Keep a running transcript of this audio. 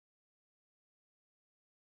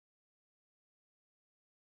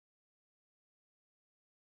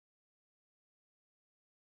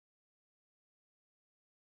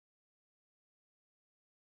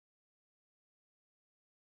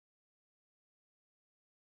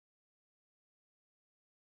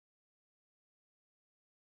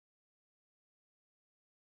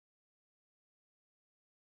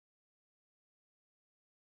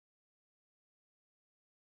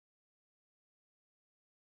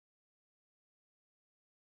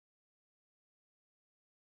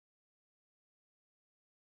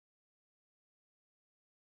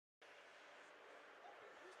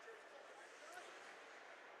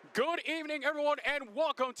Good evening, everyone, and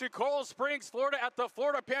welcome to Coral Springs, Florida at the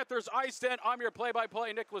Florida Panthers Ice Den. I'm your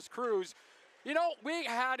play-by-play, Nicholas Cruz. You know, we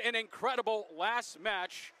had an incredible last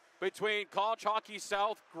match between College Hockey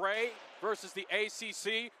South Gray versus the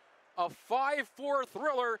ACC, a 5-4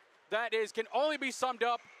 thriller that can only be summed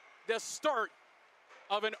up the start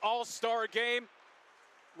of an all-star game.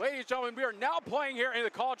 Ladies and gentlemen, we are now playing here in the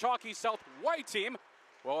College Hockey South white team.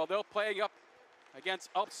 Well, they'll play up against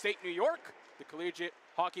Upstate New York, the Collegiate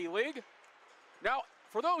Hockey League. Now,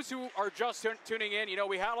 for those who are just tuning in, you know,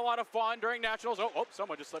 we had a lot of fun during Nationals. Oh,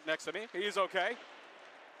 someone just slipped next to me. He's okay.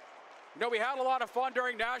 You know, we had a lot of fun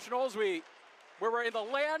during Nationals. We were in the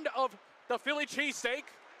land of the Philly cheesesteak,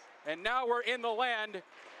 and now we're in the land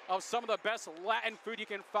of some of the best Latin food you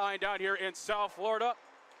can find down here in South Florida.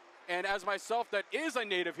 And as myself, that is a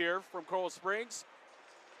native here from Coral Springs,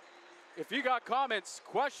 if you got comments,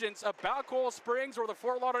 questions about Coral Springs or the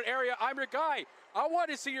Fort Lauderdale area, I'm your guy. I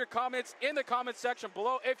want to see your comments in the comment section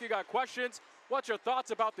below. If you got questions, what's your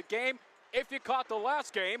thoughts about the game? If you caught the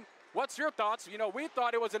last game, what's your thoughts? You know, we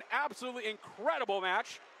thought it was an absolutely incredible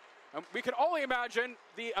match. And we can only imagine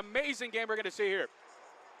the amazing game we're going to see here.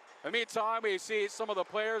 In the meantime, we see some of the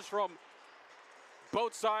players from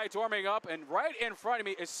both sides warming up. And right in front of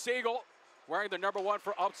me is Siegel, wearing the #1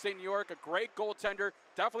 for Upstate New York, a great goaltender.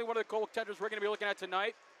 Definitely one of the goaltenders we're going to be looking at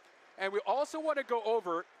tonight. And we also want to go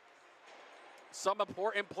over some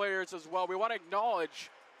important players as well. We want to acknowledge,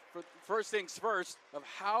 first things first, of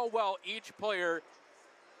how well each player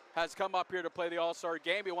has come up here to play the All-Star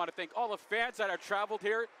game. We want to thank all the fans that have traveled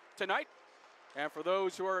here tonight. And for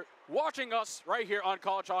those who are watching us right here on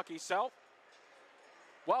College Hockey South,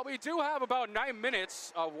 while we do have about 9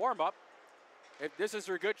 minutes of warm-up, if this is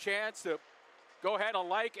your good chance to go ahead and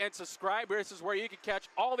like and subscribe. This is where you can catch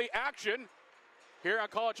all the action here on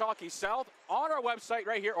College Hockey South on our website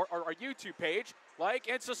right here, or our YouTube page. Like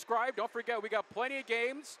and subscribe. Don't forget, we got plenty of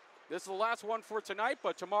games. This is the last one for tonight,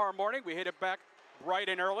 but tomorrow morning we hit it back bright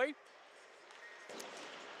and early.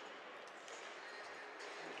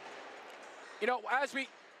 You know, as we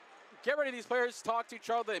get ready, these players talk to each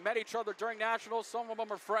other. They met each other during Nationals. Some of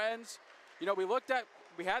them are friends. You know,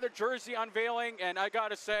 we had their jersey unveiling, and I got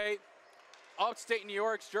to say, Upstate New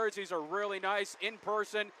York's jerseys are really nice in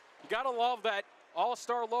person. You got to love that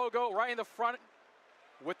All-Star logo right in the front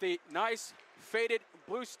with the nice faded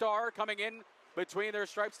blue star coming in between their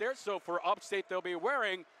stripes there. So for Upstate, they'll be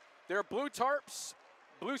wearing their blue tarps,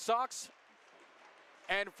 blue socks.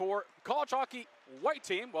 And for College Hockey white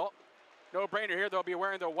team, well, no brainer here. They'll be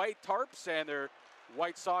wearing their white tarps and their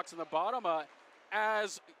white socks in the bottom.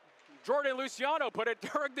 As Jordan Luciano put it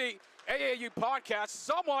during the AAU podcast,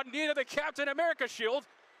 someone needed the Captain America shield.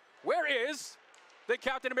 Where is the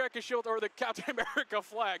Captain America shield or the Captain America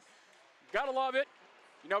flag? Gotta love it.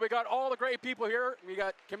 You know, we got all the great people here. We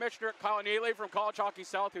got Commissioner Kyle Neely from College Hockey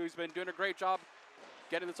South, who's been doing a great job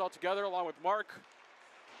getting this all together, along with Mark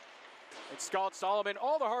and Scott Solomon.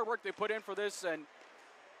 All the hard work they put in for this, and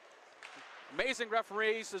amazing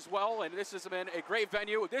referees as well. And this has been a great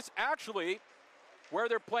venue. This actually, where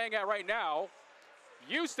they're playing at right now,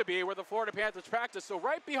 used to be where the Florida Panthers practice. So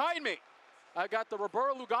right behind me, I got the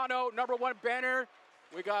Roberto Lugano #1 banner.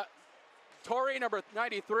 We got Torrey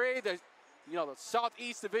 #93, the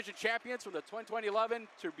Southeast Division champions from the 2011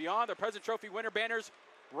 to beyond, the President Trophy winner banners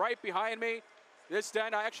right behind me. This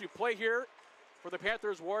den, I actually play here for the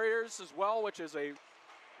Panthers Warriors as well, which is a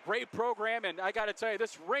great program. And I got to tell you,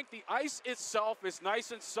 this rink, the ice itself is nice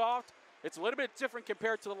and soft. It's a little bit different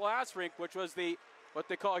compared to the last rink, which was what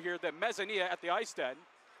they call here the mezzanine at the Ice Den.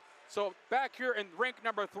 So back here in rink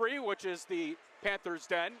 #3, which is the Panthers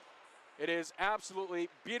Den, it is absolutely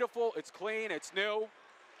beautiful. It's clean. It's new.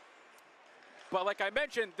 But like I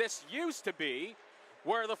mentioned, this used to be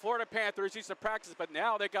where the Florida Panthers used to practice, but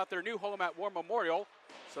now they got their new home at War Memorial,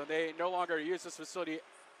 so they no longer use this facility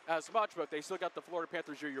as much, but they still got the Florida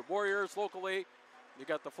Panthers Junior Warriors locally. You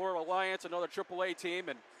got the Florida Alliance, another AAA team,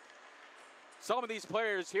 and some of these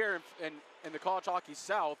players here in the College Hockey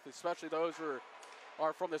South, especially those who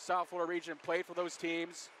are from the South Florida region, played for those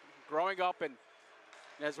teams growing up. And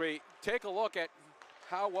as we take a look at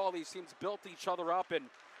how well these teams built each other up and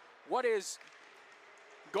what is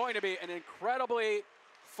going to be an incredibly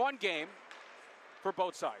fun game for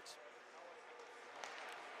both sides.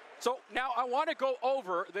 So now I want to go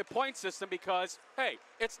over the point system because, hey,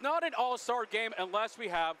 it's not an all-star game unless we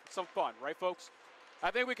have some fun, right, folks? I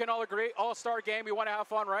think we can all agree, all-star game, we want to have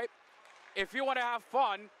fun, right? If you want to have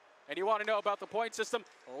fun and you want to know about the point system,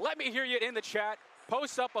 let me hear you in the chat.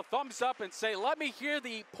 Post up a thumbs up and say, let me hear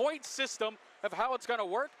the point system of how it's going to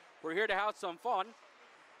work. We're here to have some fun.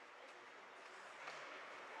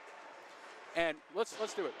 And let's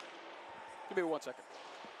do it. Give me 1 second.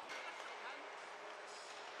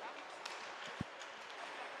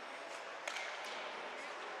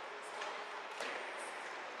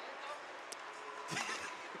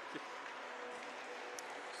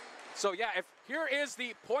 So yeah, here is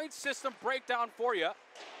the point system breakdown for you.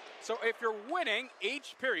 So if you're winning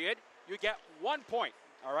each period, you get 1 point.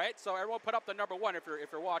 All right. So everyone put up the number 1 if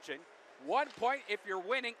you're watching. 1 point if you're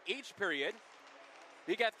winning each period.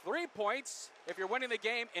 You get 3 points if you're winning the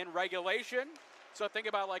game in regulation. So think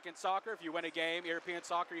about like in soccer, if you win a game, European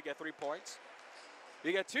soccer, you get 3 points.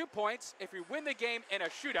 You get 2 points if you win the game in a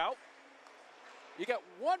shootout. You get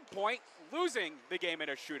 1 point losing the game in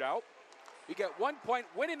a shootout. You get 1 point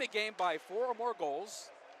winning the game by 4 or more goals.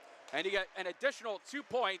 And you get an additional 2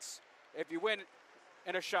 points if you win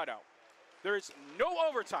in a shutout. There's no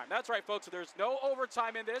overtime. That's right, folks. So there's no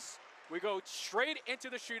overtime in this. We go straight into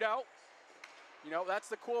the shootout. You know, that's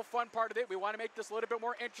the cool, fun part of it. We want to make this a little bit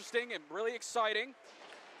more interesting and really exciting.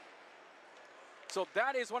 So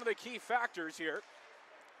that is one of the key factors here.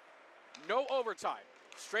 No overtime.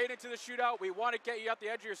 Straight into the shootout. We want to get you at the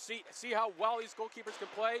edge of your seat, see how well these goalkeepers can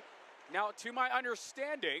play. Now, to my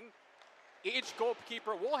understanding, each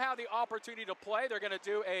goalkeeper will have the opportunity to play. They're going to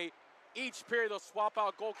do each period they'll swap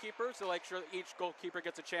out goalkeepers to make sure that each goalkeeper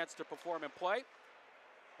gets a chance to perform and play.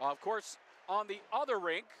 Of course, on the other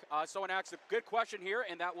rink, someone asked a good question here,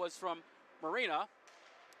 and that was from Marina.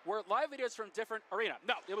 We're live videos from different arena.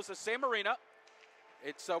 No, it was the same arena.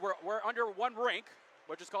 It's we're under one rink,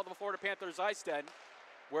 which is called the Florida Panthers Ice Den,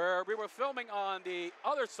 where we were filming on the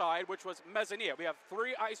other side, which was Mezzanine. We have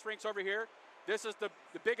 3 ice rinks over here. This is the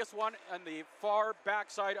biggest one on the far back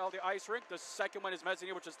side of the ice rink. The second one is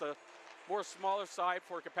Mezzanine, which is the more smaller side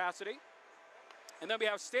for capacity. And then we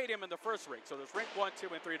have stadium in the first rink. So there's rink 1, 2,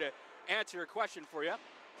 and 3 to answer your question for you.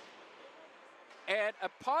 And a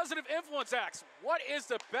positive influence asks, what is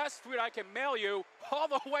the best food I can mail you all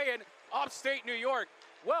the way in upstate New York?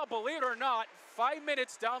 Well, believe it or not, 5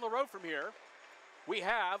 minutes down the road from here, we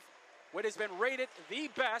have what has been rated the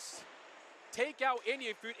best takeout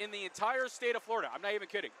Indian food in the entire state of Florida. I'm not even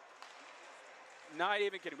kidding. Not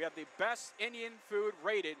even kidding. We have the best Indian food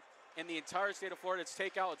rated in the entire state of Florida. It's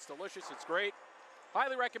takeout. It's delicious. It's great.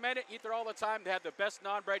 Highly recommend it. Eat there all the time. They have the best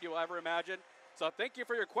naan bread you'll ever imagine. So thank you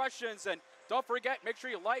for your questions. And don't forget, make sure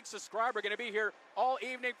you like, subscribe. We're going to be here all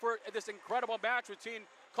evening for this incredible match between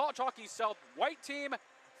College Hockey South white team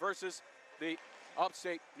versus the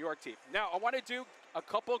upstate New York team. Now, I want to do a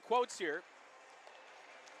couple of quotes here,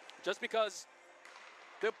 just because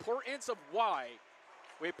the importance of why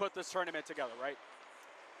we put this tournament together, right?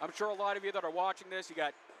 I'm sure a lot of you that are watching this, you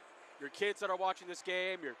got your kids that are watching this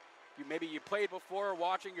game, maybe you played before,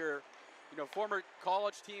 watching your former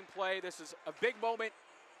college team play. This is a big moment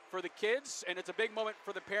for the kids, and it's a big moment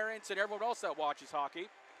for the parents and everyone else that watches hockey.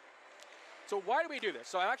 So why do we do this?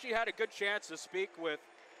 So I actually had a good chance to speak with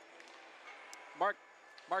Mark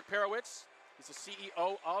Perowitz. He's the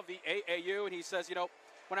CEO of the AAU, and he says,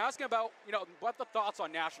 when I asked him about, what the thoughts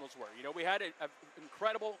on nationals were, we had an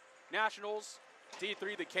incredible nationals.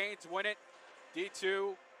 D3, the Canes win it.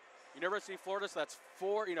 D2, University of Florida, so that's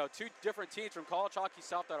 4, 2 different teams from College Hockey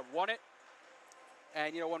South that have won it.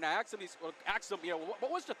 And, when I asked him,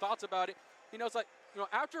 what was your thoughts about it? It's like,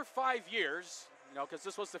 after 5 years, because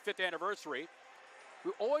this was the 5th anniversary,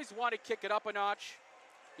 we always want to kick it up a notch.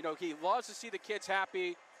 He loves to see the kids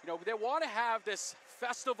happy. They want to have this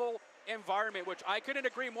festival environment, which I couldn't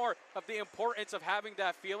agree more of the importance of having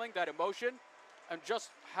that feeling, that emotion, and just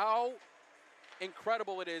how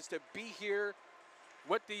incredible it is to be here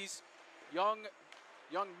with these young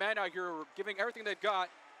men out here giving everything they've got.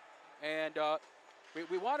 And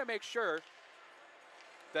we want to make sure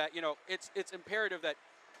that, it's imperative that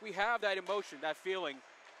we have that emotion, that feeling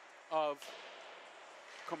of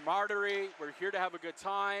camaraderie. We're here to have a good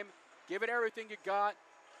time. Give it everything you got.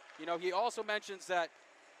 He also mentions that,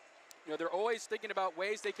 they're always thinking about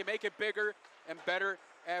ways they can make it bigger and better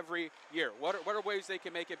every year. What are ways they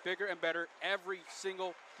can make it bigger and better every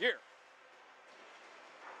single year?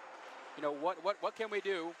 What can we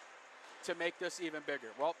do to make this even bigger?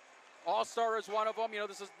 Well, All-Star is one of them.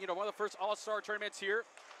 This is, one of the first All-Star tournaments here.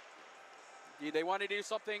 They want to do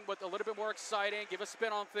something with a little bit more exciting, give a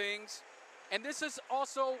spin on things. And this is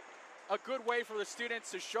also a good way for the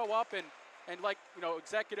students to show up and like,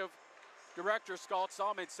 Executive Director Scott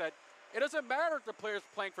Solomon said, it doesn't matter if the player's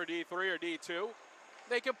playing for D3 or D2.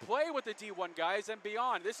 They can play with the D1 guys and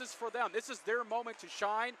beyond. This is for them. This is their moment to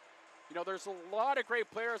shine. There's a lot of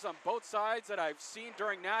great players on both sides that I've seen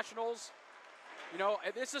during nationals.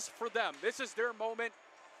 And this is for them. This is their moment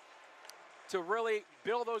to really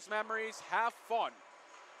build those memories, have fun.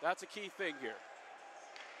 That's a key thing here.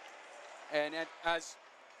 And as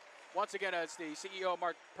once again, as the CEO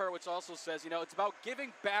Mark Perwitz also says, it's about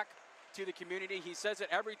giving back to the community. He says it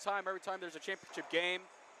every time there's a championship game,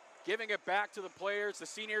 giving it back to the players, the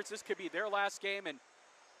seniors. This could be their last game, and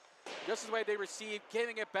just the way they receive,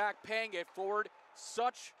 giving it back, paying it forward.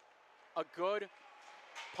 Such a good,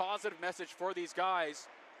 positive message for these guys.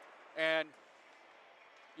 And,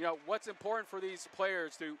 what's important for these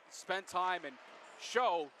players to spend time and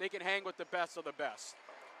show they can hang with the best of the best.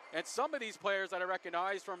 And some of these players that I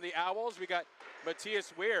recognize from the Owls, we got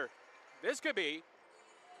Matthias Weir. This could be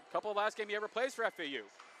a couple of last game he ever plays for FAU.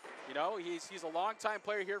 He's a longtime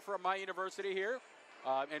player here from my university here.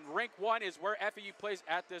 And rink 1 is where FAU plays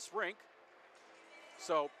at this rink.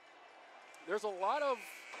 So there's a lot of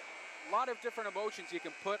different emotions you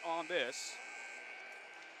can put on this.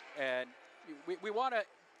 And we want to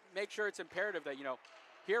make sure it's imperative that,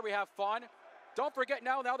 here we have fun. Don't forget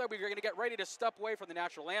now that we're going to get ready to step away from the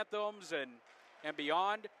national anthems and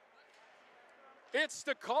beyond. It's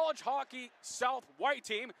the College Hockey South White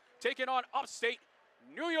team taking on upstate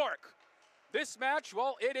New York. This match,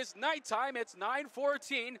 well, it is nighttime. It's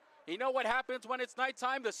 9:14. You know what happens when it's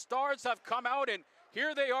nighttime? The stars have come out, and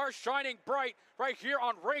here they are shining bright right here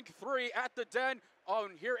on rink 3 at the Den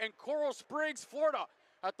here in Coral Springs, Florida,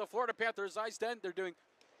 at the Florida Panthers Ice Den. They're doing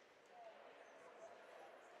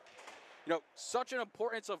such an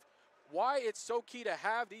importance of why it's so key to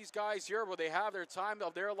have these guys here where they have their time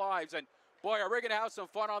of their lives. And boy, are we going to have some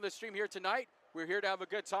fun on the stream here tonight. We're here to have a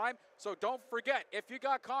good time. So don't forget, if you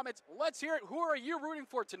got comments, let's hear it. Who are you rooting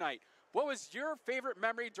for tonight? What was your favorite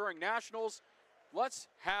memory during Nationals? Let's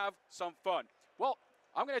have some fun. Well,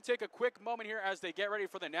 I'm going to take a quick moment here as they get ready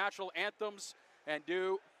for the national anthems and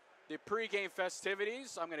do the pregame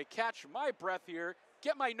festivities. I'm going to catch my breath here,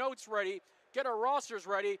 get my notes ready, get our rosters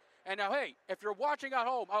ready. And now, hey, if you're watching at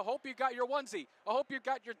home, I hope you got your onesie. I hope you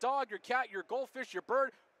got your dog, your cat, your goldfish, your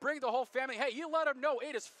bird. Bring the whole family. Hey, you let them know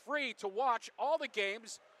it is free to watch all the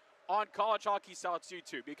games on College Hockey South's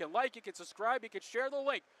YouTube. You can like, you can subscribe, you can share the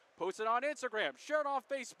link, post it on Instagram, share it on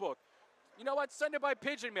Facebook. You know what? Send it by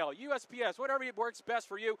pigeon mail, USPS, whatever works best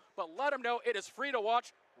for you. But let them know it is free to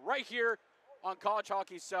watch right here on College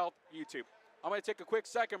Hockey South YouTube. I'm going to take a quick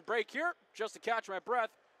second break here just to catch my breath.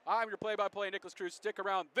 I'm your play-by-play Nicholas Cruz. Stick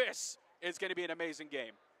around. This is going to be an amazing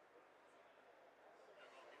game.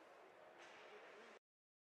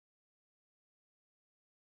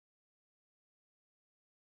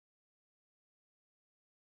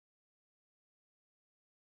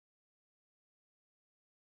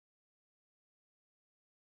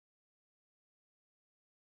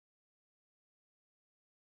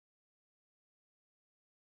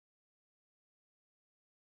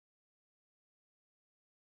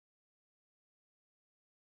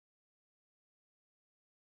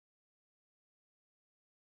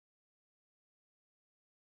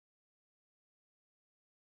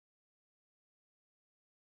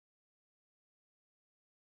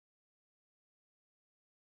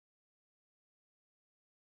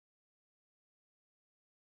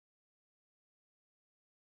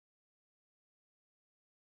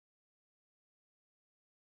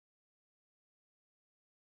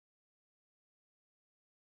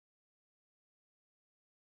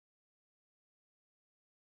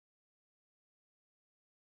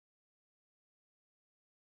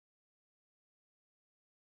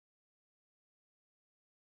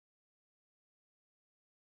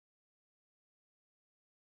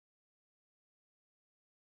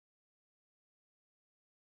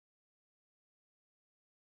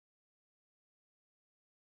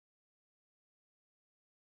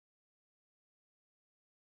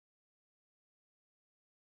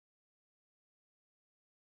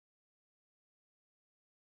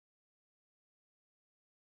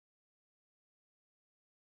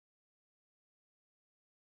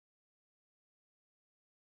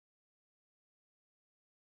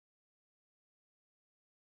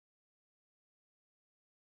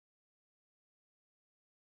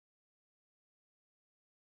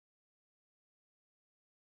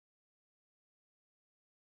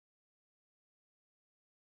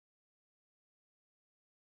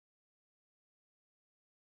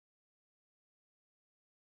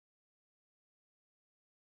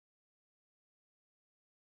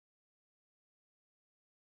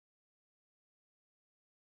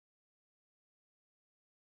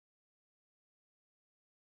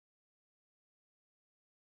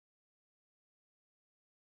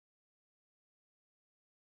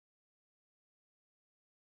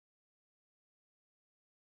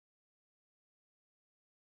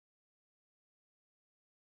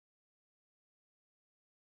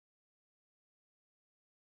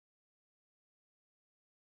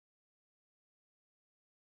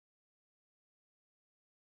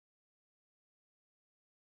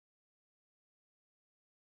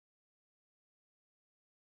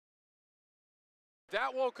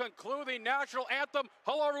 That will conclude the national anthem.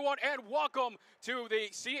 Hello, everyone, and welcome to the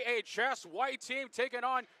CHS white team taking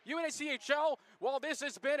on UNYCHL. Well, this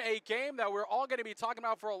has been a game that we're all going to be talking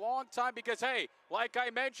about for a long time because, hey, like I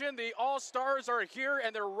mentioned, the All-Stars are here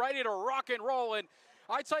and they're ready to rock and roll. And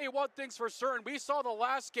I tell you one thing's for certain. We saw the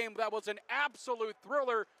last game that was an absolute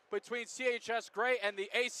thriller between CHS Gray and the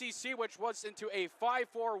ACC, which was into a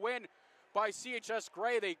 5-4 win by CHS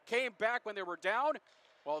Gray. They came back when they were down.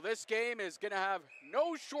 Well, this game is going to have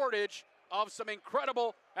no shortage of some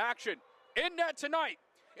incredible action. In net tonight,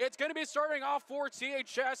 it's going to be starting off for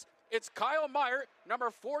CHS. It's Kyle Meyer,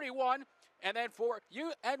 number 41. And then for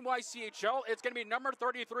UNYCHL, it's going to be number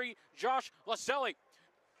 33, Josh Laselli.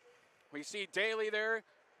 We see Daly there,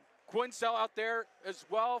 Quincell out there as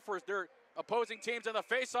well for their opposing teams in the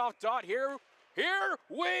face-off dot. Here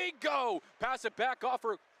we go. Pass it back off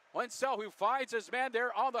for Quincell, who finds his man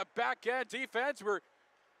there on the back end defense. We're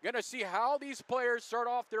going to see how these players start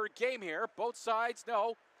off their game here. Both sides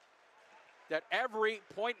know that every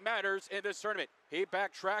point matters in this tournament. He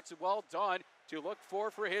backtracks, well done, to look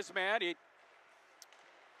for his man. He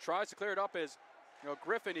tries to clear it up as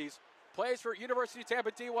Griffin. He plays for University of Tampa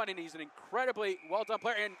D1, and he's an incredibly well-done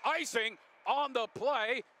player. And icing on the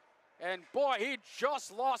play. And boy, he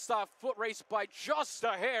just lost that foot race by just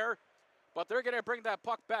a hair. But they're going to bring that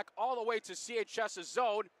puck back all the way to CHS's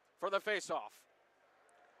zone for the face-off.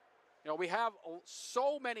 We have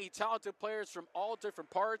so many talented players from all different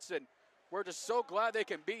parts, and we're just so glad they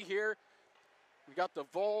can be here. We got the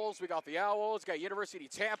Vols, we got the Owls, got University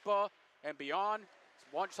of Tampa and beyond.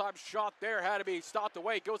 One-time shot there had to be stopped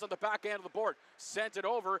away. Goes on the back end of the board, sends it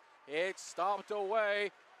over. It's stopped away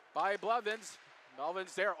by Blevins.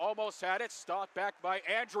 Blevins there almost had it, stopped back by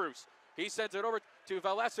Andrews. He sends it over to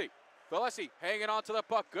Valesi. Valesi hanging on to the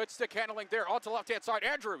puck. Good stick handling there onto the left-hand side.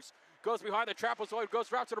 Andrews goes behind the trapezoid,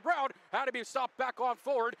 goes route to the ground, had to be stopped back on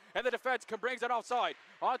forward, and the defense brings it offside.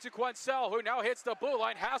 On to Quincell, who now hits the blue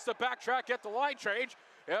line, has to backtrack, get the line change.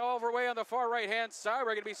 Over way on the far right-hand side,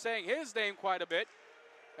 we're going to be saying his name quite a bit,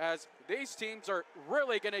 as these teams are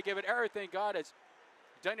really going to give it everything got, as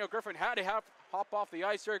Daniel Griffin had to hop off the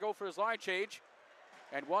ice here, go for his line change.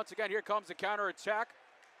 And once again, here comes the counterattack.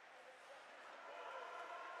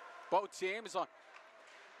 Both teams on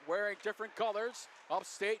wearing different colors.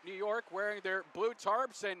 Upstate New York wearing their blue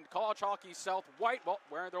tarps, and College Hockey South white,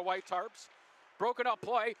 wearing their white tarps. Broken up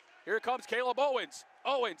play. Here comes Caleb Owens.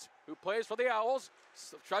 Owens, who plays for the Owls,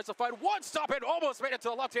 tries to find one stop and almost made it to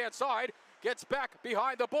the left-hand side. Gets back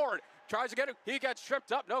behind the board. Tries to get it. He gets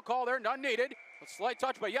tripped up. No call there. None needed. A slight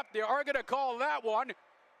touch, but yep, they are going to call that one.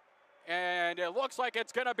 And it looks like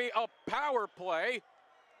it's going to be a power play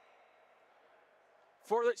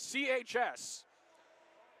for the CHS.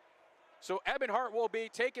 So Ebenhart will be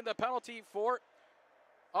taking the penalty for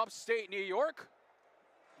Upstate New York,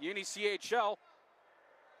 UNYCHL.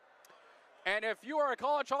 And if you are a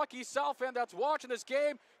College Hockey South fan that's watching this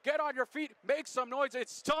game, get on your feet, make some noise.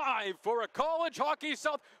 It's time for a College Hockey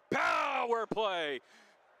South power play.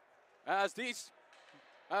 As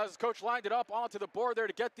Coach lined it up onto the board there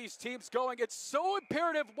to get these teams going. It's so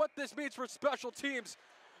imperative what this means for special teams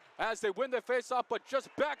as they win the face-off, but just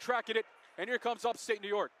backtracking it. And here comes Upstate New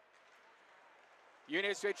York.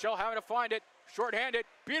 UNYCHL having to find it, short-handed,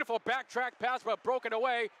 beautiful backtrack pass, but broken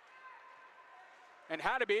away. And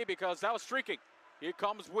had to be because that was streaking. Here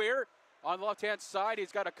comes Weir on the left-hand side.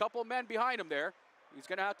 He's got a couple men behind him there. He's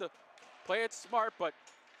going to have to play it smart, but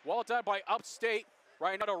well done by Upstate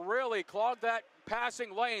right now to really clog that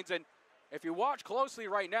passing lanes. And if you watch closely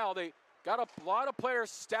right now, they got a lot of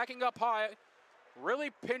players stacking up high,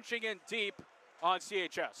 really pinching in deep on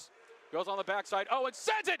CHS. Goes on the backside. Oh, and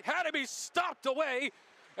sends it. Had to be stopped away.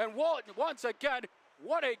 And once again,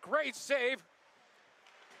 what a great save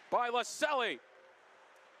by Laselli.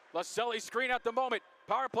 Laselli screen at the moment.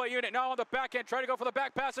 Power play unit now on the back end. Trying to go for the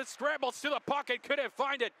back pass. It scrambles to the pocket. Couldn't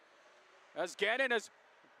find it. As Gannon is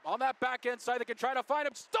on that back end side, they can try to find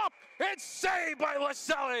him. Stop! It's saved by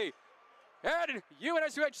Laselli. And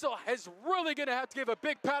UNYCHL is really going to have to give a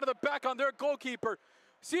big pat on the back on their goalkeeper.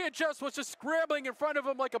 CHS was just scrambling in front of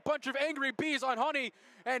him like a bunch of angry bees on honey.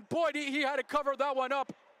 And boy, he had to cover that one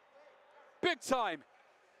up big time.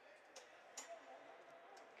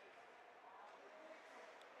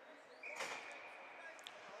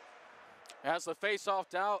 As the face-off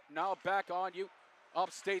now back on you,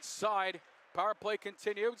 Upstate side. Power play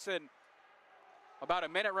continues, and about a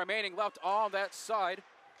minute remaining left on that side.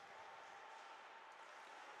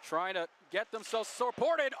 Trying to get themselves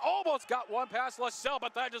supported. Almost got one past Lascelles,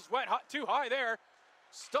 but that just went too high there.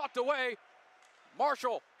 Stopped away.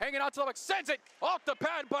 Marshall hanging on to the back, sends it off the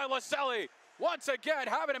pad by Laselli. once again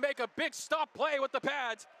having to make a big stop play with the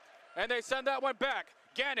pads. And they send that one back.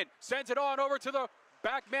 Gannon sends it on over to the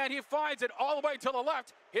back man. He finds it all the way to the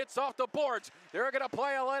left. Hits off the boards. They're going to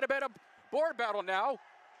play a little bit of board battle now.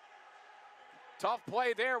 Tough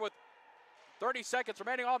play there with 30 seconds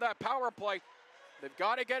remaining on that power play. They've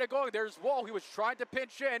got to get it going. There's Wall. He was trying to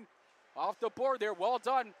pinch in off the board there. Well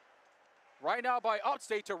done right now by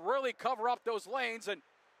Upstate to really cover up those lanes and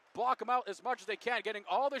block them out as much as they can. Getting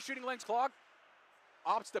all the shooting lanes clogged.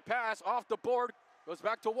 Opts to pass off the board. Goes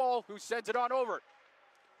back to Wall, who sends it on over.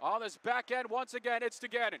 On this back end, once again, it's to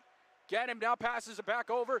Gannon. Gannon now passes it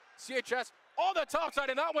back over. CHS on the top side,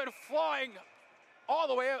 and that went flying all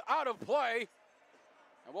the way out of play.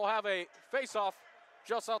 And we'll have a face-off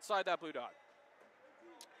just outside that blue dot.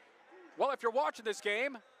 Well, if you're watching this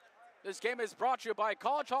game is brought to you by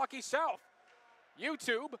College Hockey South,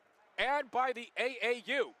 YouTube, and by the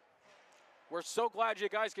AAU. We're so glad you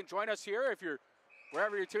guys can join us here. If you're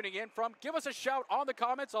wherever you're tuning in from, give us a shout on the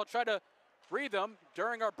comments. I'll try to read them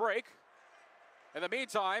during our break. In the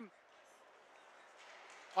meantime,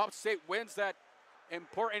 Upstate wins that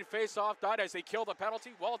important face-off dot as they kill the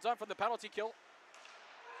penalty. Well done from the penalty kill.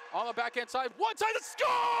 On the backhand side, one side, scores!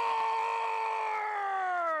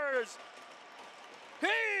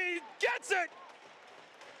 He gets it!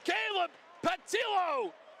 Caleb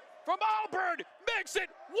Patillo from Auburn makes it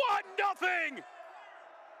 1-0!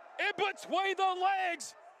 In between the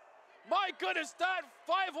legs. My goodness, that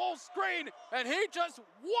 5-hole screen, and he just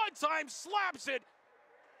one-time slaps it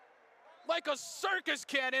like a circus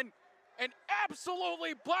cannon and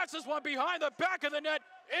absolutely blasts this one behind the back of the net.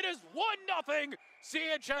 It is 1-0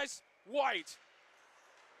 CHS White.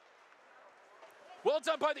 Well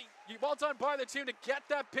done by the team to get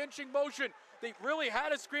that pinching motion. They really had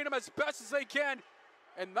to screen him as best as they can,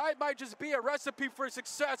 and that might just be a recipe for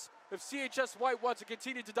success if CHS White wants to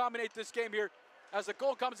continue to dominate this game here as the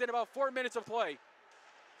goal comes in about 4 minutes of play.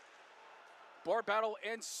 Board battle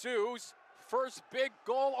ensues. First big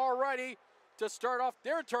goal already to start off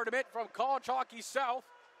their tournament from College Hockey South.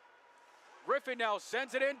 Griffin now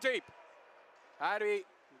sends it in deep. Had to be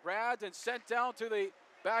grabbed and sent down to the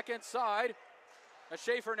back end side.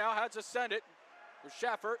 Schaefer now has to send it. With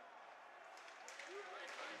Schaffer.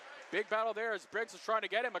 Big battle there as Briggs was trying to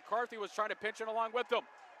get it. McCarthy was trying to pinch it along with them.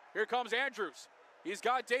 Here comes Andrews. He's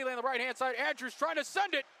got Daly on the right-hand side. Andrews trying to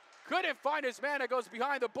send it. Couldn't find his man that goes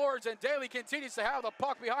behind the boards, and Daly continues to have the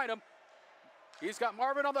puck behind him. He's got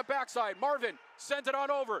Marvin on the backside. Marvin sends it on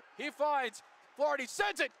over. He finds Flaherty,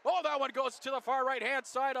 sends it. Oh, that one goes to the far right-hand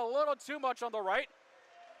side. A little too much on the right.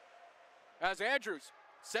 As Andrews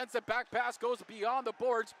sends the back pass, goes beyond the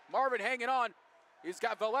boards. Marvin hanging on. He's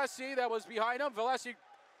got Valesi that was behind him. Valesi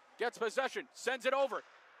gets possession, sends it over.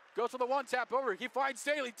 Goes to the one tap over. He finds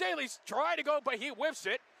Daly. Daly's trying to go, but he whiffs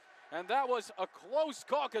it. And that was a close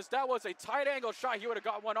call because that was a tight angle shot. He would have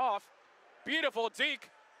got one off. Beautiful deke.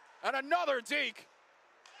 And another deke.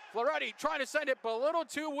 Floretti trying to send it, but a little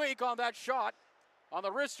too weak on that shot on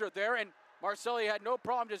the wrister there. And Marcelli had no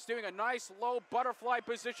problem just doing a nice low butterfly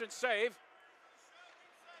position save.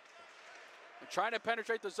 And trying to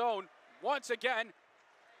penetrate the zone. Once again,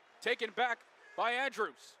 taken back by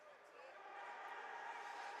Andrews.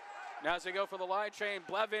 Now as they go for the line change,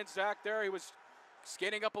 Blevins back there. He was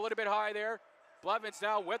skating up a little bit high there. Blevins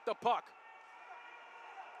now with the puck.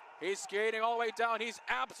 He's skating all the way down. He's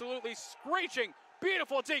absolutely screeching.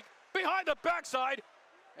 Beautiful deke behind the backside.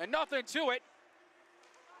 And nothing to it.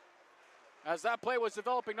 As that play was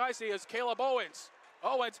developing nicely is Caleb Owens.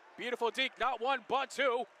 Owens, beautiful deke, not one but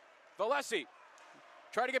two. Valesi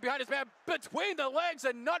trying to get behind his man between the legs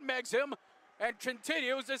and nutmegs him. And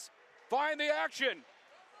continues to find the action.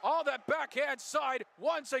 On that backhand side,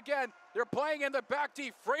 once again, they're playing in the back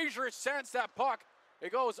D. Frazier sends that puck.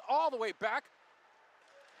 It goes all the way back.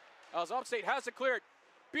 As Upstate has to clear it.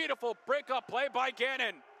 Beautiful breakup play by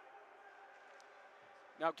Gannon.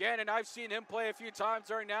 Now Gannon, I've seen him play a few times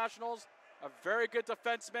during Nationals. A very good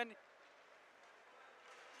defenseman.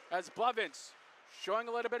 As Blevins showing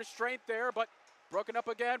a little bit of strength there, but broken up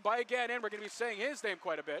again by Gannon. We're going to be saying his name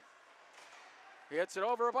quite a bit. He hits it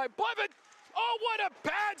over by Blevins. Oh, what a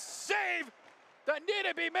bad save that needed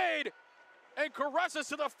to be made. And caresses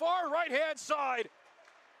to the far right-hand side.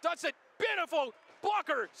 That's it. Beautiful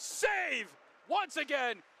blocker save. Once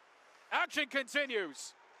again, action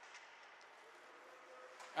continues.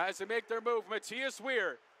 As they make their move, Matthias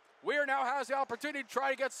Weir. Weir now has the opportunity to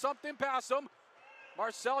try to get something past him.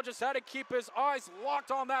 Marcel just had to keep his eyes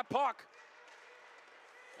locked on that puck.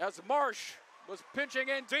 As Marsh was pinching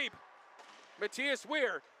in deep. Matthias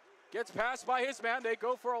Weir gets passed by his man. They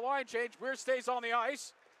go for a line change. Weir stays on the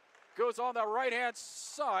ice. goes on the right-hand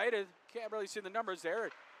side. And can't really see the numbers there,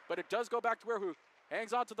 but it does go back to who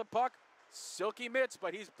hangs on to the puck. Silky mitts,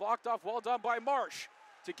 but he's blocked off. Well done by Marsh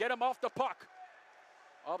to get him off the puck.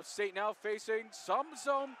 Upstate now facing some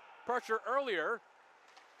zone pressure earlier,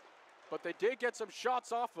 but they did get some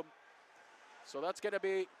shots off him. So that's going to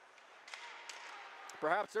be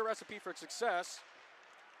perhaps their recipe for success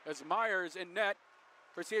as Myers in net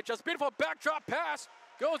for CHS. Beautiful backdrop pass,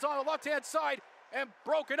 goes on the left-hand side and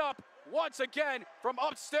broken up once again from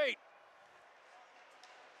Upstate.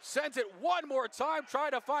 Sends it one more time,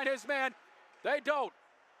 trying to find his man. They don't.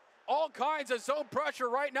 All kinds of zone pressure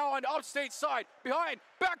right now on Upstate side. Behind,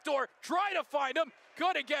 backdoor, try to find him.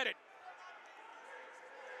 Couldn't get it.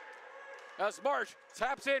 As Marsh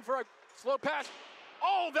taps in for a slow pass.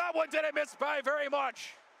 Oh, that one didn't miss by very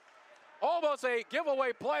much. Almost a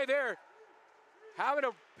giveaway play there. Having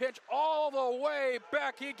to pitch all the way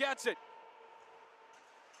back, he gets it.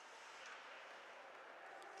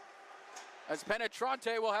 As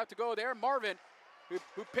Penetrante will have to go there. Marvin,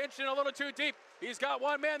 who pinched in a little too deep. He's got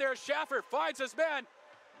one man there. Schaffer finds his man.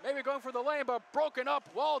 Maybe going for the lane, but broken up.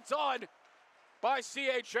 Well done by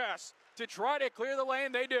CHS. To try to clear the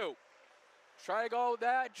lane, they do. Try to go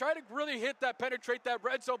that. Try to really hit that, penetrate that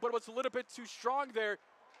red zone, but it was a little bit too strong there.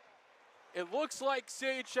 It looks like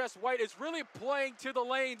CHS White is really playing to the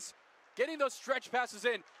lanes, getting those stretch passes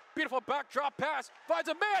in. Beautiful backdrop pass. Finds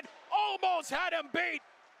a man. Almost had him beat,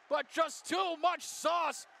 but just too much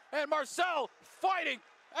sauce. And Marcel fighting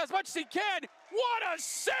as much as he can. What a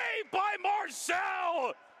save by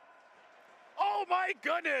Marcel! Oh my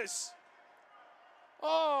goodness!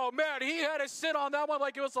 Oh man, he had to sit on that one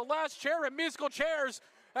like it was the last chair in musical chairs,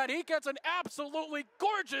 and he gets an absolutely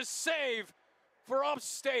gorgeous save for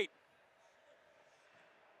Upstate.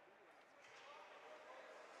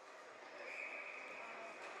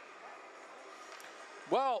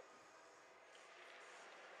 Well,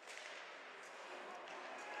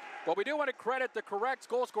 we do want to credit the correct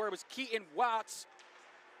goal scorer. It was Keaton Watts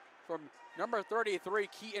from number 33.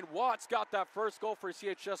 Keaton Watts got that first goal for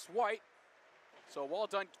CHS White. So well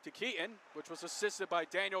done to Keaton, which was assisted by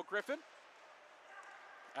Daniel Griffin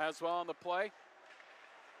as well on the play.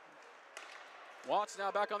 Watts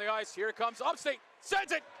now back on the ice. Here comes Upstate.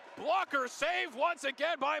 Sends it. Blocker save once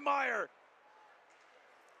again by Meyer.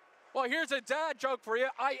 Well, here's a dad joke for you.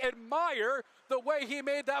 I admire the way he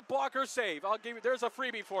made that blocker save. I'll give you, there's a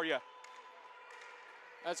freebie for you.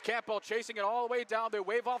 As Campbell chasing it all the way down, they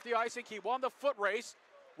wave off the icing. He won the foot race.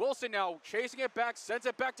 Wilson now chasing it back, sends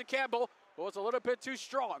it back to Campbell, but was a little bit too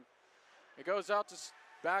strong. It goes out to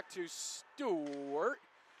back to Stewart,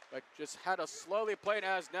 but just had to slowly play it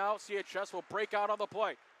as now CHS will break out on the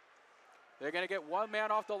play. They're going to get one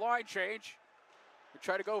man off the line change. We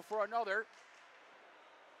try to go for another.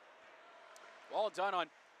 Well done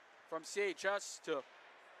from CHS to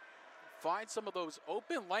find some of those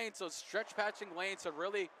open lanes, those stretch patching lanes to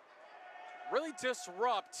really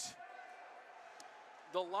disrupt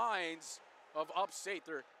the lines of Upstate.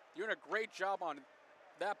 They're doing a great job on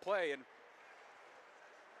that play, and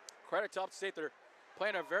credit to Upstate. They're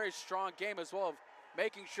playing a very strong game as well of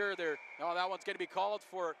making sure they're, no, that one's going to be called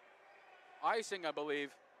for icing, I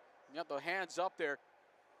believe. You got the hands up there.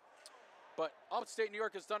 But Upstate New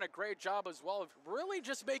York has done a great job as well of really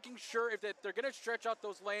just making sure if they're going to stretch out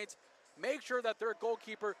those lanes, make sure that their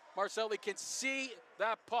goalkeeper, Marcelli, can see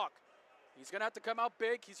that puck. He's going to have to come out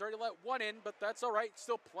big. He's already let one in, but that's all right.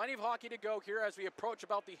 Still plenty of hockey to go here as we approach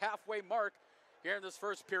about the halfway mark here in this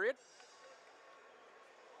first period.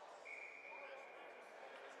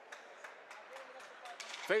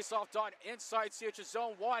 Face-off done inside CHS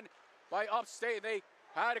zone 1 by Upstate. They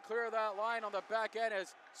had to clear that line on the back end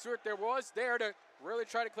as Stewart was there to really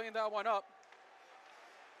try to clean that one up.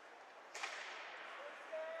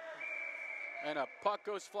 And a puck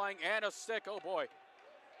goes flying and a stick, oh boy.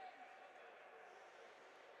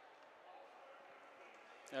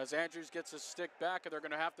 As Andrews gets his stick back, and they're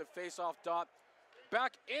going to have to face off dot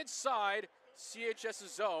back inside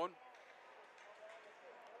CHS's zone.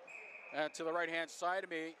 And to the right-hand side of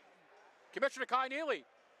me, Commissioner Kai Neely.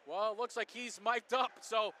 Well, it looks like he's mic'd up,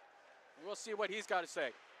 so we'll see what he's got to say.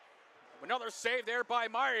 Another save there by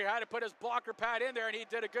Meyer. He had to put his blocker pad in there, and he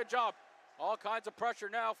did a good job. All kinds of pressure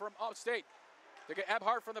now from Upstate. They get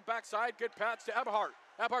Ebhart from the backside. Good pass to Ebhart.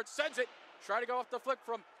 Ebhart sends it. Try to go off the flick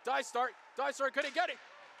from Dystart. Dystart couldn't get it.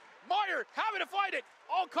 Meyer having to find it.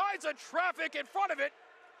 All kinds of traffic in front of it.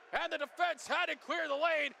 And the defense had to clear the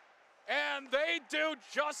lane. And they do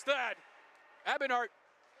just that. Ebhart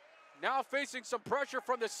now facing some pressure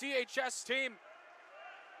from the CHS team.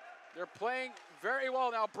 They're playing very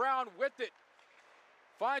well now. Brown with it.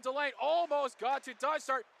 Finds a lane. Almost got to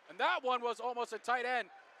Dystart. And that one was almost a tight end.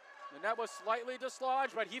 The net was slightly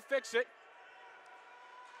dislodged, but he fixed it.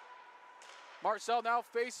 Marcel now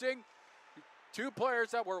facing two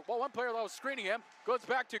players that were, well, one player that was screening him. Goes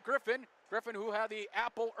back to Griffin. Griffin, who had the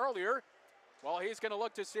apple earlier. Well, he's going to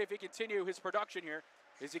look to see if he can continue his production here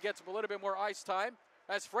as he gets a little bit more ice time.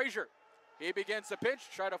 As Frazier, he begins to pinch,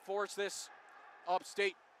 try to force this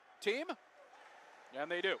upstate team.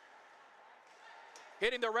 And they do.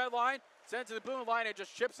 Hitting the red line, sends to the blue line and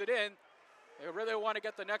just chips it in. They really want to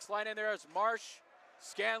get the next line in there as Marsh,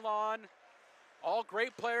 Scanlon, all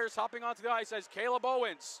great players hopping onto the ice as Caleb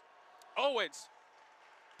Owens. Owens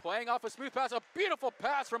playing off a smooth pass, a beautiful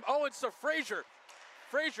pass from Owens to Frazier.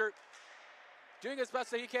 Frazier doing his best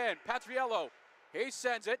that he can. Patriello, he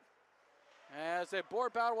sends it. As the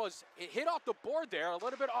board battle was, it hit off the board there a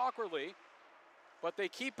little bit awkwardly, but they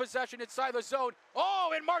keep possession inside the zone.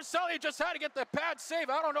 Oh, and Marcelli just had to get the pad save.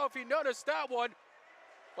 I don't know if he noticed that one,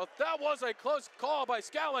 but that was a close call by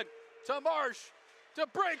Scallon to Marsh, to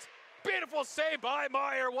Briggs. Beautiful save by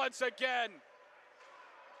Meyer once again.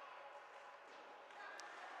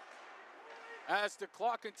 As the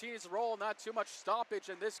clock continues to roll, not too much stoppage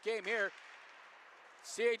in this game here.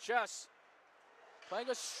 CHS playing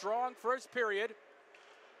a strong first period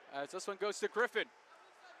as this one goes to Griffin.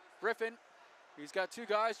 Griffin, he's got two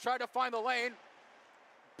guys trying to find the lane.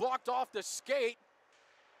 Blocked off the skate.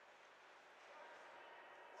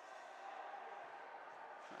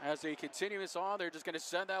 As they continue this on, they're just going to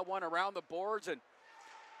send that one around the boards and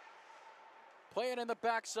play it in the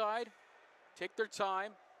backside. Take their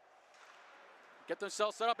time. Get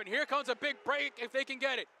themselves set up, and here comes a big break if they can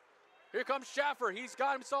get it. Here comes Schaffer. He's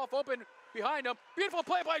got himself open behind him. Beautiful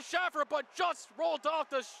play by Schaffer, but just rolled off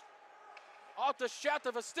the shaft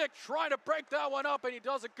of a stick, trying to break that one up, and he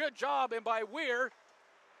does a good job. And by Weir,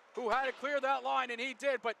 who had to clear that line, and he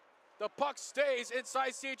did, but the puck stays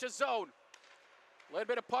inside CHS zone. A little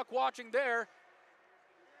bit of puck watching there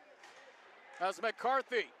as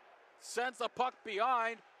McCarthy sends the puck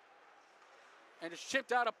behind and is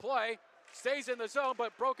chipped out of play. Stays in the zone,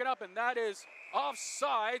 but broken up, and that is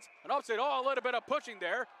offside. An offside, oh, a little bit of pushing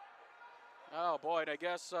there. Oh, boy, and I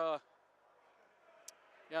guess, yeah,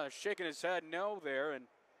 they're shaking his head no there. And,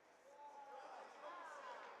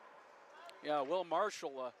 yeah, Will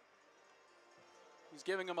Marshall, he's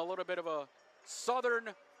giving him a little bit of a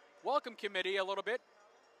Southern welcome committee a little bit.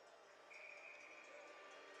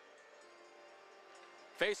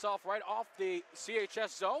 Face off right off the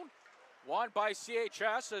CHS zone. Won by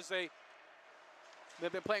CHS as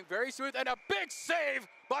they've been playing very smooth, and a big save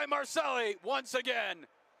by Marcelli once again.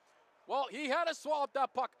 Well, he had to swallow up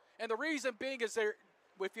that puck, and the reason being is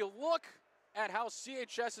if you look at how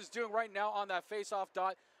CHS is doing right now on that face-off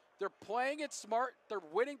dot, they're playing it smart, they're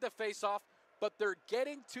winning the face-off, but they're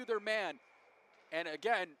getting to their man. And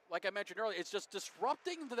again, like I mentioned earlier, it's just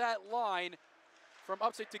disrupting that line from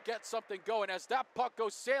upstate to get something going. As that puck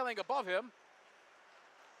goes sailing above him,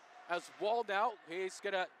 as Wall now, he's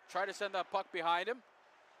going to try to send that puck behind him.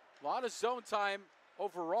 A lot of zone time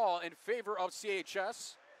overall in favor of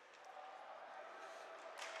CHS.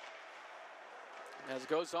 As it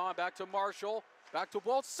goes on, back to Marshall, back to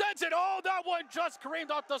Wall, sends it. Oh, that one just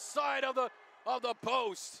careened off the side of the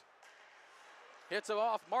post. Hits it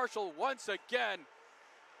off. Marshall once again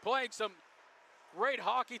playing some great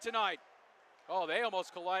hockey tonight. Oh, they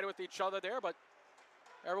almost collided with each other there, but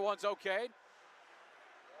everyone's okay.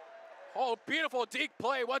 Oh, beautiful deep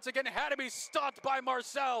play. Once again, had to be stopped by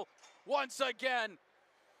Marcel once again.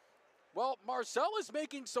 Well, Marcel is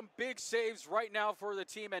making some big saves right now for the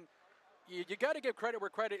team, and you got to give credit where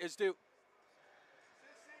credit is due.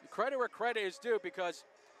 Credit where credit is due, because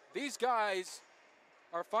these guys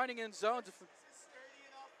are finding in zones.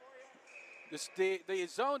 The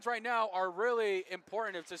zones right now are really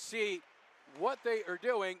important to see what they are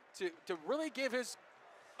doing to really give his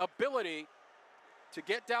ability to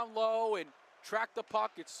get down low and track the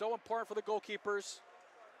puck. It's so important for the goalkeepers.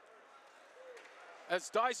 As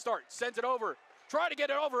Dystart sends it over, try to get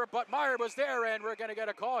it over, but Meyer was there, and we're going to get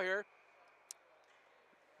a call here.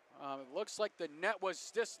 It looks like the net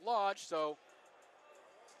was dislodged, so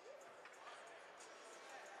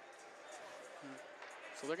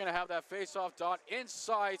they're going to have that face-off dot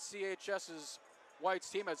inside CHS's Whites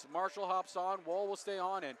team as Marshall hops on. Wall will stay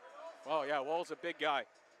on, and oh yeah, Wall's a big guy.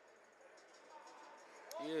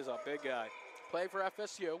 He is a big guy. Play for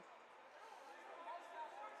FSU.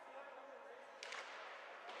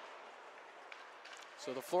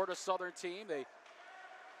 So the Florida Southern team, they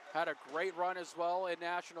had a great run as well in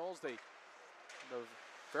nationals. They're a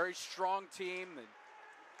very strong team. And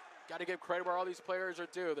got to give credit where all these players are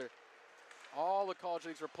due. They're All the college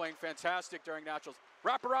leagues were playing fantastic during nationals.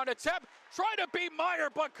 Wraparound attempt, trying to beat Meyer,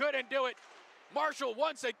 but couldn't do it. Marshall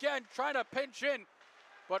once again trying to pinch in,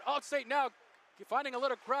 but Upstate now finding a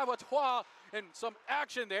little gravitoire and some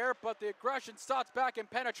action there, but the aggression starts back in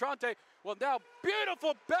Penetrante. Well, now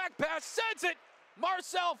beautiful back pass, sends it.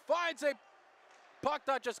 Marcel finds a puck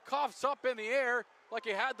that just coughs up in the air like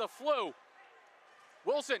he had the flu.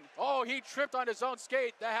 Wilson, oh, he tripped on his own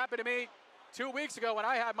skate. That happened to me 2 weeks ago when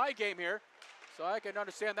I had my game here, so I can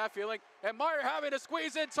understand that feeling. And Meyer having to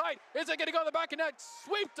squeeze in tight. Is it going to go to the back of net?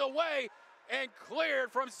 Swept away and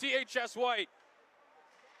cleared from CHS White.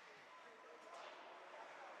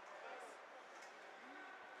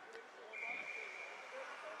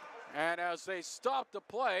 And as they stop the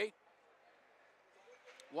play,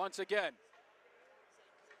 once again,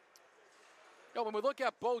 when we look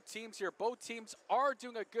at both teams here, both teams are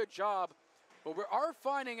doing a good job, but we are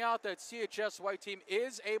finding out that CHS White team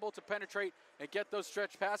is able to penetrate and get those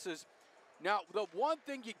stretch passes. Now, the one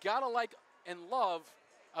thing you gotta like and love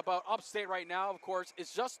about Upstate right now, of course,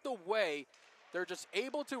 is just the way they're just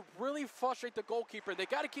able to really frustrate the goalkeeper. They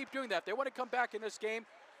got to keep doing that. They want to come back in this game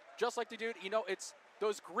just like they do. You know, it's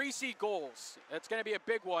those greasy goals. That's going to be a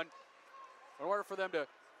big one in order for them to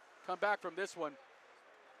come back from this one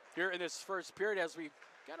here in this first period, as we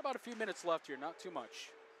got about a few minutes left here, not too much.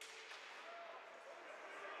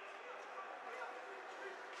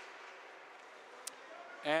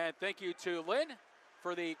 And thank you to Lynn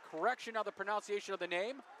for the correction of the pronunciation of the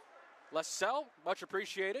name. LaSalle, much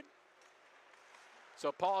appreciated. So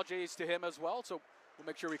apologies to him as well. So we'll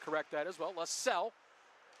make sure we correct that as well. LaSalle.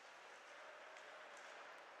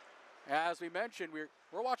 As we mentioned,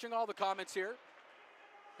 we're watching all the comments here,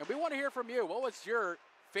 and we want to hear from you. What was your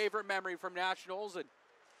favorite memory from nationals? And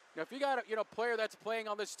if you got a player that's playing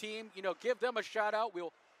on this team, give them a shout out.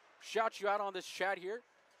 We'll shout you out on this chat here.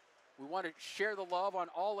 We want to share the love on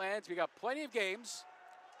all ends. We got plenty of games,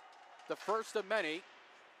 the first of many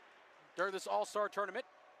during this All-Star tournament.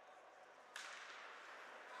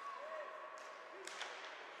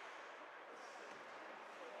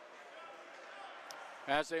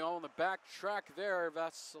 As they own the back track there,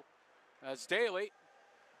 that's Daly.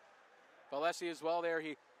 Valesi as well there.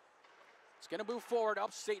 He's going to move forward.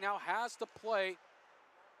 Upstate now has to play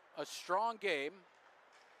a strong game.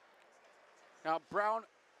 Now Brown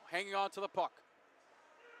hanging on to the puck.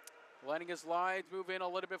 Letting his lines move in a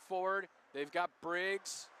little bit forward. They've got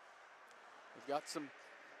Briggs. They've got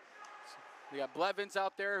we got Blevins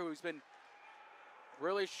out there who's been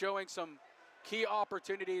really showing some key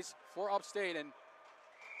opportunities for Upstate, and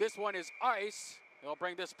this one is ice. They'll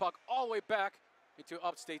bring this puck all the way back into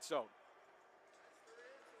Upstate zone.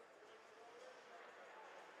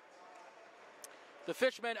 The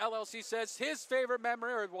Fishman LLC says his favorite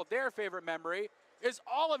memory, or their favorite memory, is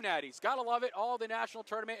all of Natty's. Gotta love it, all the national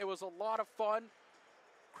tournament. It was a lot of fun.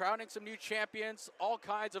 Crowning some new champions, all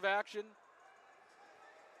kinds of action.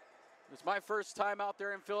 It was my first time out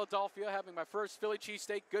there in Philadelphia, having my first Philly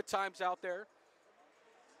cheesesteak. Good times out there.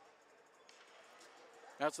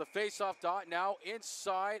 That's the face-off dot, now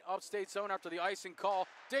inside Upstate zone after the icing call.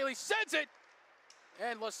 Daly sends it,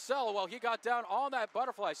 and LaSalle, well, he got down on that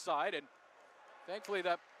butterfly side, and thankfully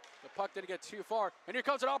the puck didn't get too far. And here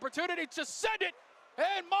comes an opportunity to send it,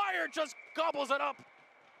 and Meyer just gobbles it up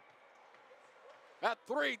at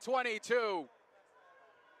 3:22.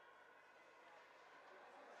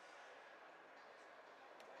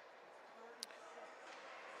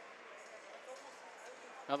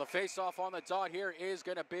 Now the face-off on the dot here is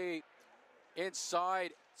going to be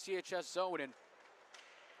inside CHS zone, and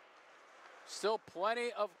still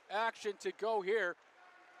plenty of action to go here.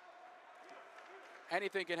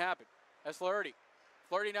 Anything can happen. That's Flaherty.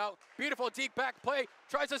 Flaherty now, beautiful deep back play,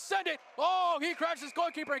 tries to send it. Oh, he crashes his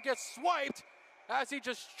goalkeeper and gets swiped as he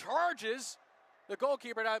just charges the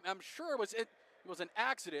goalkeeper. And I'm sure it was an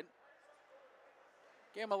accident.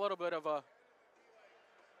 Gave him a little bit of a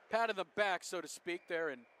pat in the back, so to speak,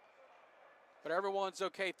 there, but everyone's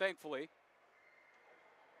okay, thankfully.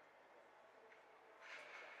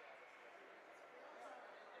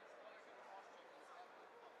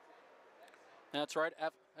 That's right,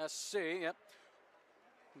 FSC, yep.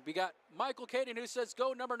 We got Michael Caden, who says,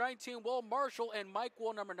 go number 19, Will Marshall, and Mike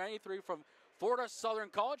Will, number 93 from Florida Southern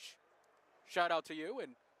College. Shout out to you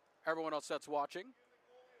and everyone else that's watching.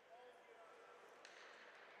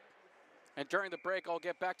 And during the break, I'll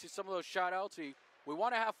get back to some of those shout-outs. We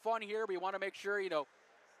want to have fun here. We want to make sure,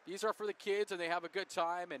 these are for the kids and they have a good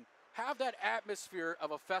time and have that atmosphere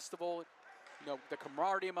of a festival, the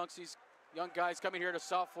camaraderie amongst these young guys coming here to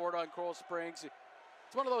South Florida and Coral Springs.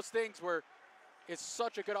 It's one of those things where it's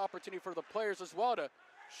such a good opportunity for the players as well to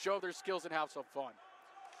show their skills and have some fun.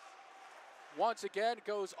 Once again,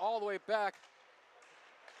 goes all the way back.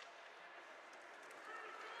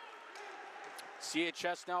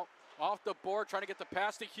 CHS now off the board, trying to get the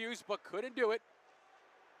pass to Hughes, but couldn't do it.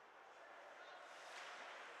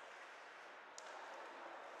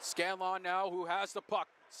 Scanlon now, who has the puck,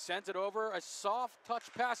 sends it over. A soft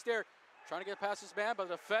touch pass there, trying to get past his man, but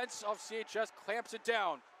the defense of CHS clamps it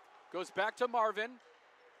down. Goes back to Marvin.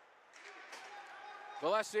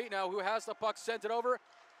 Valesi now, who has the puck, sends it over,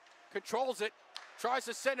 controls it, tries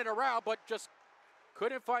to send it around, but just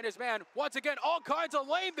couldn't find his man. Once again, all kinds of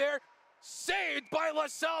lane there. Saved by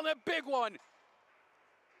LaSalle, a big one.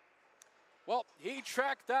 Well, he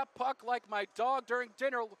tracked that puck like my dog during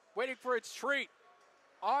dinner, waiting for its treat.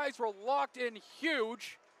 Eyes were locked in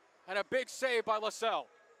huge, and a big save by LaSalle.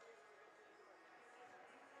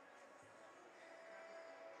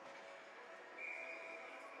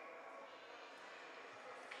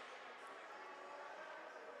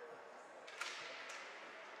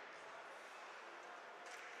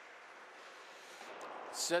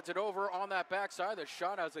 Sends it over on that backside. The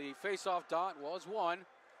shot as the face-off dot was won.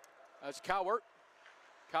 As Cowart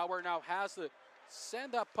now has to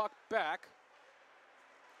send that puck back.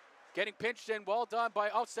 Getting pinched in, well done by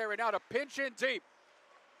Upstate right now to pinch in deep.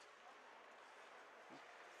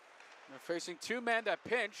 They're facing two men that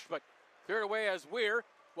pinch, but cleared away as Weir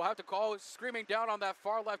will have to call screaming down on that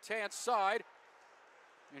far left-hand side.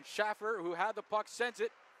 And Schaffer, who had the puck, sends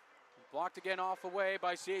it. Blocked again off away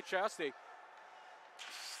by CHS. They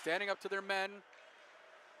standing up to their men.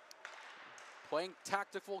 Playing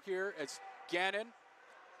tactical here. It's Gannon,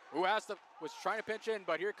 who was trying to pinch in,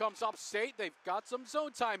 but here comes Upstate. They've got some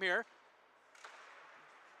zone time here.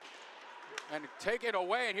 And take it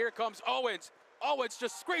away, and here comes Owens. Owens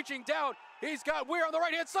just screeching down. He's got Weir on the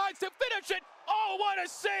right-hand side to finish it. Oh, what a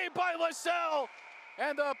save by LaSalle.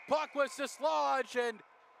 And the puck was dislodged, and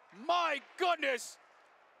my goodness,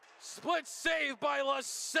 split save by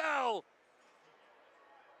LaSalle.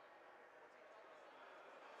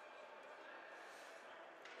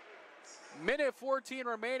 Minute 14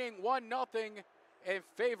 remaining, 1-0 in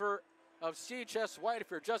favor of CHS White. If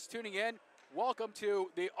you're just tuning in, welcome to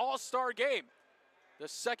the All-Star Game, the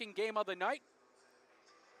second game of the night.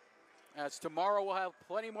 As tomorrow we'll have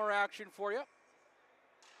plenty more action for you.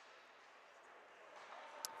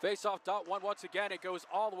 Face-off dot one once again. It goes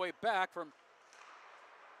all the way back from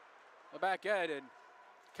the back end, and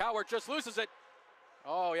Cowart just loses it.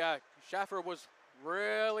 Oh yeah, Schaffer was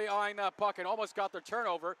really eyeing that puck and almost got the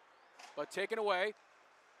turnover, but taken away.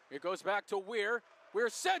 It goes back to Weir. Weir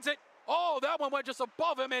sends it. Oh, that one went just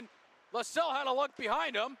above him, and LaSalle had to look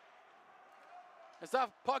behind him as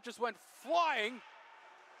that puck just went flying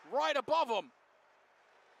right above him.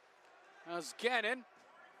 As Gannon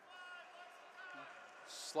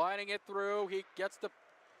sliding it through. He gets the...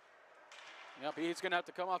 Yep, he's going to have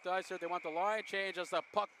to come off the ice here. They want the line change as the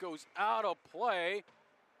puck goes out of play.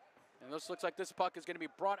 And this looks like this puck is going to be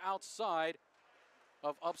brought outside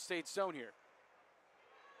of Upstate zone here.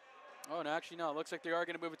 Oh, and actually, no. It looks like they are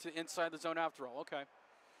going to move it to inside the zone after all. Okay.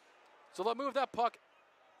 So they'll move that puck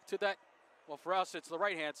to that... Well, for us, it's the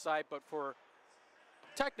right-hand side, but for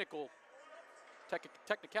technicalities,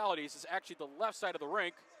 it's actually the left side of the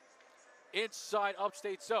rink, inside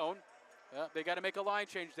Upstate zone. They got to make a line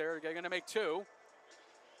change there. They're going to make two.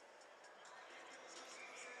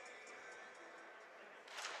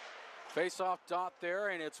 Face-off dot there,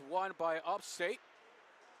 and it's won by Upstate.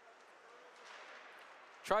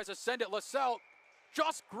 Tries to send it. LaSalle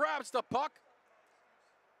just grabs the puck,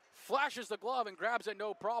 flashes the glove, and grabs it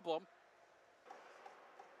no problem.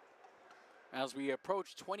 As we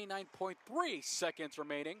approach 29.3 seconds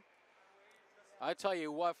remaining. I tell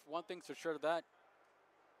you what, one thing's for sure, that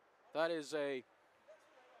is an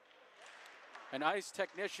ice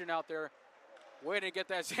technician out there waiting to get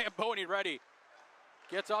that Zamboni ready.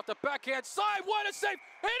 Gets off the backhand side, what a save,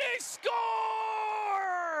 and he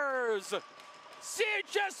scores!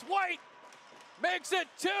 CHS White makes it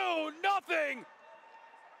 2-0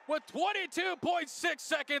 with 22.6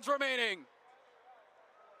 seconds remaining.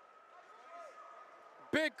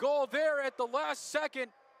 Big goal there at the last second.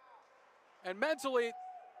 And mentally,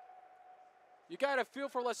 you got to feel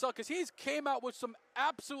for LaSalle because he's came out with some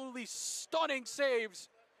absolutely stunning saves.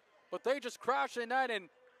 But they just crash in that and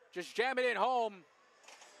just jam it in home.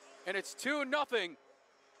 And it's 2-0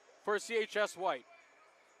 for CHS White.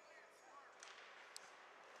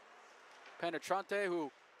 Penetrante,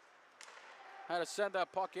 who had to send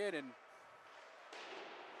that puck in, and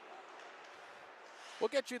we'll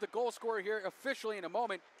get you the goal scorer here officially in a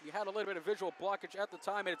moment. You had a little bit of visual blockage at the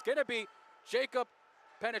time, and it's going to be Jacob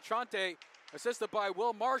Penetrante assisted by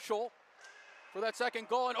Will Marshall for that second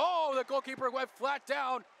goal. And oh, the goalkeeper went flat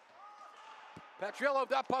down. Patriello,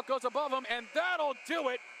 that puck goes above him, and that'll do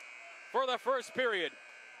it for the first period.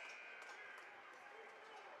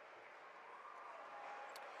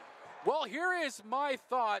 Well, here is my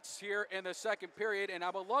thoughts here in the second period, and I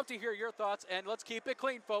would love to hear your thoughts. And let's keep it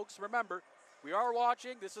clean, folks. Remember, we are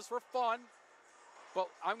watching. This is for fun. But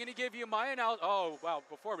I'm going to give you my analysis. Oh, wow,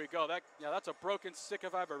 before we go, that's a broken stick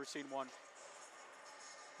if I've ever seen one.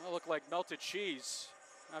 That looked like melted cheese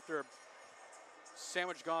after a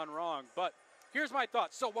sandwich gone wrong. But here's my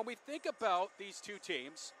thoughts. So when we think about these two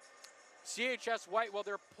teams, CHS White, well,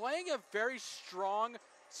 they're playing a very strong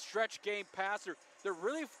stretch game pass. They're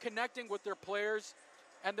really connecting with their players,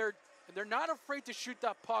 and they're not afraid to shoot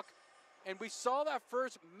that puck. And we saw that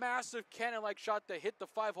first massive cannon-like shot that hit the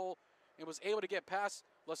 5-hole and was able to get past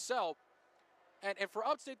LaSalle. And for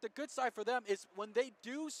Upstate, the good side for them is when they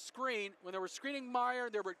do screen, when they were screening Meyer,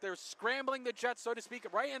 they're scrambling the Jets, so to speak,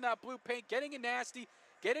 right in that blue paint, getting it nasty,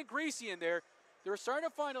 getting greasy in there. They're starting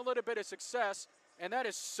to find a little bit of success, and that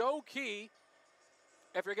is so key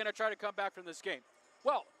if you're going to try to come back from this game.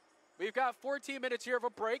 Well, we've got 14 minutes here of a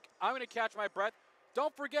break. I'm going to catch my breath.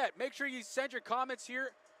 Don't forget, make sure you send your comments here.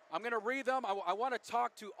 I'm going to read them. I want to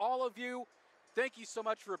talk to all of you. Thank you so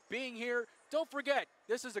much for being here. Don't forget,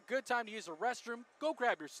 this is a good time to use the restroom. Go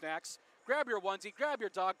grab your snacks, grab your onesie, grab your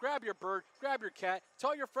dog, grab your bird, grab your cat.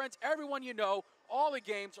 Tell your friends, everyone you know, all the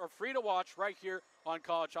games are free to watch right here on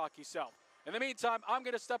College Hockey South. In the meantime, I'm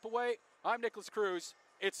going to step away. I'm Nicholas Cruz.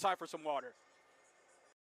 It's time for some water.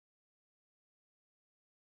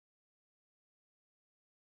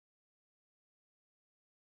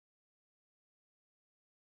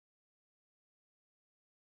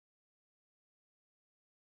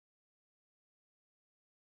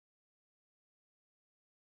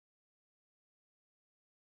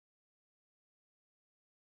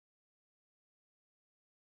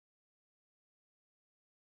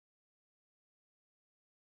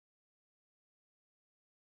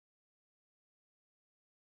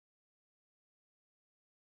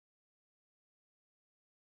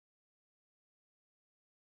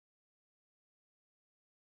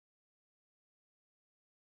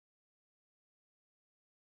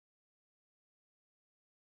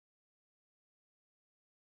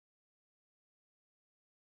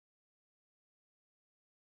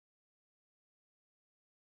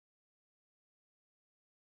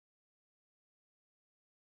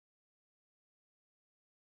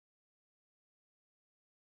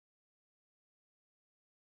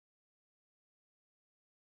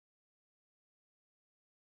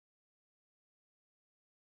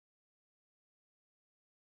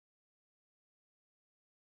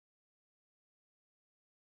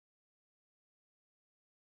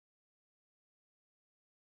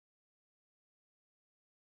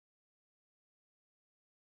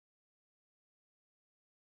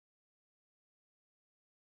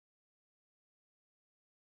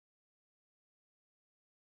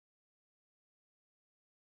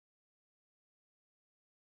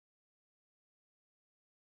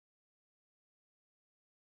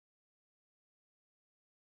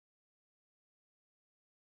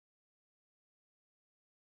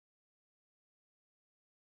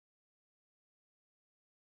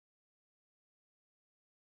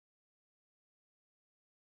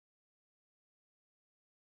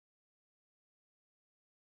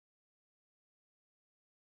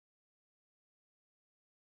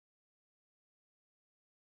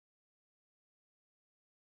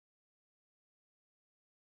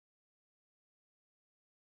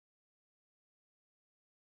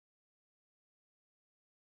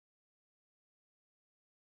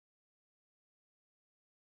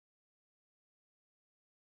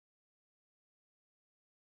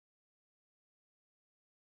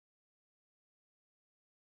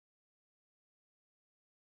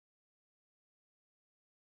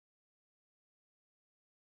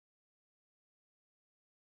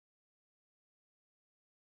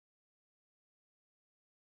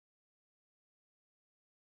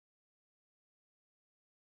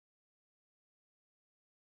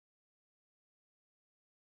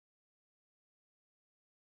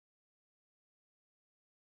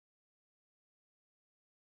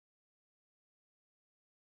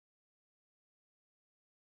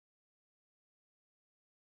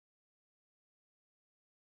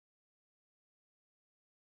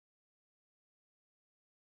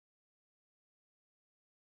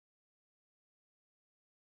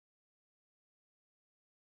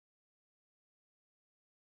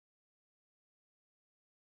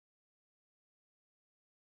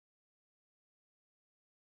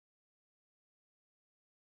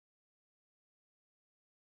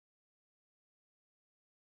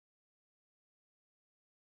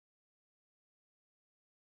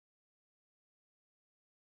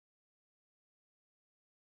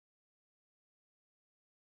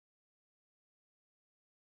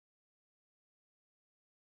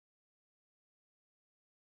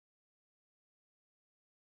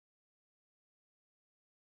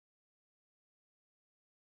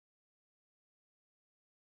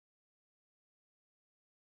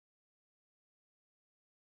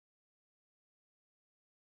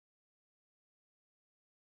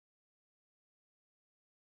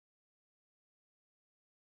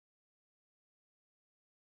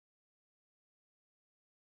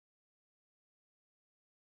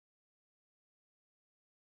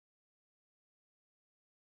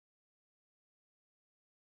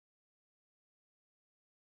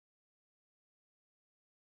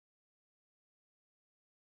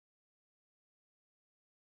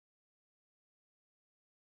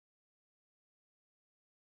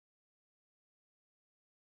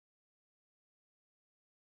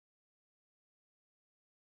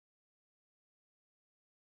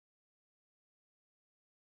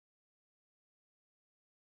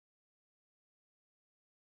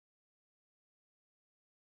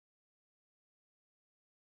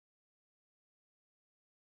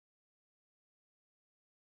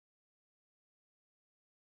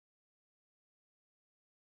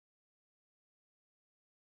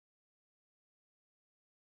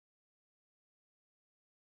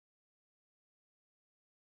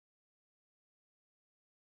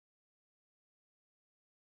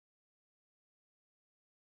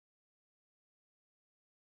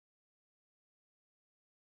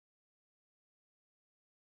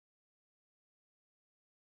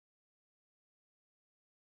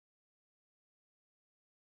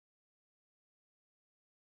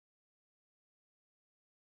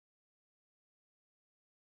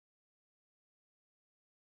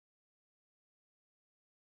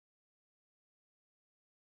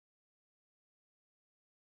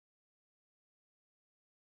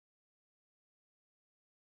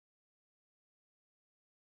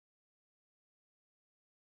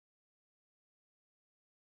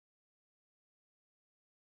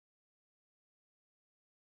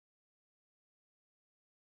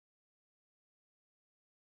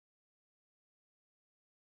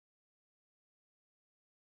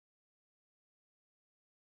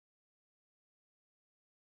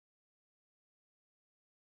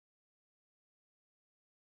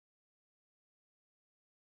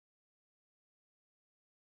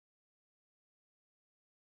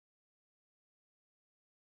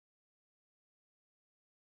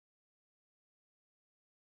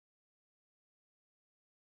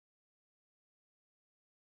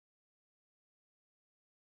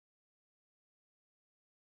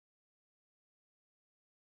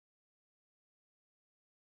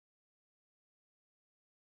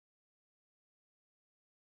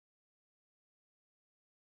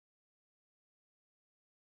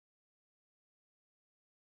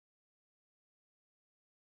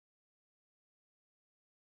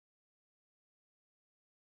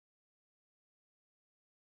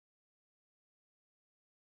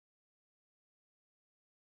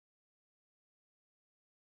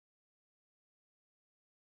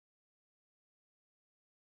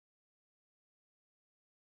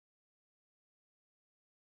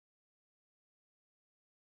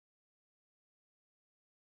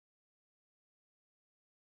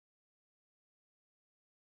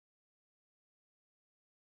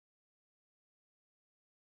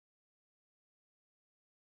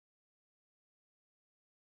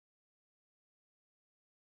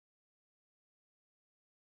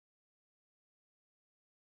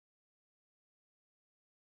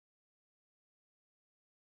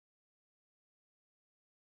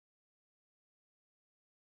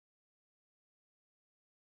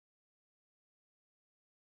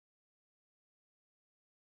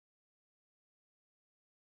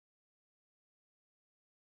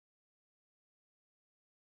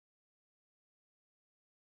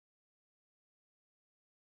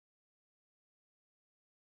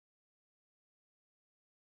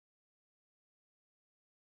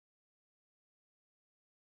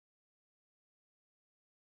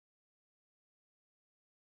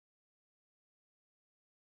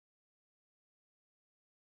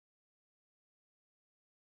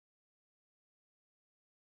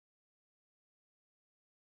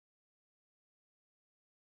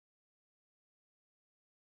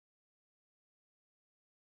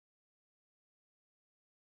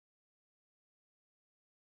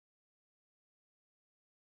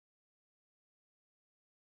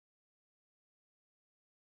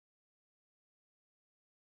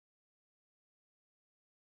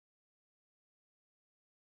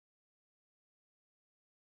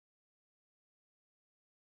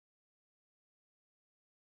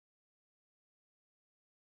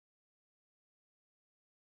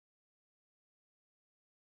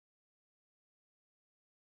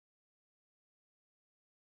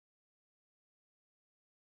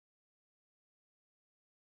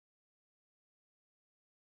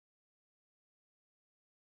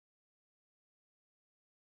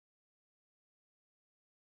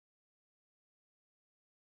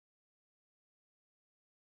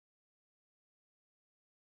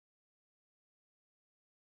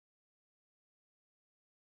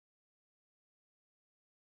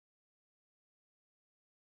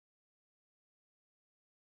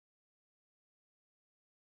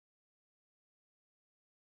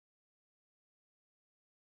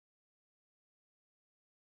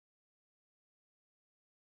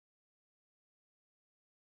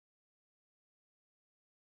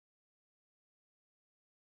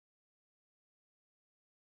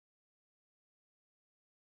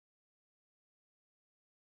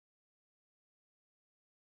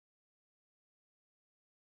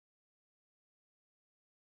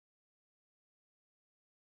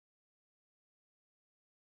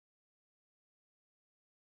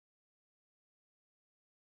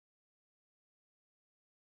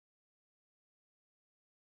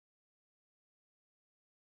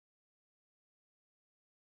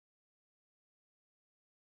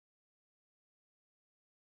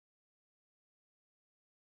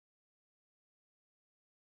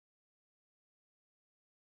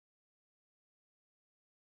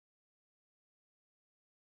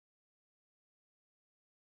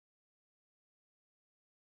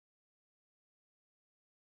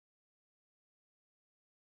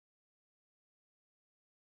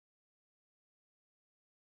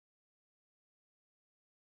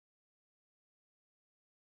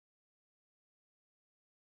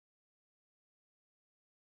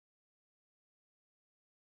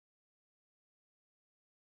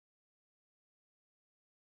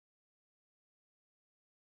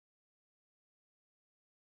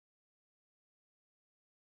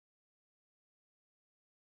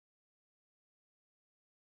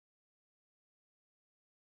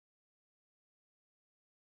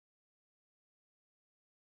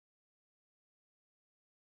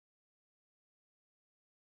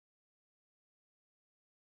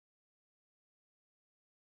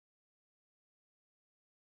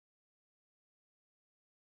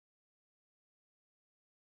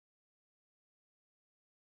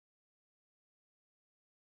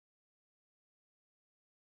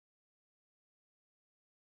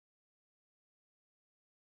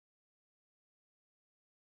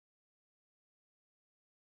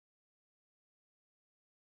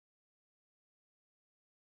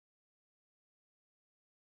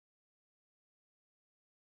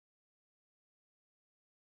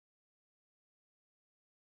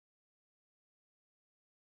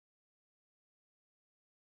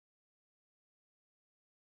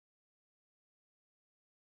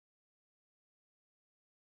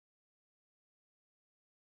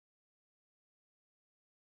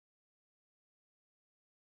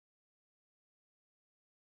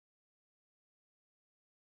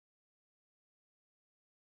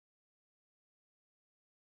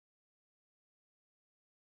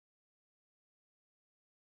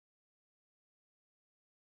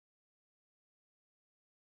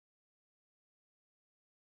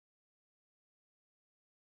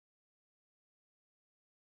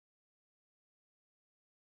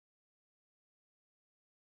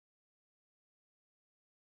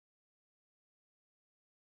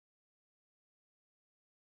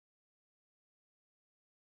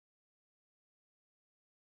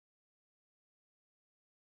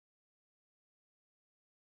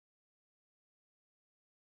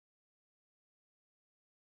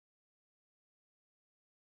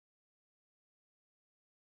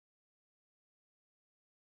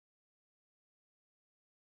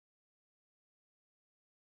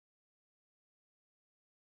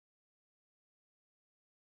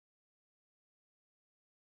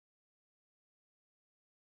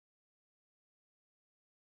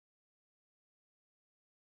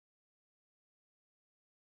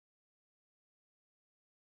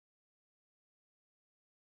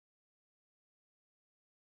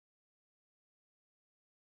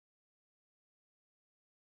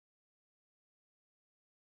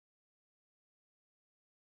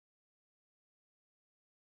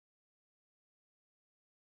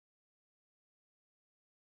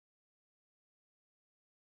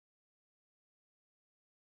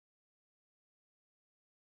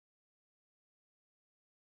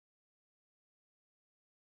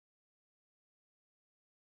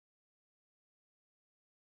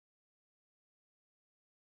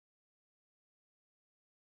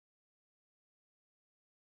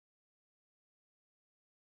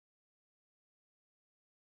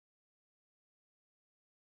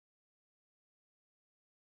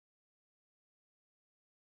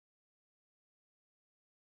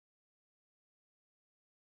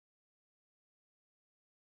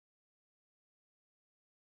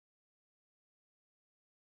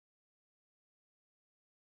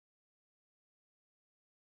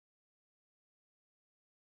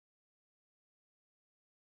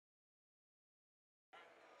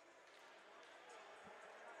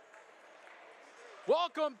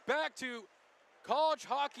 Welcome back to College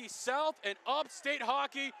Hockey South and Upstate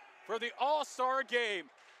Hockey for the All-Star Game.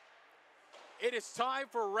 It is time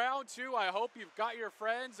for round two. I hope you've got your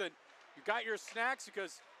friends and you got your snacks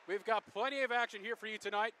because we've got plenty of action here for you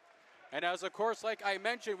tonight. And as of course, like I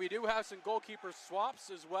mentioned, we do have some goalkeeper swaps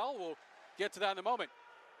as well. We'll get to that in a moment.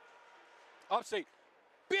 Upstate,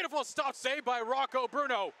 beautiful stop save by Rocco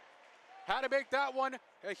Bruno. Had to make that one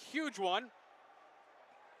a huge one.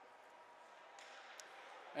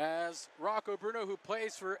 As Rocco Bruno, who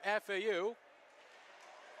plays for FAU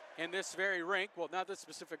in this very rink, well, not this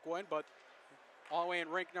specific one, but all the way in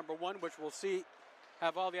rink number one, which we'll see,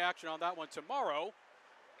 have all the action on that one tomorrow.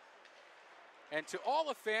 And to all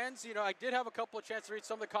the fans, you know, I did have a couple of chances to read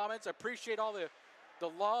some of the comments. I appreciate all the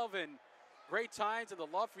love and great times and the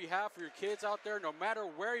love you have for your kids out there, no matter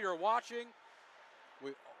where you're watching.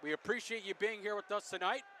 We appreciate you being here with us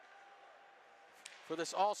tonight for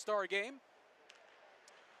this all-star game.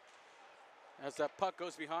 As that puck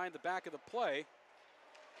goes behind the back of the play.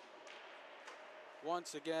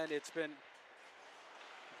 Once again, it's been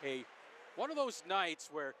one of those nights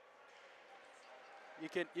where you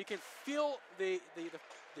can feel the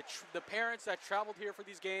parents that traveled here for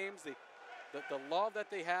these games, the love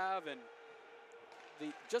that they have, and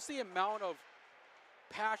just the amount of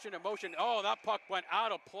passion, emotion. Oh, that puck went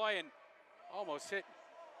out of play and almost hit.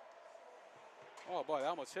 Oh boy, that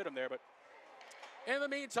almost hit him there, but. In the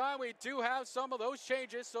meantime, we do have some of those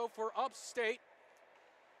changes. So for Upstate,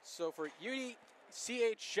 so for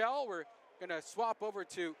UNYCHL, we're going to swap over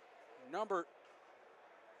to number,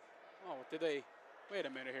 wait a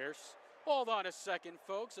minute here. Hold on a second,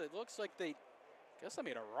 folks. It looks like I guess I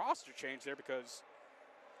made a roster change there because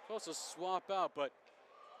I'm supposed to swap out. But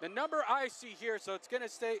the number I see here, so it's going to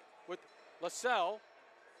stay with LaSalle.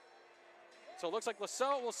 So it looks like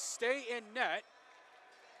LaSalle will stay in net.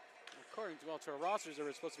 According to our rosters, there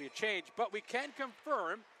was supposed to be a change, but we can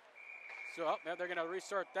confirm. So they're going to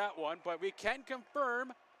restart that one, but we can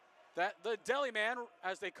confirm that the Deli Man,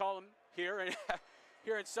 as they call him here in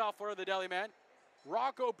South Florida, the Deli Man,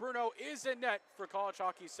 Rocco Bruno is in net for College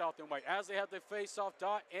Hockey South and White as they have the face-off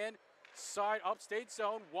dot inside Upstate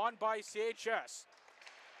zone, won by CHS.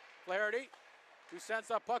 Flaherty, who sends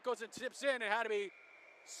that puck, goes and tips in and had to be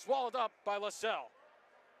swallowed up by LaSalle.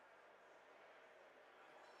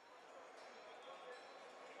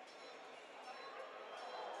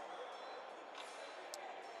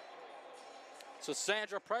 So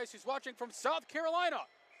Sandra Price, who's watching from South Carolina.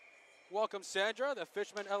 Welcome, Sandra. The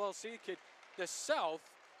Fishman LLC could the South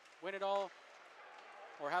win it all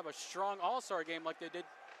or have a strong all-star game like they did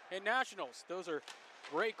in Nationals? Those are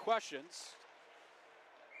great questions.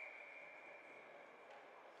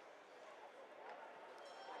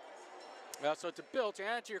 So to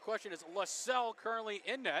answer your question, is LaSalle currently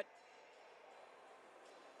in net?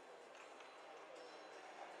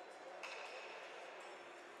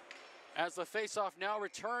 As the faceoff now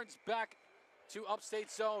returns back to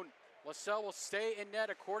Upstate zone, LaSalle will stay in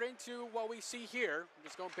net according to what we see here. I'm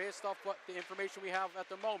just going based off what the information we have at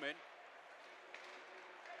the moment.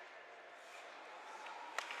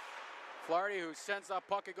 Flaherty, who sends that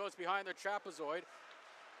puck, it goes behind the trapezoid.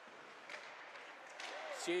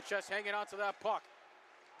 CHS hanging on to that puck.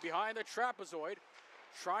 Behind the trapezoid,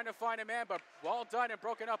 trying to find a man, but well done and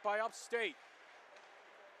broken up by Upstate.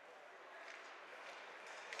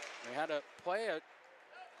 They had to play a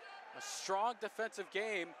strong defensive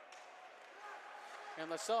game, and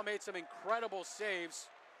LaSalle made some incredible saves.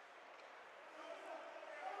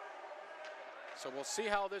 So we'll see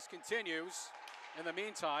how this continues. In the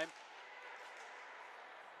meantime,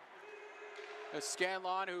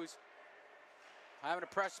 Scanlon, who's having to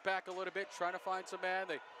press back a little bit, trying to find some man.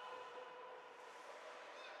 They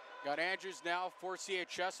got Andrews now for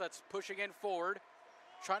CHS, that's pushing in forward,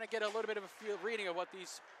 trying to get a little bit of a field reading of what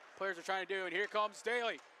these players are trying to do, and here comes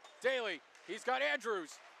Daly. Daly, he's got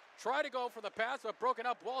Andrews. Try to go for the pass, but broken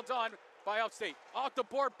up. Well done by Upstate. Off the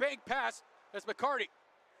board, bank pass. That's McCarty.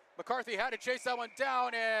 McCarthy had to chase that one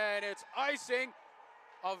down, and it's icing.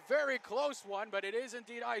 A very close one, but it is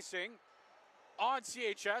indeed icing on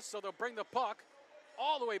CHS, so they'll bring the puck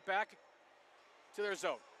all the way back to their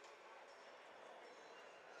zone.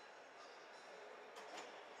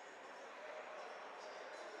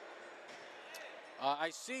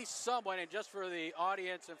 I see someone, and just for the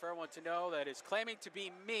audience and for everyone to know, that is claiming to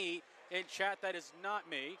be me in chat. That is not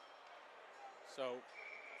me. So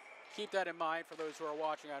keep that in mind for those who are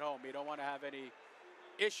watching at home. We don't want to have any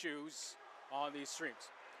issues on these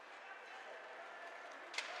streams.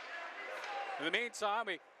 In the meantime,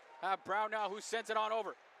 we have Brown now, who sends it on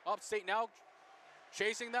over. Upstate now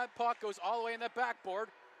chasing that puck, goes all the way in the backboard.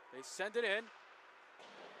 They send it in.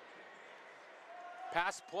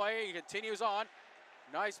 Pass play, he continues on.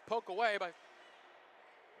 Nice poke away, but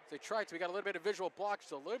they tried to. We got a little bit of visual block,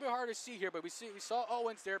 so a little bit hard to see here, but we saw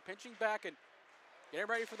Owens there pinching back and getting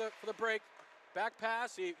ready for the break. Back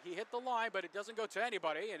pass, he hit the line, but it doesn't go to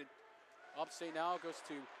anybody, and Upstate now goes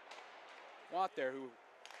to Watt there, who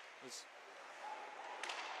was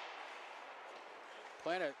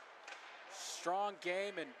playing a strong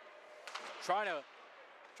game and trying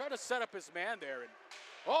to set up his man there.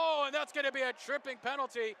 And that's going to be a tripping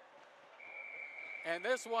penalty. And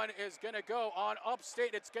this one is going to go on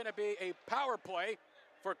Upstate. It's going to be a power play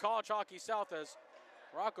for College Hockey South as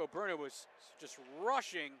Rocco Bruno was just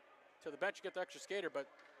rushing to the bench to get the extra skater, but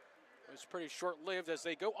it was pretty short-lived as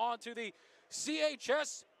they go on to the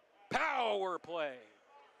CHS power play.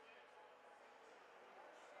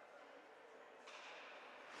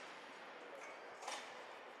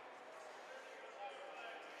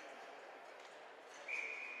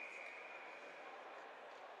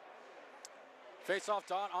 Face-off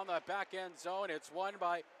dot on the back end zone. It's won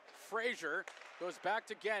by Frazier. Goes back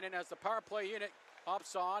to Gannon as the power play unit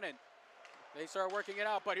hops on, and they start working it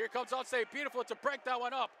out. But here comes Upstate. Beautiful to break that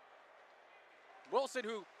one up. Wilson,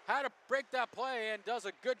 who had to break that play and does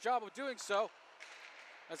a good job of doing so,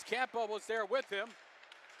 as Campbell was there with him.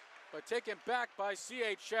 But taken back by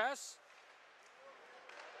CHS.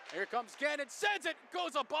 Here comes Gannon. Sends it.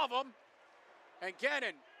 Goes above him. And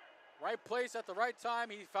Gannon, right place at the right time.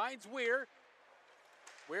 He finds Weir.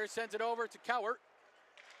 Weir sends it over to Cowart.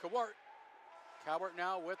 Cowart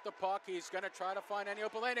now with the puck. He's going to try to find any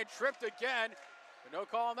open lane and tripped again. But no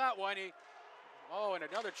call on that one. And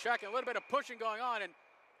another check and a little bit of pushing going on. And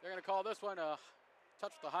they're going to call this one a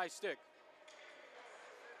touch with the high stick.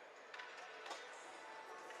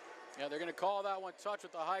 Yeah, they're going to call that one touch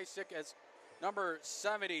with the high stick as number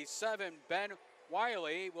 77, Ben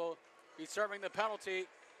Wiley, will be serving the penalty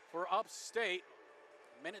for Upstate.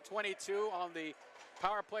 Minute 22 on the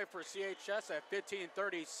power play for CHS at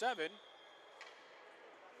 15:37.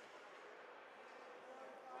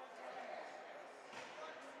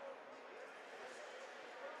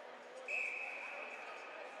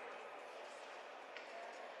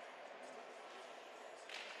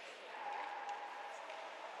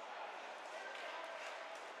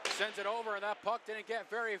 Sends it over, and that puck didn't get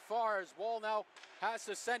very far as Wall now has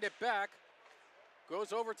to send it back.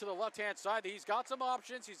 Goes over to the left-hand side. He's got some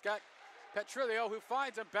options. He's got Petrillo, who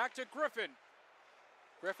finds him back to Griffin.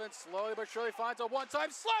 Griffin slowly but surely finds a one-time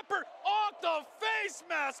slapper off the face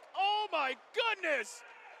mask. Oh my goodness!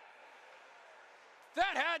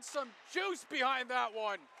 That had some juice behind that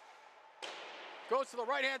one. Goes to the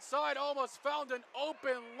right-hand side, almost found an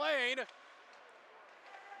open lane.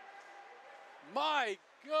 My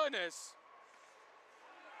goodness.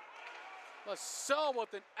 LaSalle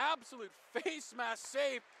with an absolute face mask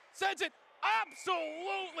save. Sends it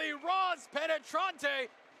absolutely Ros Penetrante.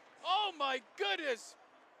 Oh my goodness.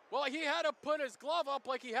 Well, he had to put his glove up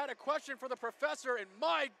like he had a question for the professor, and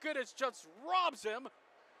my goodness, just robs him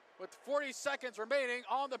with 40 seconds remaining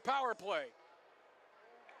on the power play.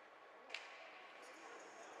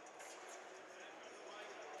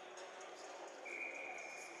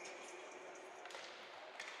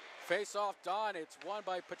 Face-off done. It's won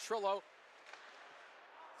by Petrillo.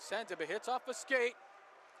 Sends it, but hits off a skate.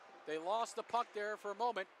 They lost the puck there for a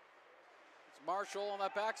moment. It's Marshall on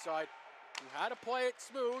that backside, who had to play it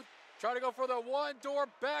smooth. Try to go for the one-door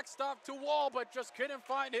backstop to Wall, but just couldn't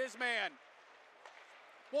find his man.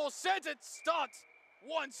 Wall sends it, stopped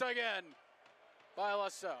once again by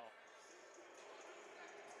LaSalle.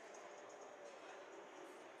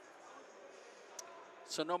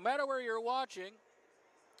 So no matter where you're watching,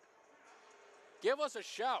 give us a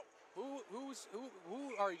shout. Who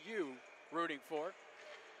are you rooting for?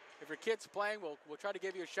 If your kid's playing, we'll try to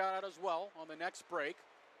give you a shout out as well on the next break.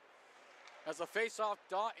 As the face-off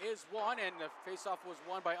dot is won, and the face-off was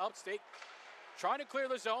won by Upstate. Trying to clear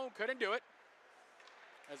the zone, couldn't do it.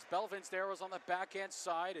 As Belvins there was on the backhand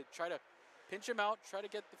side and try to pinch him out, try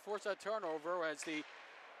to force that turnover as the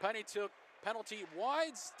penalty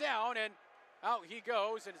winds down, and out he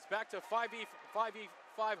goes, and it's back to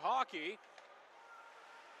 5v5 hockey.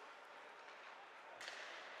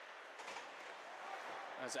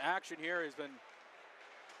 As action here has been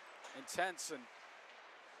intense, and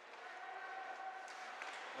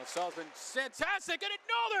LaSalle's been fantastic, and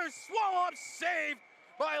another swallow-up save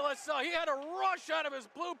by LaSalle. He had to rush out of his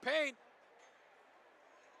blue paint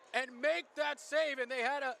and make that save, and they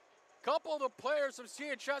had a couple of the players from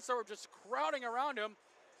CHS that were just crowding around him.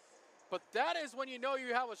 But that is when you know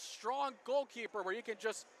you have a strong goalkeeper where you can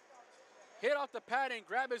just hit off the pad and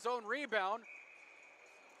grab his own rebound.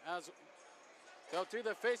 As They'll do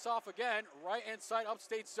the face-off again, right inside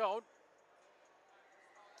upstate zone.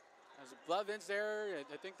 As Blevins there,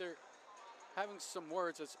 I think they're having some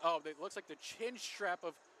words. It looks like the chin strap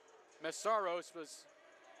of Messaros was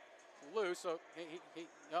loose. So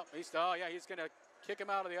he's going to kick him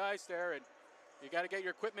out of the ice there. And you got to get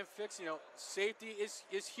your equipment fixed. You know, safety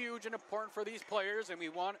is huge and important for these players. And we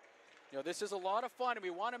want, this is a lot of fun. And we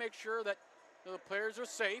want to make sure that the players are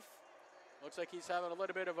safe. Looks like he's having a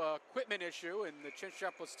little bit of a equipment issue, and the chin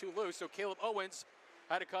strap was too loose. So Caleb Owens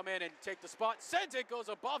had to come in and take the spot. Sends it, goes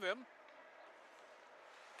above him.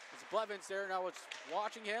 It's Blevins there now. It's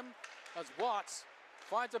watching him as Watts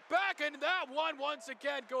finds it back, and that one once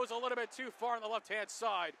again goes a little bit too far on the left-hand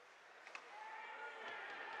side.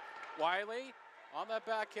 Wiley on that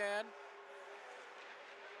backhand.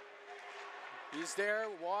 He's there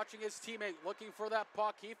watching his teammate, looking for that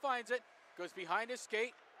puck. He finds it, goes behind his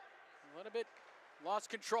skate. A little bit lost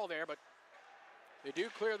control there, but they do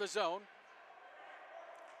clear the zone.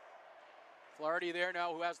 Flaherty there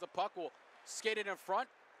now, who has the puck, will skate it in front.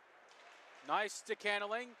 Nice stick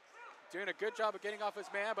handling. Doing a good job of getting off his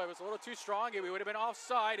man, but it was a little too strong. He would have been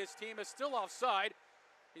offside. His team is still offside.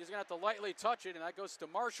 He's going to have to lightly touch it, and that goes to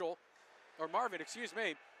Marvin, excuse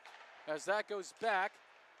me, as that goes back.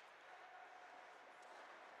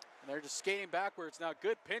 And they're just skating backwards now.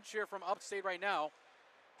 Good pinch here from Upstate right now.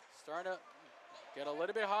 Starting to get a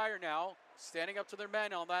little bit higher now. Standing up to their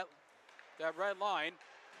men on that red line.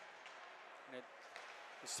 And it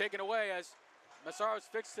was taken away as Messaros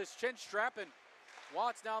fixed his chin strap, and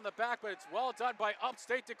Watts down the back, but it's well done by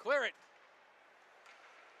Upstate to clear it.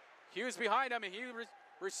 Hughes behind him, and he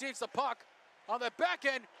receives the puck on the back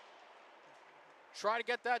end. Try to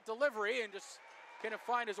get that delivery and just couldn't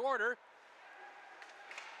find his order.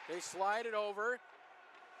 They slide it over.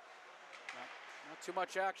 Not too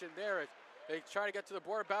much action there. They try to get to the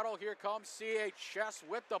board battle. Here comes CHS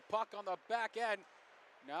with the puck on the back end.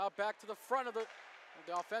 Now back to the front of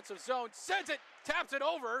the offensive zone. Sends it, taps it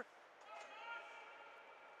over.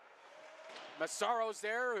 Messaros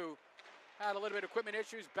there, who had a little bit of equipment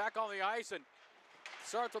issues, back on the ice and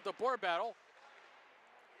starts with the board battle.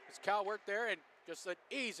 It's Cal work there, and just an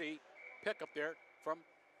easy pickup there from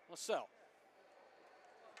LaSalle.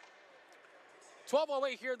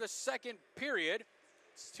 12:08 here in the second period.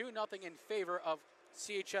 It's 2-0 in favor of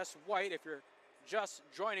CHS White if you're just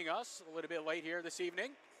joining us a little bit late here this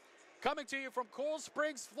evening. Coming to you from Cold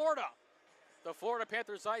Springs, Florida, the Florida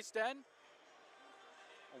Panthers Ice Den.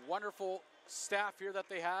 A wonderful staff here that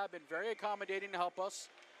they have, been very accommodating to help us.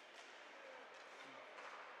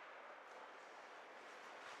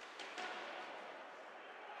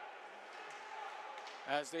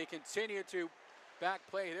 As they continue to back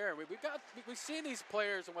play there. We've seen these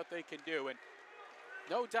players and what they can do, and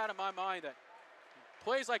no doubt in my mind that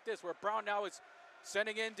plays like this where Brown now is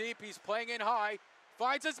sending in deep, he's playing in high,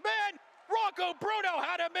 finds his man, Rocco Bruno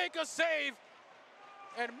had to make a save,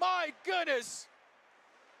 and my goodness,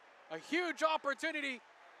 a huge opportunity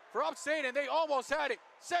for Upstate, and they almost had it.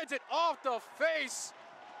 Sends it off the face.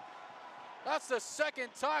 That's the second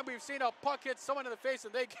time we've seen a puck hit someone in the face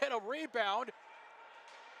and they get a rebound.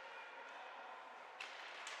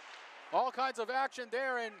 All kinds of action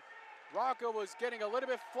there, and Rocco was getting a little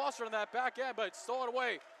bit flustered on that back end, but it's stolen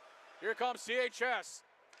away. Here comes CHS.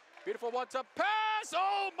 Beautiful one-top pass.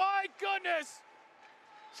 Oh my goodness!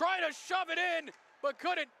 Trying to shove it in, but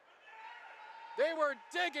couldn't. They were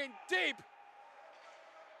digging deep.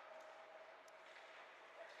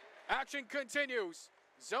 Action continues.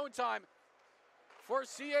 Zone time for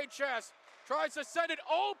CHS. Tries to send it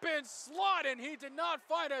open slot, and he did not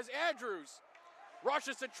find as Andrews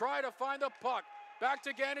rushes to try to find the puck. Back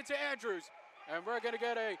again into Andrews. And we're going to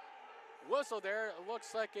get a whistle there. It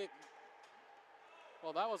looks like it.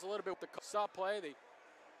 Well, that was a little bit with the stop play. They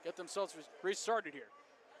get themselves restarted here.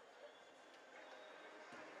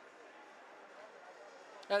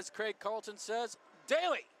 As Craig Carlton says,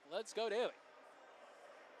 Daly. Let's go, Daly.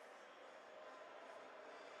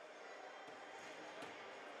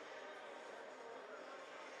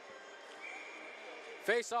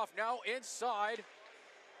 Face off now inside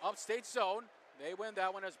Upstate zone. They win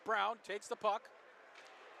that one as Brown takes the puck.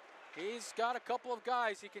 He's got a couple of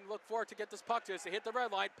guys he can look for to get this puck to as they hit the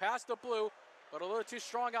red line, past the blue, but a little too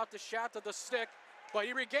strong out the shaft of the stick. But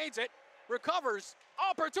he regains it, recovers,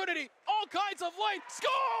 opportunity, all kinds of light,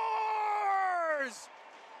 scores!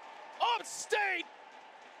 Upstate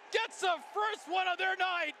gets the first one of their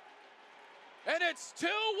night, and it's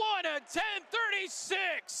 2-1 at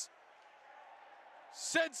 10:36.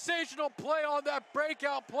 Sensational play on that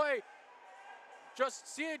breakout play.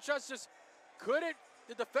 CHS just couldn't,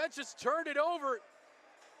 the defense just turned it over.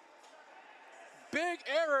 big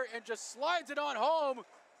error and just slides it on home.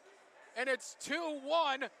 And it's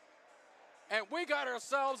 2-1. And we got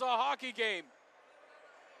ourselves a hockey game.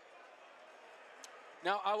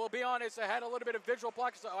 Now, I will be honest, I had a little bit of visual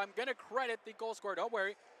block, so I'm going to credit the goal scorer. Don't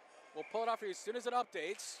worry. We'll pull it off for you as soon as it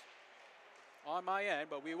updates on my end,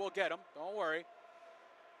 but we will get them. Don't worry.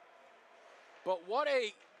 But what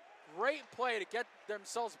a great play to get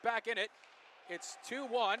themselves back in it. It's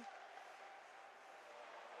 2-1.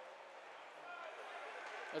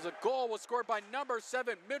 As a goal was scored by number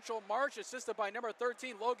 7, Mitchell Marsh, assisted by number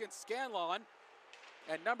 13, Logan Scanlon,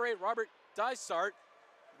 and number 8, Robert Dysart.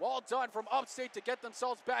 Well done from Upstate to get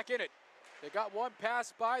themselves back in it. They got one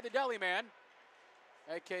pass by the deli man.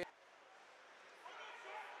 A.K.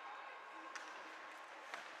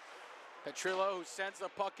 Petrillo, who sends the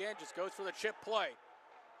puck in, just goes for the chip play.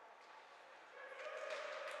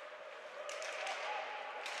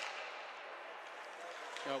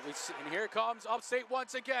 And here comes Upstate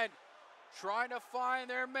once again, trying to find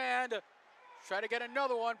their man to try to get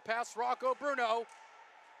another one past Rocco Bruno.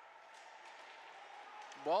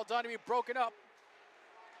 Ball done to be broken up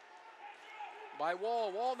by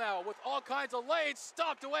Wall. Wall now with all kinds of lanes,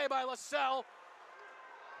 stopped away by LaSalle.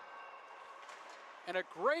 And a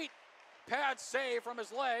great pad save from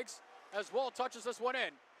his legs as Wall touches this one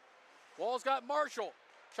in. Wall's got Marshall,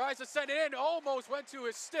 tries to send it in, almost went to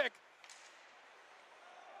his stick.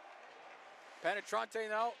 Penetrante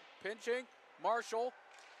now, pinching, Marshall.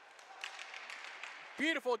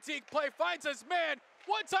 Beautiful deep play, finds his man.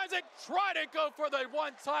 One time it tried to go for the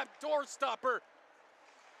one-time door stopper.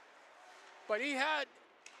 But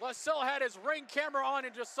LaSalle had his ring camera on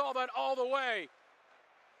and just saw that all the way.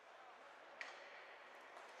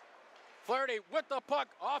 Flaherty with the puck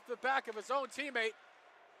off the back of his own teammate.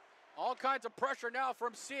 All kinds of pressure now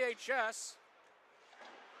from CHS.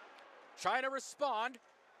 Trying to respond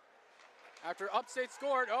after Upstate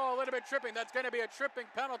scored. Oh, a little bit tripping. That's going to be a tripping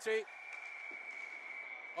penalty.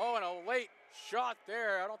 Oh, and a late shot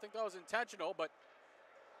there. I don't think that was intentional, but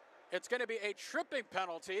it's going to be a tripping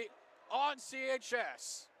penalty on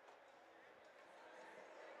CHS.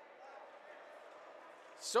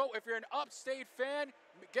 So if you're an Upstate fan,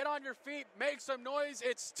 get on your feet, make some noise.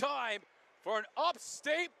 It's time for an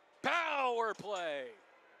Upstate power play.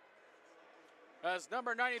 As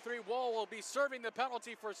number 93, Wall, will be serving the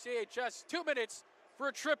penalty for CHS. 2 minutes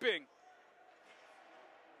for tripping.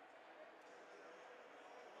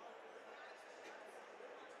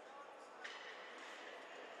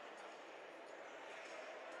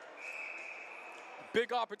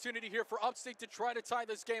 Big opportunity here for Upstate to try to tie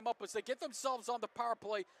this game up as they get themselves on the power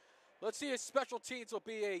play. Let's see if special teams will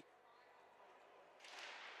be a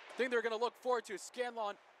thing they're going to look forward to.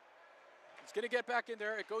 Scanlon is going to get back in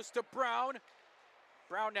there. It goes to Brown.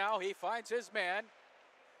 Brown now, he finds his man.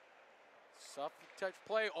 Soft touch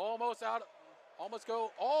play, almost out,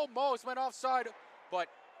 almost went offside, but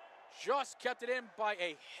just kept it in by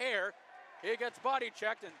a hair. He gets body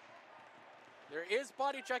checked, and there is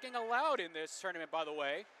body checking allowed in this tournament, by the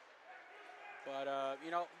way. But,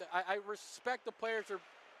 you know, I respect the players are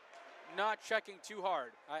not checking too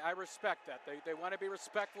hard. I respect that. They want to be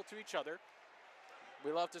respectful to each other.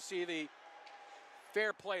 We love to see the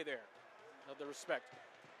fair play there, of the respect.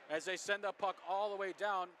 As they send the puck all the way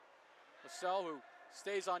down, LaSalle, who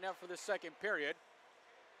stays on net for the second period.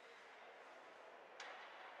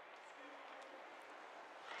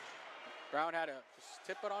 Brown had to just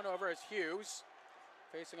tip it on over as Hughes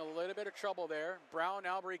facing a little bit of trouble there. Brown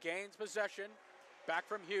now regains possession. Back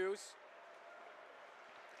from Hughes.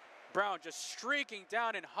 Brown just streaking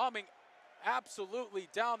down and humming absolutely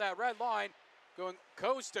down that red line, going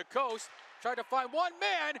coast to coast. Tried to find one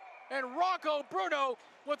man, and Rocco Bruno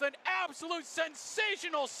with an absolute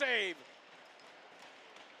sensational save.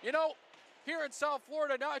 You know, here in South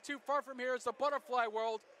Florida, not too far from here, is the butterfly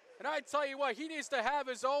world. And I tell you what, he needs to have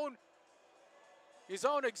his own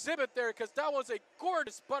exhibit there, because that was a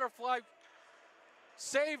gorgeous butterfly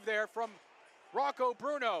save there from Rocco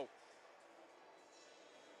Bruno.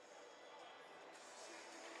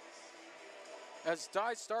 As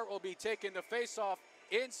Dysart will be taking the face-off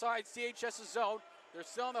inside CHS's zone. They're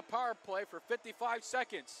still on the power play for 55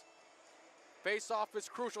 seconds. Face-off is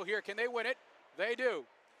crucial here. Can they win it? They do.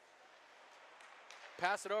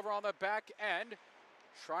 Pass it over on the back end.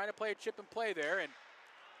 Trying to play a chip and play there, and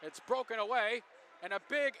it's broken away. And a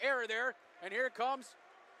big error there. And here comes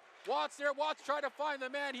Watts there. Watts tried to find the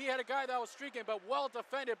man. He had a guy that was streaking, but well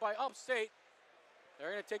defended by Upstate.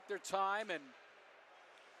 They're going to take their time and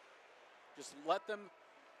just let them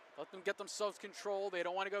get themselves controlled. They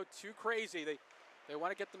don't want to go too crazy. They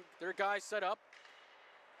want to get their guys set up.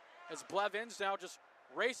 As Blevins now just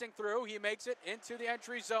racing through. He makes it into the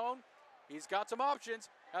entry zone. He's got some options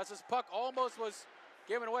as his puck almost was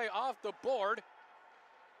given away off the board.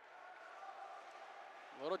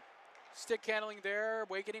 A little stick handling there,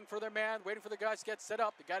 waiting for their man, waiting for the guys to get set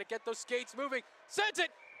up. They got to get those skates moving. Sends it.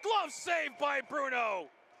 Glove save by Bruno.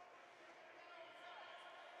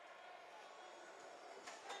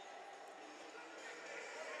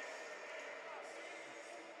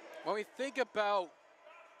 When we think about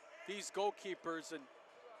these goalkeepers and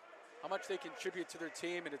how much they contribute to their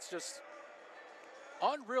team, and it's just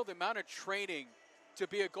unreal the amount of training to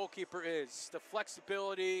be a goalkeeper is. The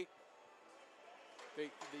flexibility, the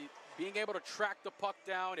being able to track the puck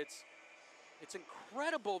down. It's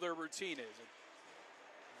incredible their routine is.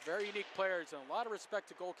 Very unique players and a lot of respect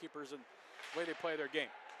to goalkeepers and the way they play their game.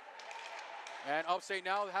 And I'll say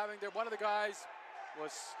now having one of the guys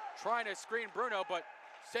was trying to screen Bruno, but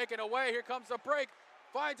it's taken away. Here comes the break.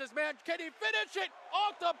 Finds his man. Can he finish it?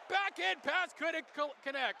 Off the backhand pass. Couldn't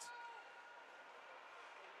connect.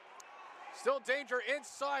 Still danger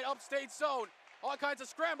inside upstate zone. All kinds of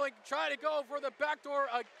scrambling. Trying to go for the back door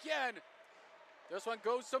again. This one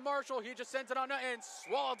goes to Marshall. He just sends it on the end.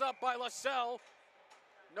 Swallowed up by LaSalle.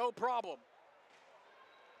 No problem.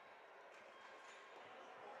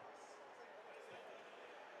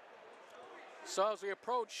 So as we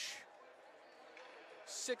approach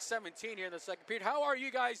 6:17 here in the second period, how are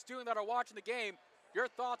you guys doing that are watching the game? Your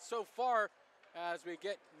thoughts so far as we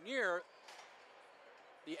get near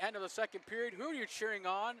the end of the second period. Who are you cheering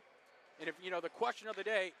on? And if the question of the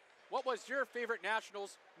day, what was your favorite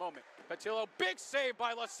Nationals moment? Patillo, big save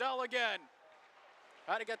by LaSalle again.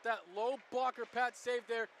 Had to get that low blocker pad save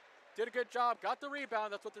there. Did a good job. Got the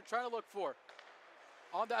rebound. That's what they're trying to look for.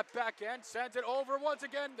 On that back end, sends it over once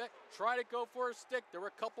again. They try to go for a stick. There were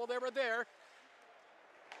a couple that were there.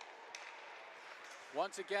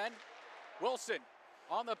 Once again, Wilson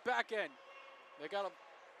on the back end.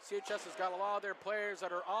 CHS has got a lot of their players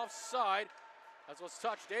that are offside. As was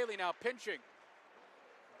touched. Daly now pinching.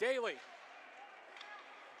 Daly.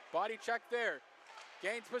 Body check there.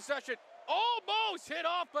 Gains possession. Almost hit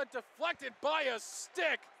off, but deflected by a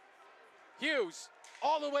stick. Hughes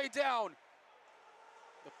all the way down.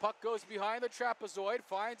 The puck goes behind the trapezoid,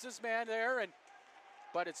 finds his man there,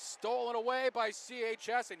 but it's stolen away by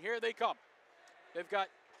CHS, and here they come. They've got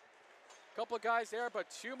a couple of guys there, but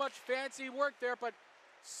too much fancy work there, but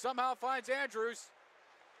somehow finds Andrews.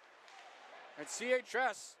 And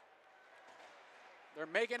CHS, they're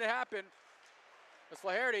making it happen. As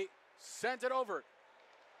Flaherty sends it over.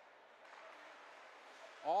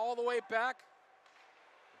 All the way back.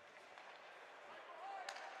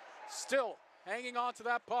 Still hanging on to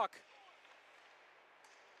that puck.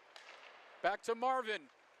 Back to Marvin.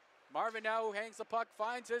 Marvin now who hangs the puck,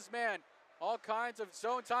 finds his man. All kinds of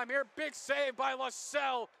zone time here. Big save by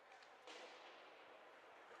LaSalle.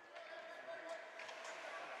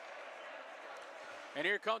 And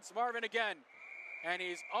here comes Marvin again. And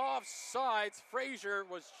he's offsides. Frazier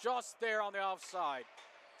was just there on the offside.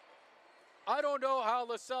 I don't know how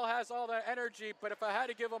LaSalle has all that energy, but if I had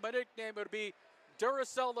to give him a nickname, it would be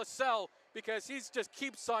Duracell LaSalle, because he just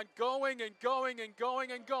keeps on going and going and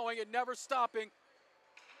going and going and never stopping.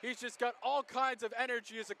 He's just got all kinds of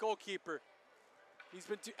energy as a goalkeeper. He's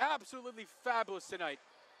been absolutely fabulous tonight.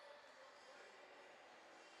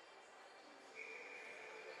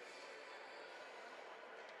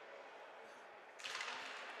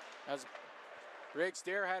 As Briggs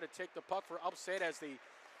there had to take the puck for upset as the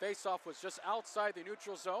faceoff was just outside the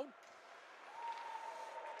neutral zone.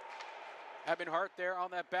 Ebenhart there on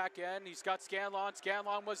that back end. He's got Scanlon.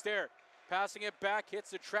 Scanlon was there. Passing it back, hits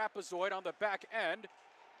the trapezoid on the back end.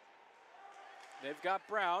 They've got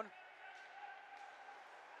Brown.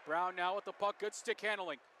 Brown now with the puck. Good stick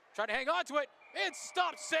handling. Trying to hang on to it. It's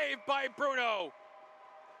stopped, saved by Bruno.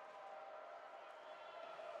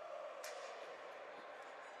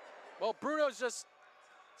 Well, Bruno just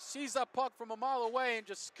sees that puck from a mile away and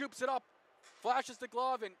just scoops it up. Flashes the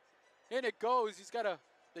glove and in it goes.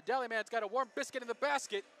 The deli man's got a warm biscuit in the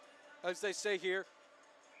basket, as they say here.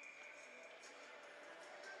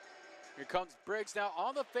 Here comes Briggs now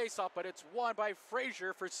on the faceoff, but it's won by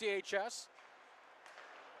Frazier for CHS.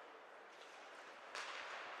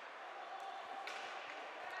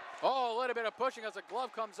 Oh, a little bit of pushing as the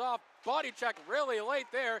glove comes off. Body check really late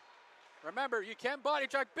there. Remember, you can body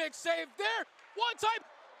check. Big save there. One time.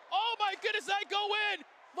 Oh my goodness, that go in.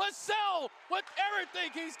 LaSalle with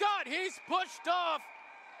everything he's got. He's pushed off.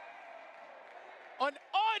 An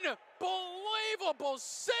unbelievable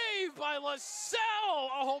save by LaSalle.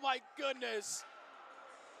 Oh my goodness.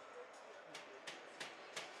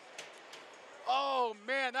 Oh,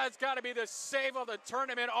 man, that's got to be the save of the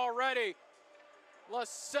tournament already.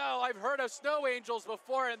 LaSalle, I've heard of Snow Angels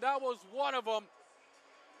before, and that was one of them.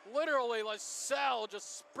 Literally, LaSalle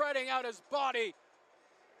just spreading out his body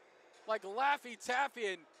like Laffy Taffy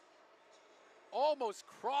and almost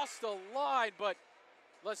crossed the line, but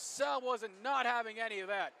LaSalle wasn't not having any of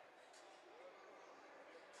that.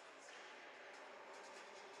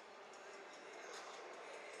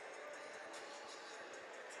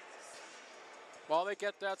 While they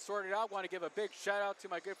get that sorted out, I want to give a big shout out to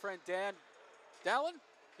my good friend Dan Dallin,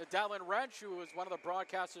 the Dallin Wrench, who was one of the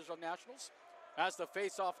broadcasters of Nationals, as the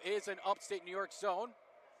face-off is in upstate New York zone.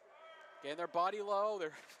 Getting their body low,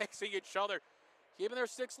 they're facing each other, keeping their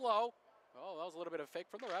sticks low. Oh, that was a little bit of fake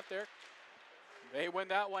from the ref there. They win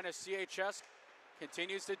that one as CHS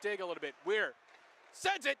continues to dig a little bit. Weir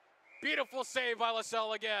sends it. Beautiful save by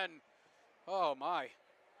LaSalle again. Oh, my.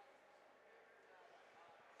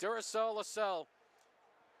 Duracell LaSalle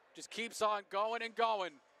just keeps on going and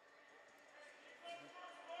going.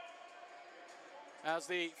 As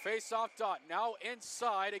the face-off dot now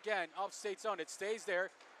inside again, upstate zone. It stays there.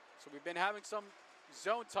 So we've been having some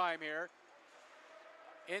zone time here.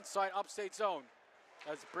 Inside upstate zone.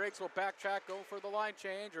 As Briggs will backtrack, go for the line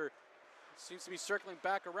change, or seems to be circling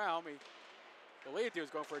back around. We believed he was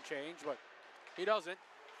going for a change, but he doesn't.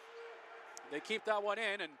 They keep that one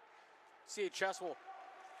in, and CHS will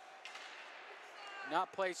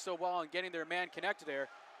not play so well on getting their man connected there.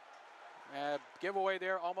 Giveaway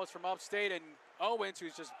there almost from upstate, and Owens,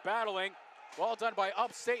 who's just battling. Well done by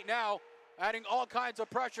upstate now, adding all kinds of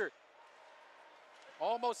pressure.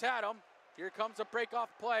 Almost had him. Here comes a break-off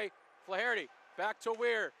play. Flaherty back to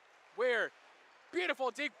Weir. Weir, beautiful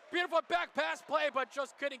deep, beautiful back pass play, but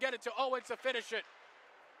just couldn't get it to Owens to finish it.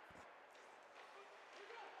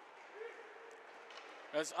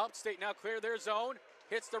 As upstate now clear their zone,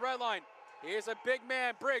 hits the red line. He is a big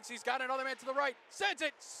man, Briggs. He's got another man to the right. Sends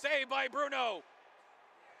it, saved by Bruno.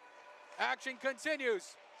 Action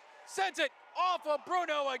continues. Sends it off of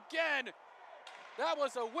Bruno again. That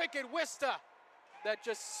was a wicked Wista that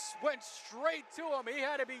just went straight to him. He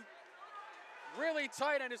had to be really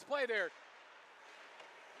tight on his play there.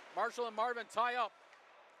 Marshall and Marvin tie up.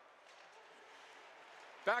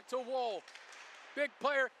 Back to Wool. Big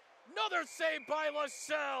player. Another save by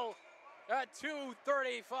LaSalle at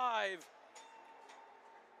 2:35.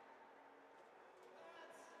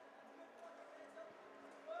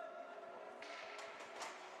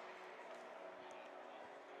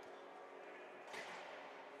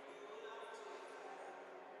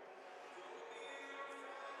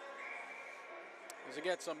 As we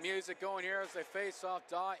get some music going here as they face off,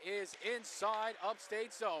 dot is inside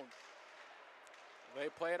upstate zone. They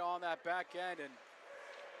play it on that back end, and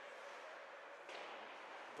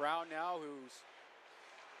Brown now, who's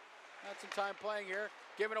had some time playing here,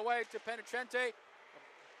 giving away to Penetrente.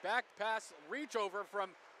 Back pass reach over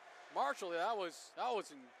from Marshall. That was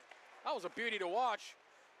a beauty to watch.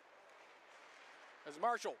 As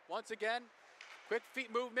Marshall once again, quick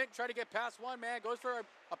feet movement, try to get past one man, goes for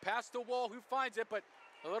a pass to Wall, who finds it, but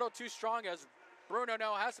a little too strong as Bruno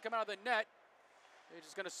now has to come out of the net. They're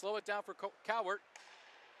just going to slow it down for Cowart.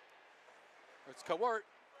 It's Cowart,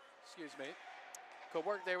 excuse me.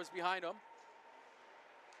 Cowart there was behind him.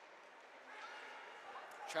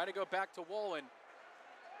 Try to go back to Wall, and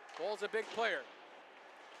Wall's a big player.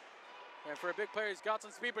 And for a big player, he's got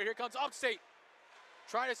some speed, but here comes Upstate.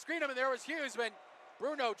 Trying to screen him, and there was Hughes, but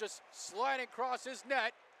Bruno just sliding across his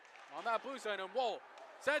net on that blue side, and Wall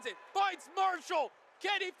sends it, finds Marshall.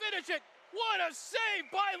 Can he finish it? What a save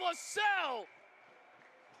by LaSalle!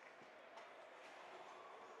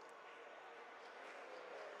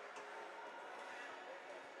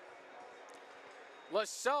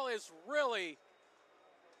 LaSalle is really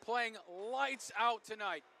playing lights out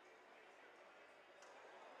tonight.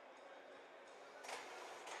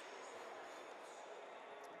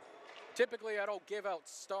 Typically, I don't give out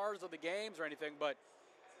stars of the games or anything, but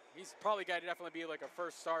he's probably got to definitely be like a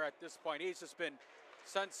first star at this point. He's just been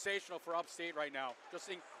sensational for Upstate right now. Just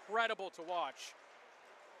incredible to watch.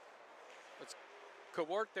 Let's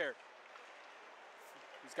Cowart there.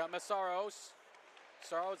 He's got Massaros.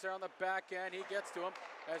 Massaros there on the back end. He gets to him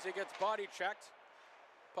as he gets body checked.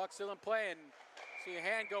 Puck still in play, and see a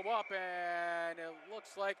hand go up, and it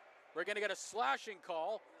looks like we're going to get a slashing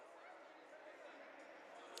call.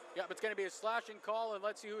 Yep, it's going to be a slashing call, and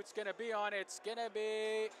let's see who it's going to be on. It's going to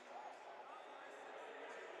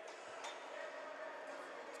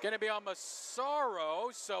be on Massaro.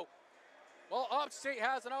 So, well, Upstate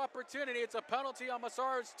has an opportunity. It's a penalty on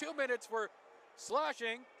Massaro's 2 minutes for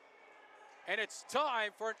slashing, and it's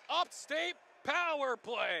time for an Upstate power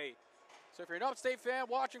play. So if you're an Upstate fan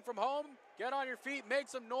watching from home, get on your feet, make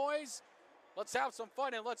some noise. Let's have some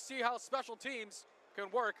fun, and let's see how special teams can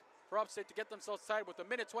work for Upstate to get themselves tied with a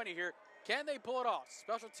minute 20 here. Can they pull it off?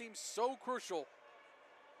 Special teams so crucial.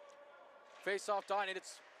 Face-off done, and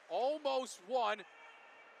it's almost won.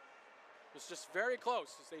 It's just very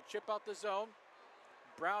close as they chip out the zone.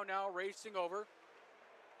 Brown now racing over.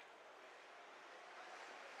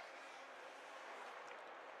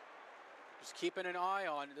 Just keeping an eye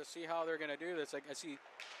on to see how they're going to do this. I see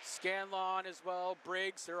Scanlon as well,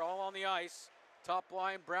 Briggs, they're all on the ice. Top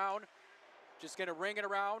line, Brown just going to ring it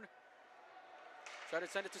around. Try to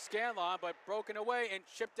send it to Scanlon, but broken away and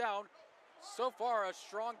chipped down. So far, a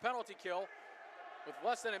strong penalty kill with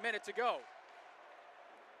less than a minute to go.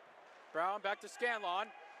 Brown back to Scanlon.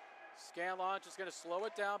 Scanlon just going to slow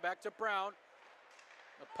it down, back to Brown.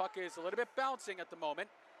 The puck is a little bit bouncing at the moment.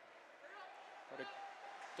 But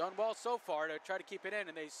done well so far to try to keep it in,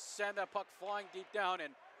 and they send that puck flying deep down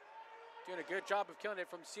and doing a good job of killing it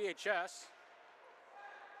from CHS.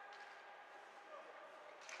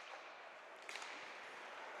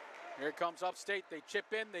 Here comes Upstate. They chip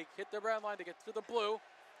in, they hit the red line, they get through the blue.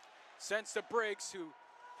 Sends to Briggs, who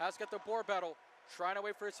has got the board battle, trying to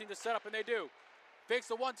wait for his team to set up, and they do. Fakes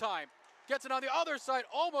the one time, gets it on the other side,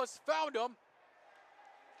 almost found him.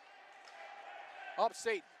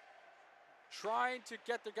 Upstate trying to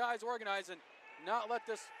get the guys organized and not let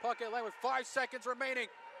this puck get land with 5 seconds remaining.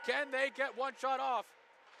 Can they get one shot off?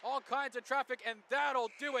 All kinds of traffic, and that'll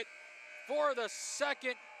do it for the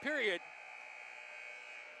second period.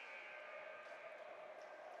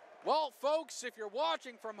 Well, folks, if you're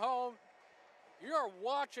watching from home, you are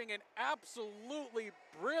watching an absolutely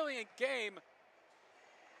brilliant game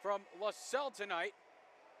from LaSalle tonight.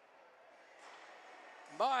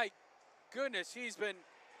 My goodness, he's been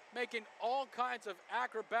making all kinds of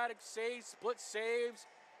acrobatic saves, split saves,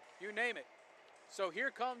 you name it. So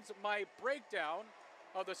here comes my breakdown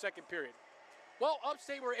of the second period. Well,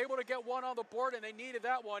 Upstate were able to get one on the board, and they needed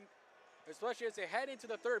that one, especially as they head into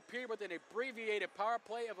the third period with an abbreviated power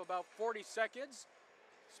play of about 40 seconds.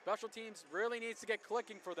 Special teams really needs to get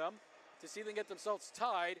clicking for them to see if they can get themselves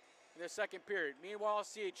tied in the second period. Meanwhile,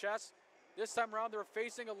 CHS, this time around, they're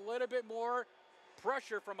facing a little bit more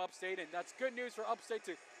pressure from Upstate, and that's good news for Upstate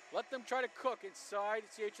to let them try to cook inside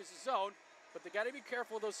CHS's zone, but they got to be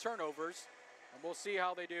careful of those turnovers, and we'll see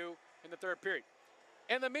how they do in the third period.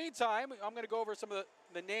 In the meantime, I'm going to go over some of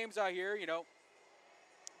the names out here. You know,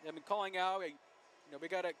 they've been calling out. You know, we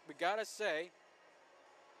gotta say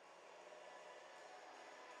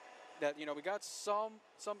that, you know, we got some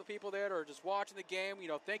of the people there that are just watching the game. You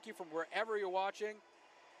know, thank you from wherever you're watching.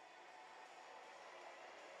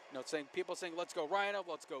 You know, people saying, let's go Rhino,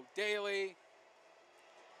 let's go Daly.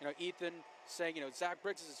 You know, Ethan saying, you know, Zach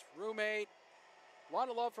Briggs is his roommate. A lot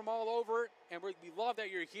of love from all over, and we love that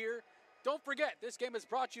you're here. Don't forget, this game is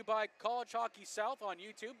brought to you by College Hockey South on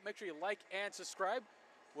YouTube. Make sure you like and subscribe.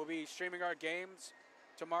 We'll be streaming our games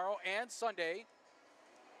tomorrow and Sunday.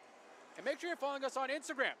 And make sure you're following us on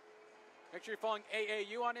Instagram. Make sure you're following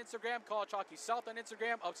AAU on Instagram, College Hockey South on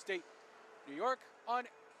Instagram, Upstate New York on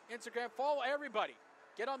Instagram. Follow everybody.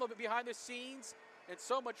 Get on the behind the scenes and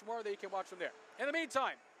so much more that you can watch from there. In the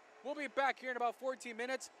meantime, we'll be back here in about 14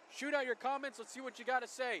 minutes. Shoot out your comments. Let's see what you got to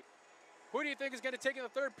say. Who do you think is going to take in the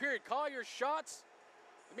third period? Call your shots.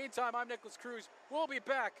 In the meantime, I'm Nicholas Cruz. We'll be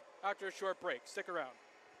back after a short break. Stick around.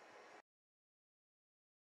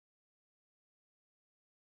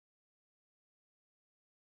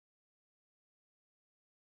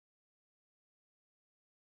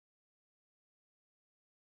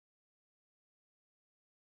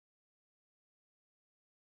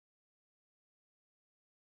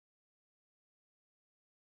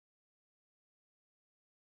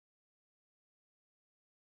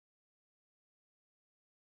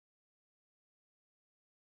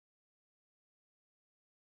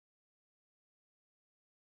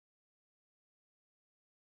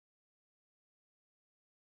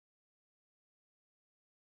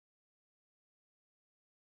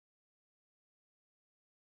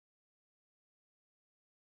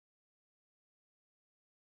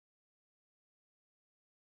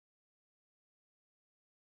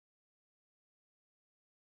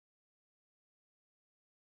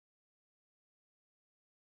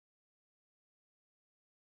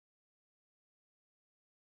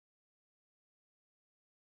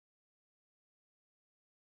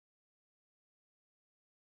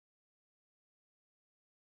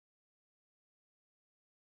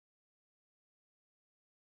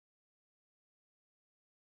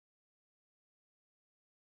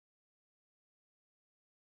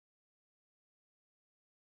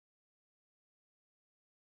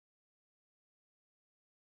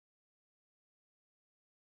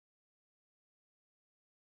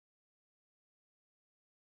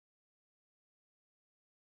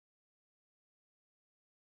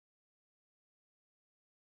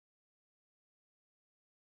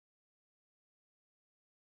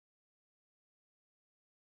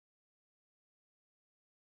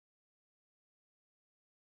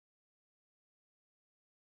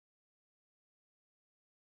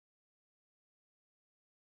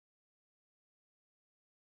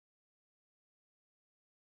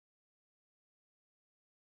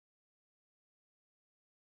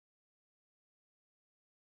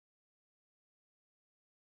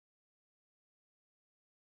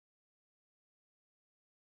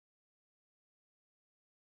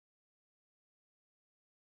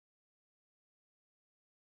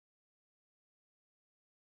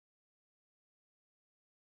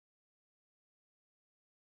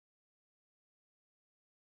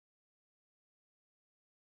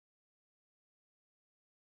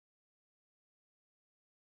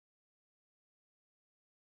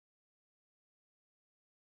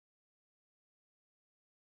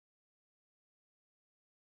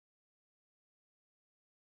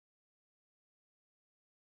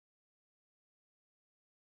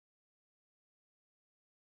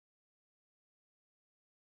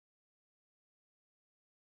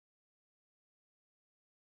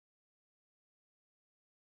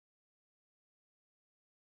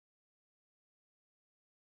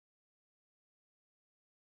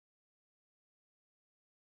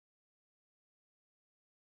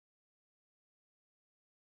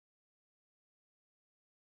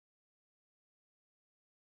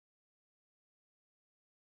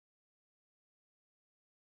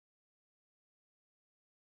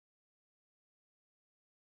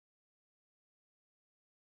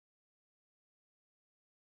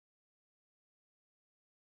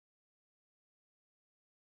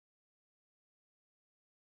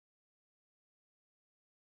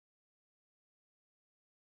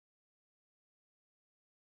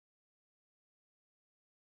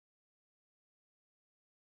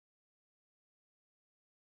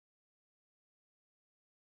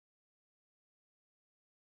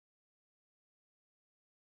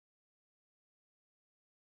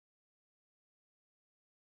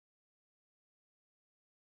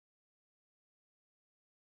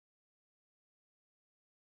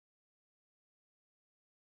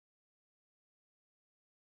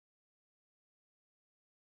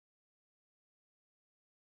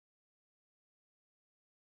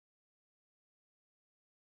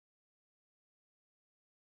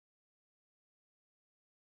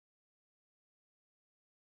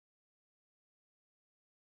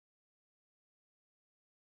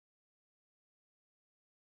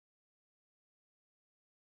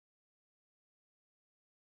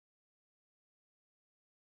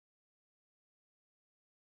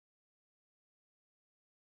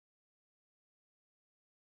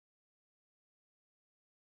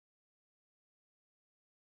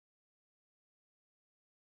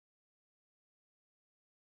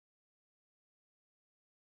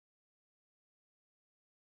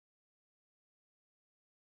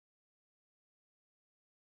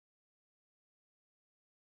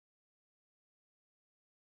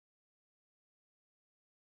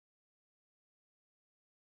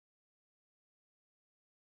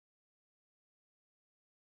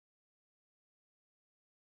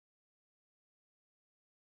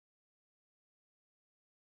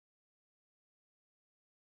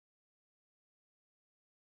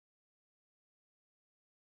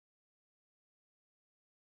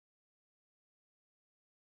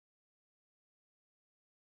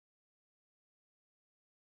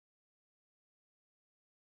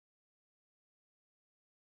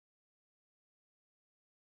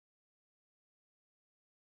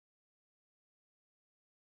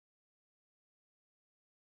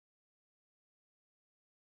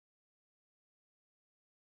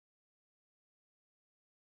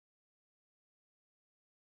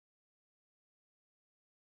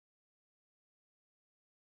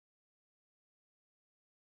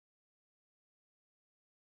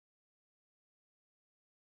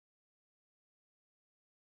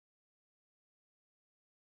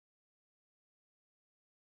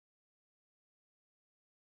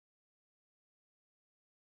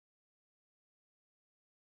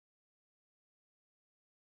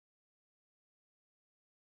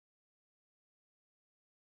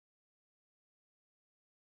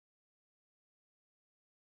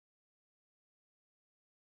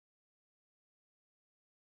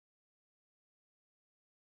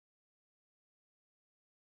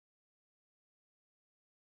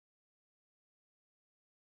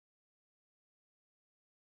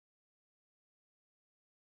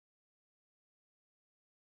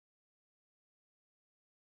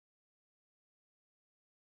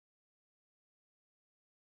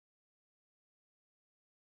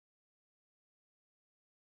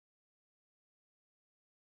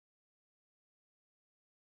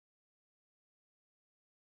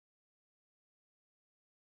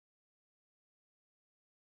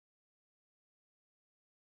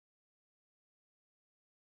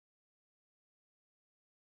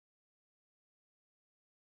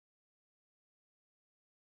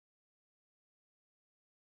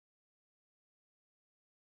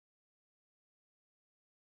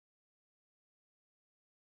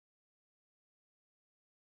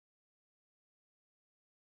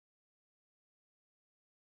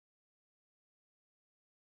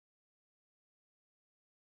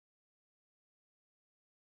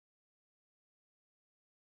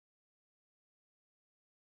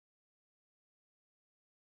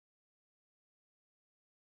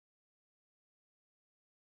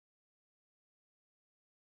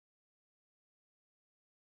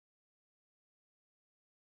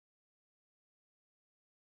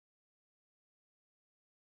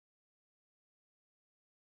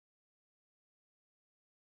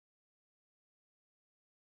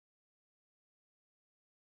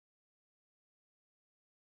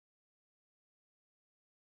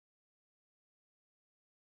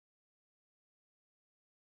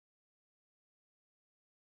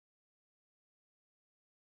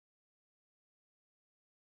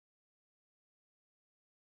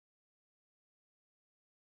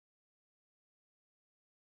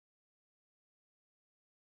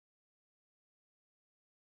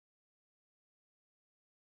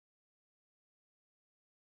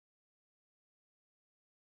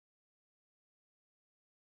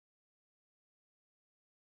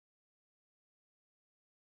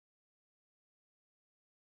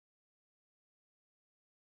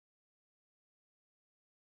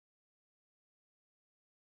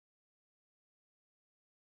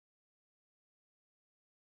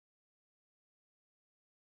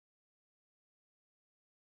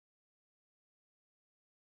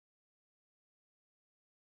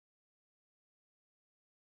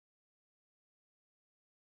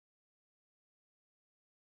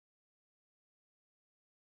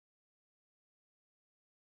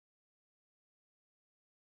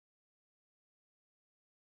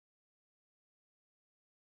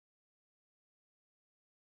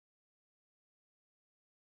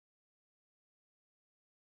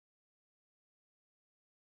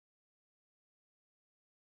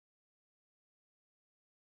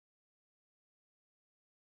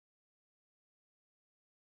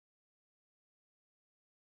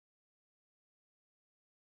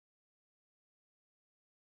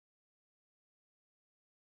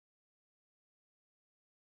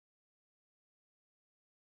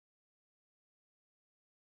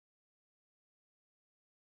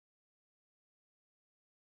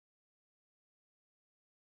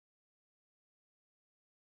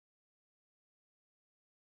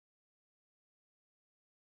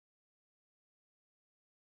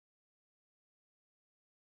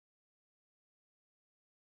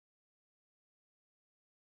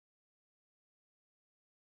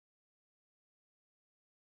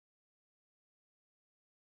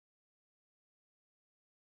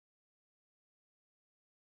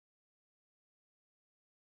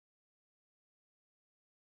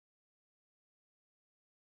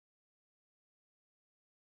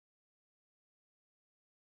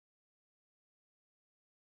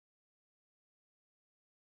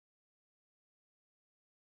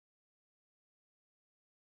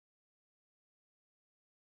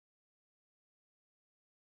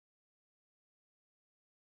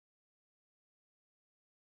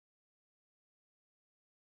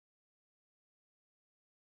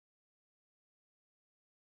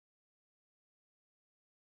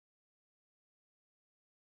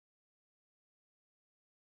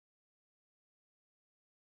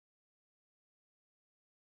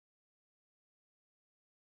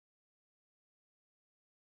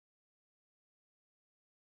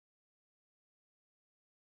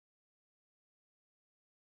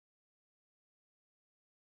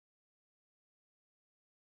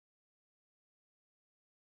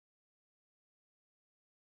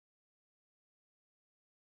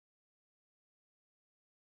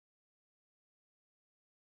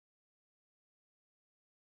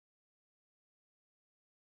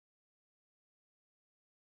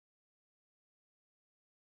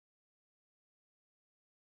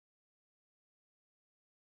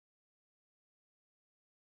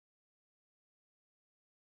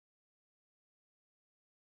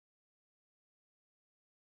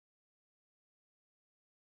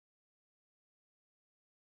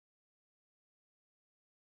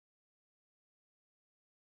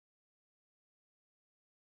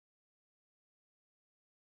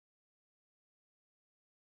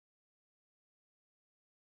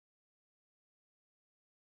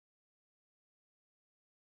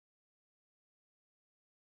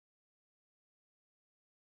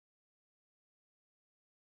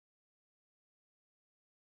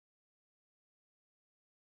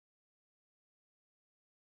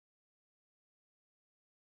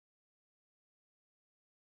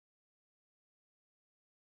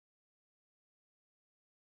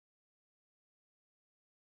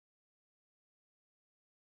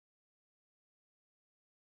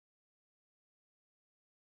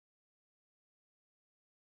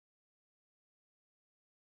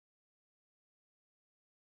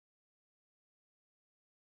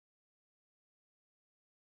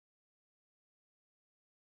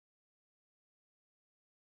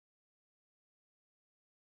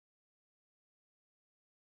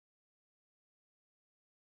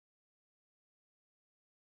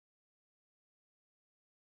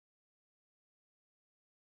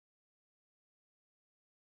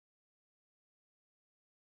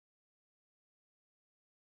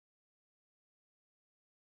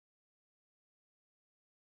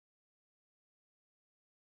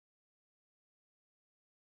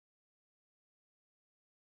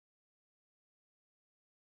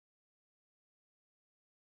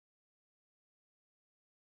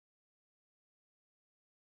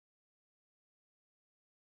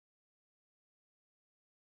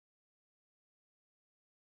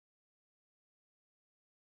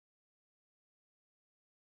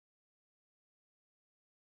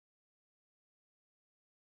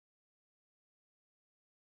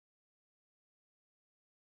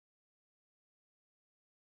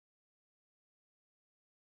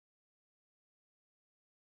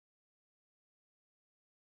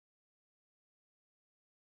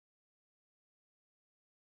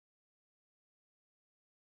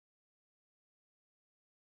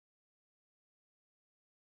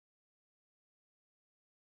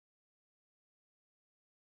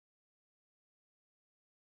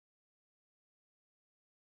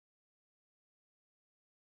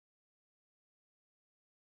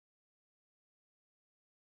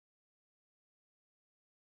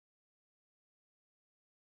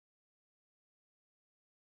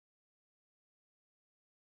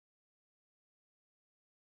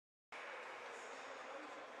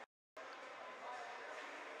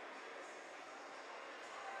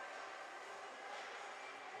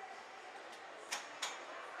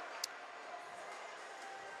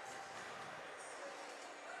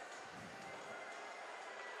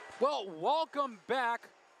 Well, welcome back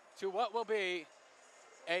to what will be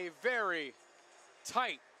a very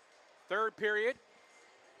tight third period.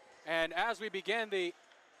 And as we begin the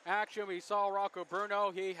action, we saw Rocco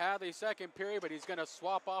Bruno. He had the second period, but he's going to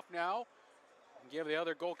swap off now and give the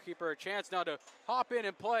other goalkeeper a chance now to hop in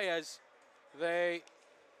and play as they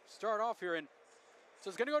start off here. And so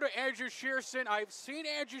it's going to go to Andrew Shearson. I've seen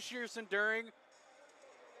Andrew Shearson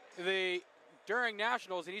during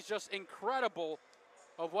Nationals, and he's just incredible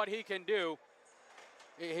of what he can do.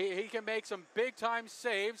 He can make some big-time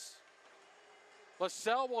saves.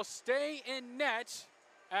 LaSalle will stay in net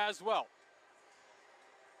as well.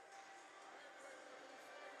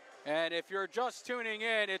 And if you're just tuning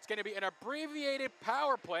in, it's going to be an abbreviated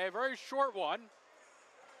power play, a very short one,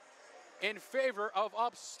 in favor of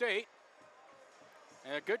Upstate.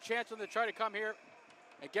 And a good chance for them to try to come here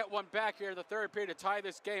and get one back here in the third period to tie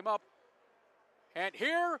this game up. And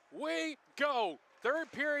here we go.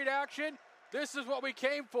 Third period action. This is what we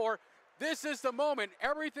came for. This is the moment.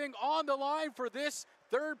 Everything on the line for this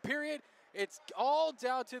third period. It's all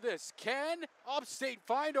down to this. Can Upstate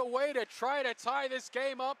find a way to try to tie this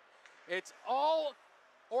game up? It's all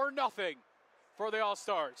or nothing for the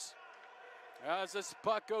All-Stars. As this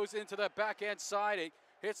puck goes into the backhand side, it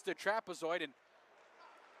hits the trapezoid. And,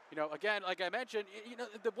 you know, again, like I mentioned, you know,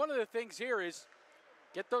 one of the things here is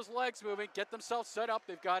get those legs moving, get themselves set up.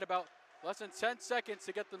 They've got about less than 10 seconds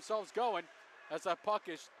to get themselves going as that puck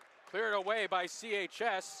is cleared away by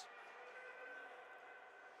CHS.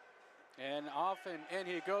 And off and in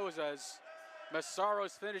he goes as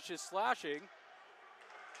Massaros finishes slashing.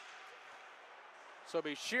 So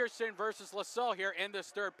it'll be Shearson versus LaSalle here in this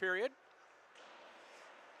third period.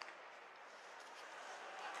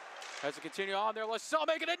 As we continue on there, LaSalle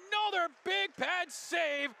making another big pad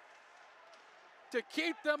save to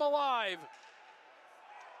keep them alive.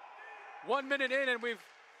 1 minute in, and we've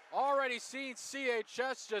already seen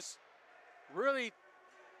CHS just really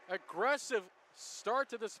aggressive start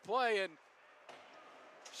to this play, and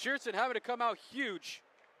Shearson having to come out huge.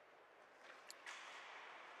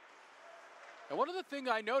 And one of the things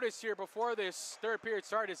I noticed here before this third period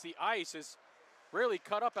started is the ice is really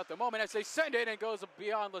cut up at the moment as they send it and goes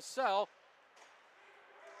beyond LaSalle.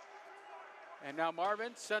 And now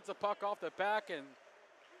Marvin sends the puck off the back, and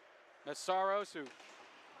Massaros, who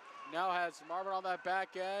now has Marvin on that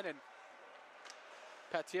back end, and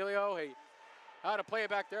Patilio, how to play it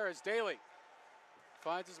back there is Daly.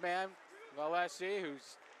 Finds his man, Valesi,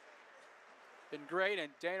 who's been great, and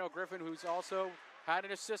Daniel Griffin, who's also had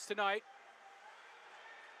an assist tonight.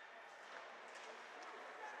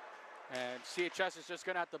 And CHS is just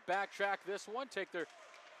going to have to backtrack this one, take their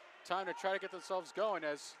time to try to get themselves going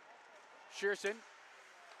as Shearson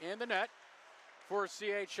in the net for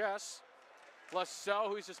CHS. LaSalle,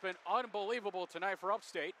 who's just been unbelievable tonight for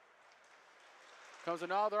Upstate. Comes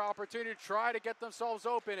another opportunity to try to get themselves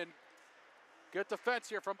open, and good defense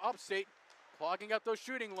here from Upstate, clogging up those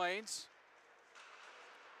shooting lanes.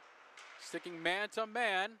 Sticking man to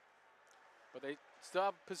man, but they still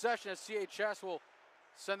have possession as CHS will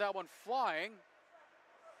send that one flying.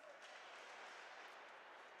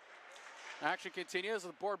 Action continues,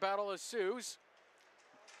 the board battle ensues.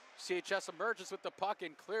 CHS emerges with the puck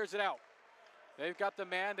and clears it out. They've got the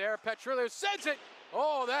man there. Petrillo sends it.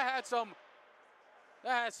 Oh, that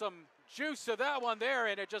had some juice to that one there,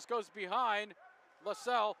 and it just goes behind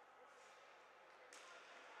LaSalle.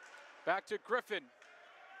 Back to Griffin.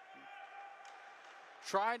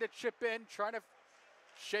 Trying to chip in, trying to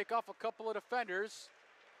shake off a couple of defenders.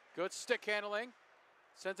 Good stick handling.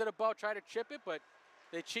 Sends it above, trying to chip it, but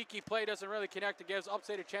the cheeky play doesn't really connect. It gives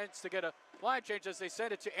Upstate a chance to get a line change as they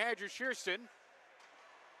send it to Andrew Shearson.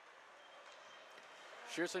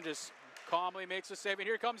 Shearson just calmly makes a save, and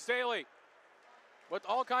here comes Daly with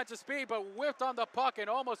all kinds of speed, but whiffed on the puck and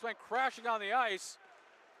almost went crashing on the ice.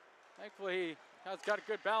 Thankfully, he has got a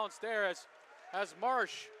good balance there as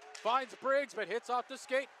Marsh finds Briggs, but hits off the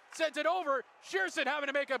skate, sends it over. Shearson having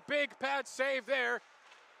to make a big pad save there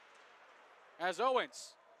as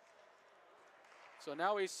Owens. So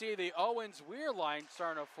now we see the Owens-Weir line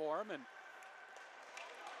starting to form, and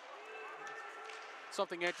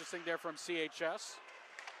something interesting there from CHS.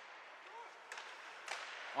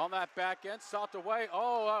 On that back end, stopped away.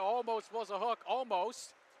 Oh, almost was a hook,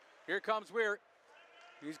 almost. Here comes Weir.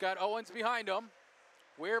 He's got Owens behind him.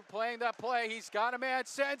 Weir playing that play. He's got a man,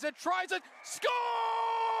 sends it, tries it, scores!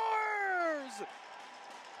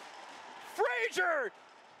 Frazier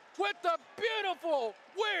with the beautiful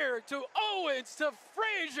Weir to Owens to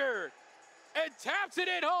Frazier, and taps it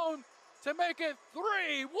in home to make it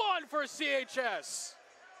 3-1 for CHS.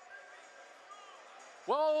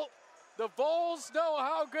 Well, The Vols know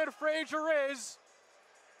how good Frazier is.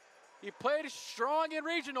 He played strong in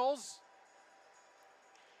regionals.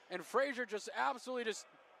 And Frazier just absolutely just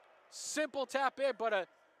simple tap in, but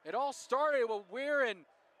it all started with Weir and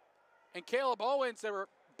Caleb Owens. They were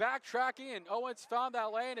backtracking, and Owens found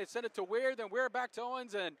that lane and sent it to Weir, then Weir back to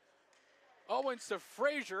Owens, and Owens to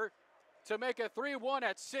Frazier to make it 3-1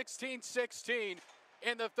 at 16-16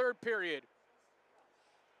 in the third period.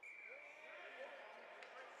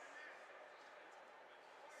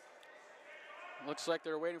 Looks like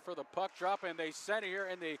they're waiting for the puck drop, and they send it here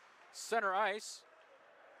in the center ice.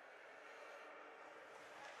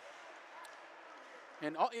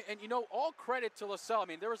 And you know, all credit to LaSalle. I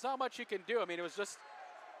mean, there was not much he can do. I mean, it was just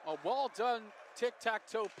a well-done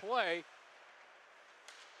tic-tac-toe play.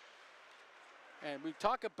 And we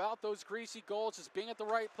talk about those greasy goals, just being at the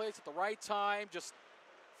right place at the right time, just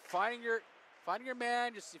finding your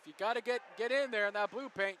man. Just if you got to get in there in that blue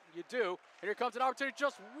paint, you do. And here comes an opportunity,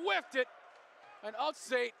 just whiffed it. And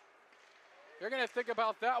Upstate, they're going to think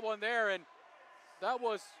about that one there, and that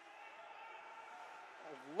was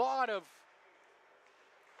a lot of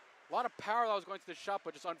power that was going to the shot,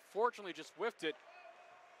 but just unfortunately just whiffed it.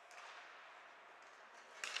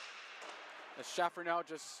 As Schaffer now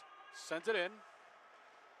just sends it in.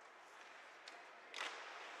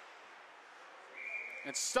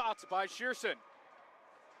 And stopped by Shearson.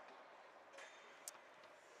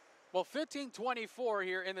 Well, 15-24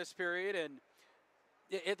 here in this period, and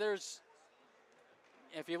if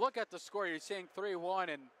you look at the score, you're seeing 3-1,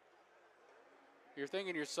 and you're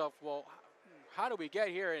thinking to yourself, well, how do we get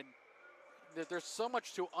here? And there's so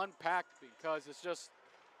much to unpack, because it's just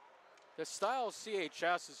the style of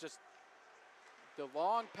CHS is just the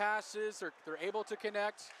long passes, they're able to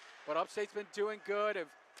connect, but Upstate's been doing good of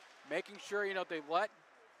making sure, you know, they let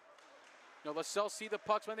LaSalle see the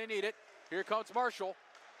pucks when they need it. Here comes Marshall.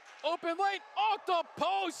 Open lane, off the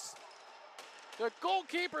post! The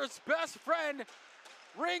goalkeeper's best friend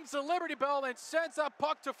rings the Liberty Bell and sends that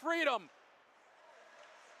puck to freedom.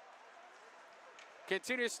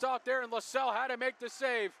 Continue to stop there, and LaSalle had to make the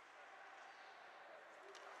save.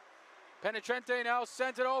 Penetrante now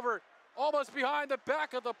sends it over, almost behind the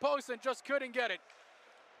back of the post, and just couldn't get it.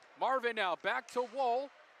 Marvin now back to Wool.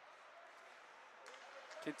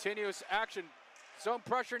 Continuous action, zone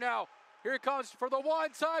pressure now. Here it comes for the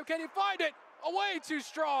one time. Can he find it? Away too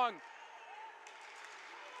strong.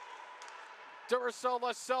 Duracell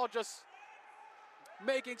LaSalle just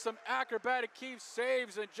making some acrobatic key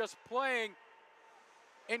saves and just playing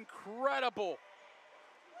incredible.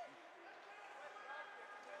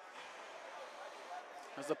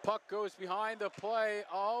 As the puck goes behind the play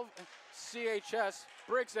of CHS,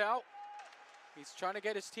 Briggs out. He's trying to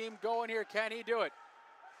get his team going here. Can he do it?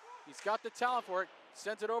 He's got the talent for it.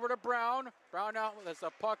 Sends it over to Brown. Brown out as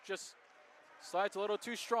the puck just slides a little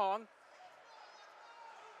too strong.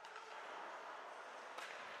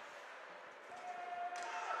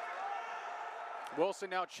 Wilson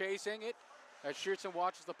now chasing it as Shearson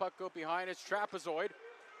watches the puck go behind his trapezoid.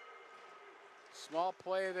 Small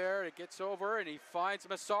play there. It gets over and he finds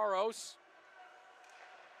Massaros.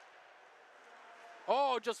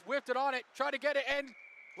 Oh, just whipped it on it. Try to get it in.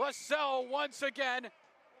 LaSalle once again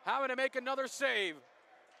having to make another save.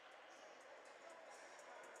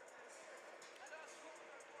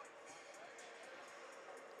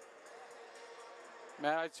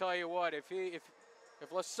 Man, I tell you what, if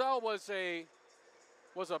LaSalle was a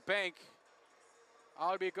bank, I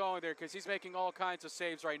would be going there, because he's making all kinds of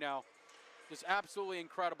saves right now. Just absolutely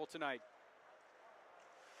incredible tonight.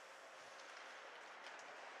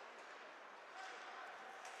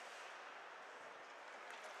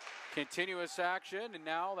 Continuous action, and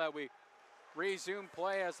now that we resume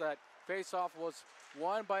play, as that faceoff was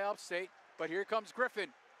won by Upstate, but here comes Griffin.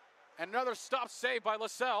 And another stop save by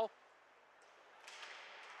LaSalle.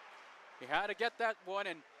 He had to get that one,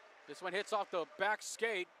 and this one hits off the back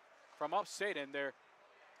skate from Upstate, and they're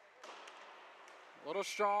a little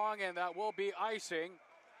strong, and that will be icing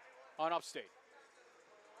on Upstate.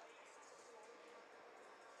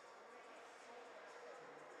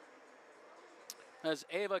 As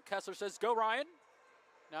Ava Kessler says, go Ryan.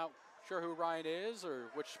 Now, sure who Ryan is or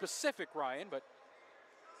which specific Ryan, but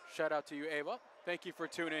shout out to you, Ava. Thank you for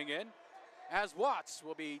tuning in. As Watts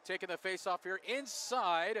will be taking the face-off here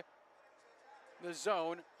inside the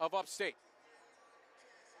zone of Upstate.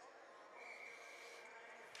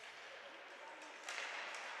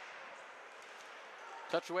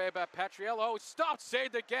 Touch away by Patriello. Stopped,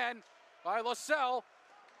 saved again by LaSalle.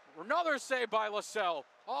 Another save by LaSalle.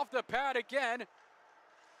 Off the pad again.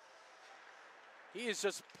 He is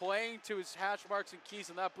just playing to his hash marks and keys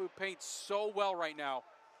in that blue paint so well right now.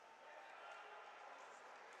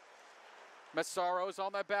 Massaro's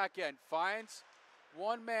on the back end. Finds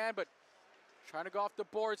one man, but trying to go off the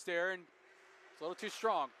boards there, and it's a little too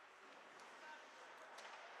strong.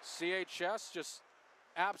 CHS just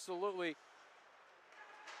absolutely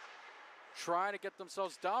trying to get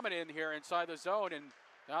themselves dominant in here inside the zone, and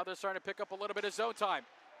now they're starting to pick up a little bit of zone time.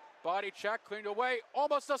 Body check, cleaned away,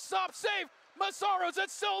 almost a stop, save! Massaro's,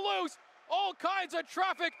 it's still loose! All kinds of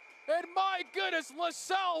traffic, and my goodness,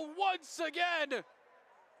 LaSalle once again!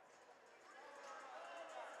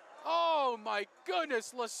 Oh my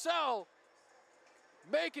goodness, LaSalle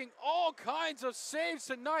making all kinds of saves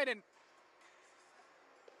tonight, and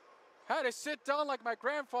had to sit down like my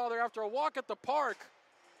grandfather after a walk at the park.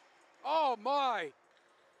 Oh my.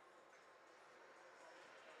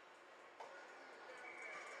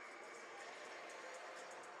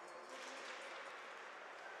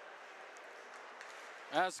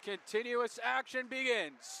 As continuous action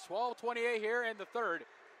begins, 12:28 here in the third.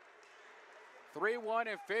 3-1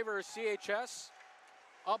 in favor of CHS.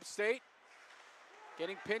 Upstate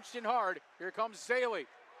getting pinched in hard. Here comes Zaley.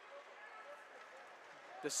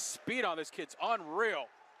 The speed on this kid's unreal.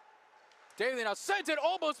 Daly now sends it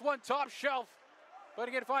almost one top shelf, but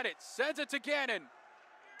he can't find it. Sends it to Gannon.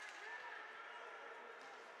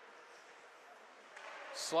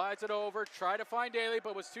 Slides it over, try to find Daly,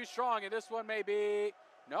 but was too strong, and this one may be,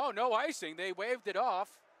 no icing. They waved it off,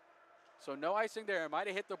 so no icing there. Might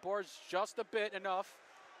have hit the boards just a bit enough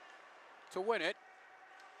to win it.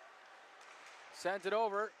 Sends it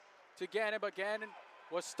over to Gannon, but Gannon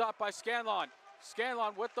was stopped by Scanlon.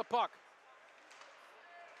 Scanlon with the puck.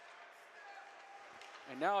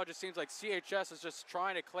 And now it just seems like CHS is just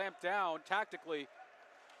trying to clamp down tactically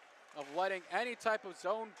of letting any type of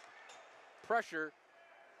zone pressure.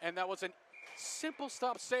 And that was a simple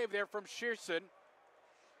stop save there from Shearson.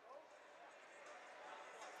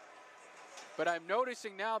 But I'm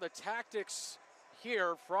noticing now the tactics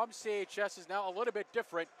here from CHS is now a little bit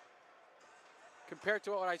different compared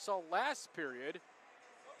to what I saw last period.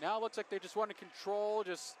 Now it looks like they just want to control,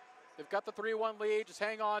 they've got the 3-1 lead, just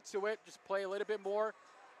hang on to it, just play a little bit more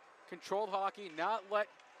controlled hockey, not let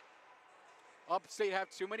Upstate have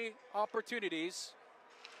too many opportunities.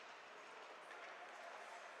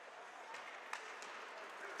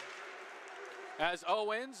 As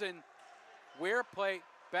Owens and Weir play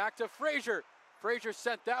back to Frazier. Frazier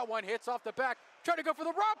sent that one, hits off the back, trying to go for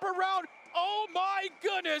the wraparound. Oh my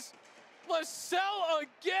goodness, LaSalle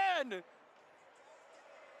again.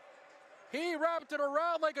 He wrapped it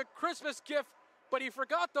around like a Christmas gift, but he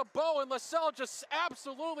forgot the bow, and LaSalle just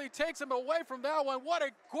absolutely takes him away from that one. What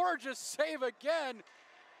a gorgeous save again.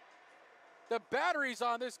 The batteries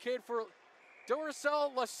on this kid for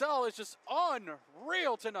Duracell LaSalle is just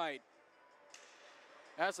unreal tonight.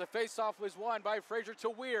 As the faceoff was won by Frazier to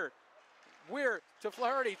Weir. Weir to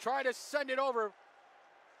Flaherty, trying to send it over.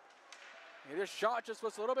 And this shot just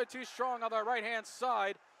was a little bit too strong on the right-hand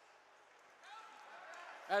side.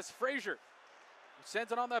 As Frazier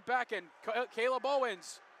sends it on the back end. Caleb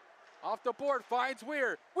Owens off the board, finds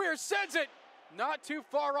Weir. Weir sends it not too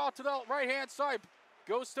far off to the right-hand side.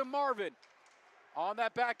 Goes to Marvin. On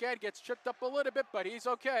that back end, gets tripped up a little bit, but he's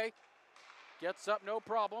okay. Gets up, no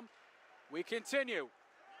problem. We continue.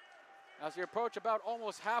 As we approach about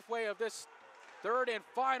almost halfway of this third and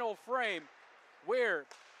final frame. Weir,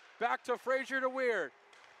 back to Frazier to Weir.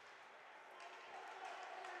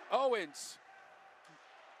 Owens.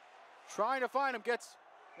 Trying to find him, gets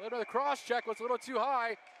a little bit of the cross check, was a little too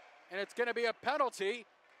high, and it's going to be a penalty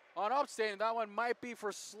on Upstate, and that one might be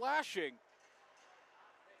for slashing.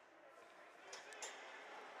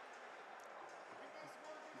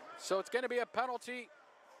 So it's going to be a penalty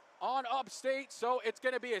on Upstate, so it's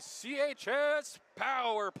going to be a CHS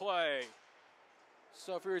power play.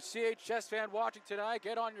 So if you're a CHS fan watching tonight,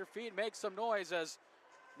 get on your feet, make some noise as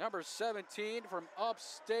number 17 from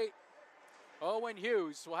Upstate, Owen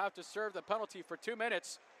Hughes, will have to serve the penalty for 2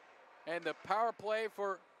 minutes. And the power play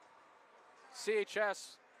for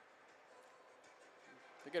CHS,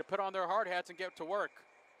 they're going to put on their hard hats and get to work.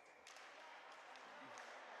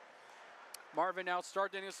 Marvin now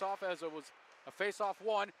starting this off as it was a face-off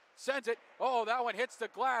one. Sends it. Oh, that one hits the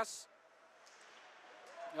glass.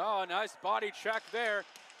 Oh, nice body check there.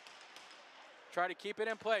 Try to keep it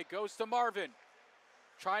in play. Goes to Marvin.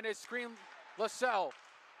 Trying to screen LaSalle.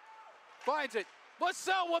 Finds it.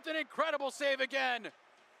 LaSalle with an incredible save again.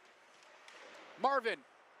 Marvin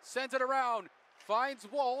sends it around. Finds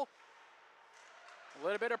Wool. A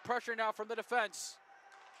little bit of pressure now from the defense,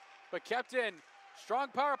 but kept in. Strong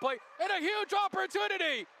power play and a huge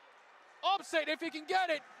opportunity. Upstate, if he can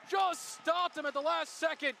get it, just stopped him at the last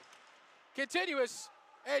second. Continuous,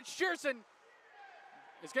 and Shearson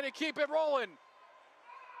is going to keep it rolling.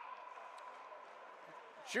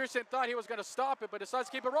 Shearson thought he was going to stop it, but decides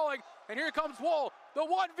to keep it rolling. And here comes Wool. The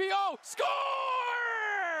 1v0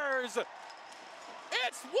 scores!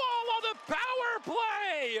 It's Wool on the power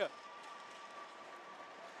play!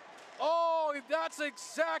 Oh, that's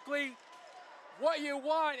exactly what you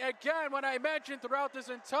want. Again, when I mentioned throughout this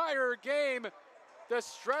entire game, the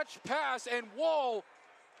stretch pass, and Wool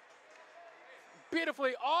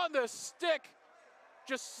beautifully on the stick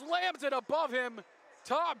just slams it above him,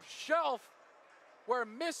 top shelf, where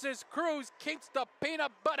Mrs. Cruz keeps the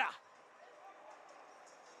peanut butter.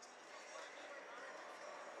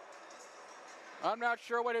 I'm not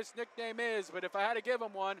sure what his nickname is, but if I had to give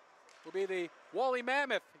him one, it would be the Woolly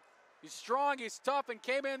Mammoth. He's strong, he's tough, and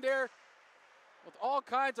came in there with all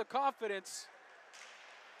kinds of confidence.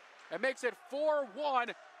 It makes it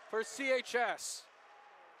 4-1 for CHS.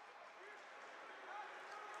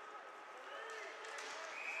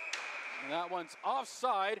 And that one's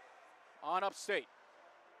offside on Upstate.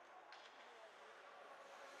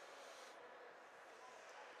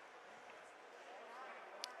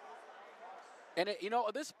 And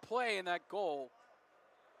this play and that goal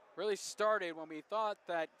really started when we thought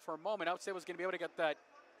that for a moment Upstate was going to be able to get that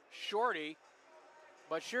shorty,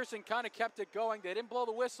 but Shearson kind of kept it going. They didn't blow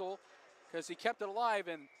the whistle because he kept it alive,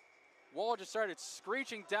 and Wool just started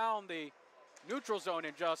screeching down the neutral zone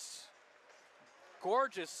and just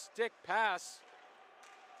gorgeous stick pass.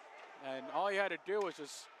 And all you had to do was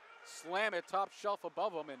just slam it top shelf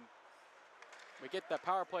above him, and we get that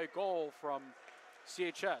power play goal from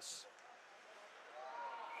CHS.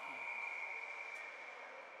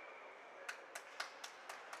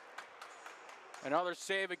 Another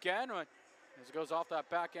save again as it goes off that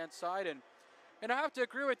backhand side. And I have to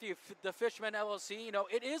agree with you, the Fishman LLC.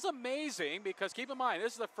 It is amazing because keep in mind,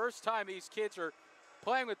 this is the first time these kids are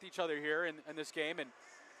playing with each other here in this game.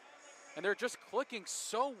 And they're just clicking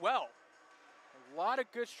so well. A lot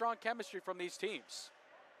of good, strong chemistry from these teams.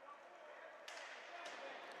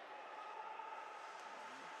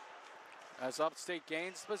 As Upstate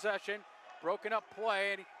gains possession, broken up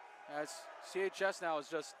play, and as CHS now is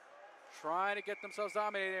just trying to get themselves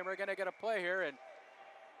dominated, and we're going to get a play here, and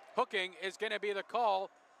hooking is going to be the call.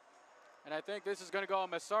 And I think this is going to go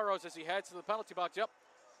on Massaros as he heads to the penalty box. Yep.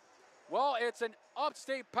 Well, it's an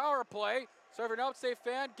Upstate power play. So if you're an Upstate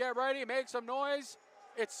fan, get ready, make some noise.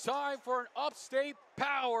 It's time for an Upstate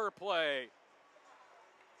power play.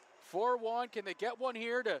 4-1, can they get one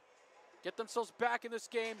here to get themselves back in this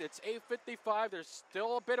game? It's 8:55, there's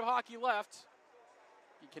still a bit of hockey left.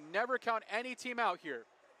 You can never count any team out here.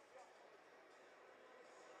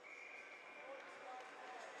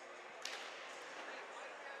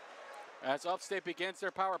 As Upstate begins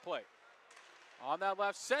their power play. On that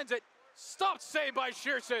left, sends it. Stopped save by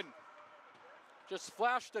Shearson. Just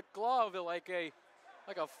flashed the glove like a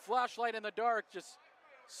flashlight in the dark. Just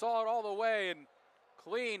saw it all the way, and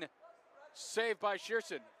clean save by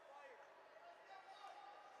Shearson.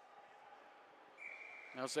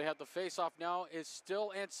 Now, as they have the face-off now, is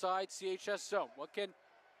still inside CHS zone. What can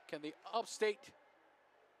the Upstate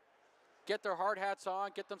get their hard hats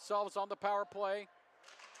on, get themselves on the power play?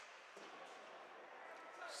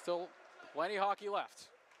 Still plenty of hockey left.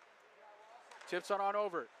 Tips on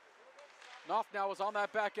over. Knopf now is on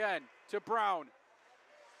that back end to Brown.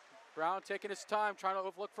 Brown taking his time, trying to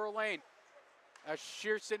look for a lane. As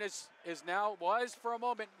Shearson was for a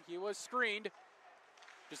moment, he was screened.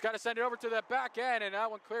 Just got to send it over to that back end, and that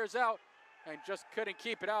one clears out, and just couldn't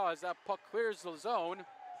keep it out as that puck clears the zone.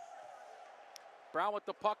 Brown with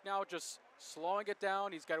the puck now, just slowing it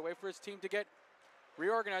down. He's got to wait for his team to get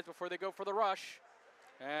reorganized before they go for the rush.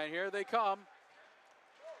 And here they come.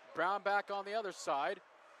 Brown back on the other side.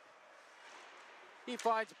 He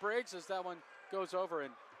finds Briggs as that one goes over,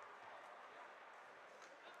 and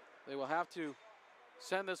they will have to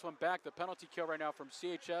send this one back. The penalty kill right now from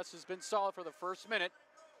CHS has been solid for the first minute.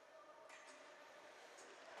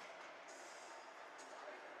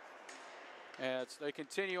 As they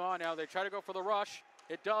continue on now, they try to go for the rush.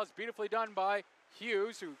 It does, beautifully done by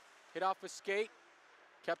Hughes, who hit off his skate,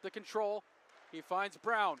 kept the control. He finds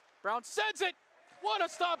Brown. Brown sends it. What a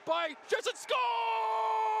stop by Shearson,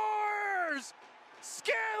 scores!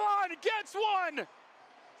 Scanlon gets one,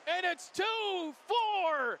 and it's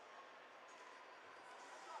 2-4.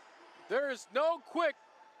 There's no quick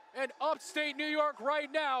in Upstate New York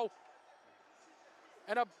right now.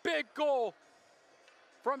 And a big goal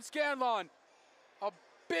from Scanlon. A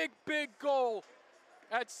big, big goal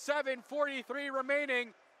at 7:43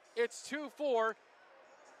 remaining. It's 2-4.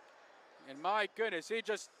 And my goodness, he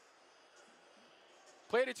just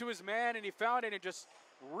played it to his man, and he found it and just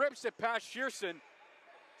rips it past Shearson.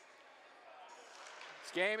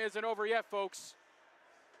 This game isn't over yet, folks.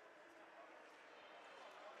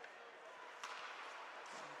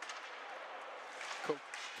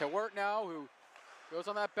 Kawert now, who goes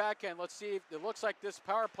on that back end. Let's see if it looks like this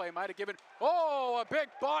power play might have given. Oh, a big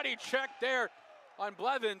body check there on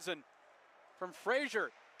Blevins, and from Frazier.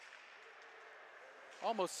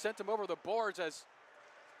 Almost sent him over the boards as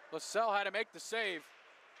LaSalle had to make the save.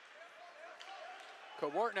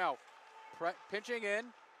 Kawert now pinching in.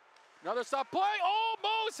 Another stop play.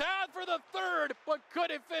 Almost had for the third, but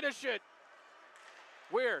couldn't finish it.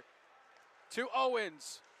 Weir to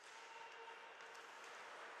Owens.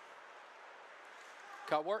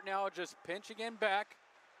 Kawert now just pinching in back.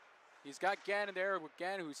 He's got Gannon there.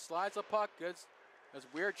 Gannon who slides the puck as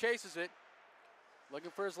Weir chases it.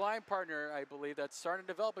 Looking for his line partner, I believe. That's starting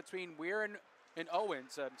to develop between Weir and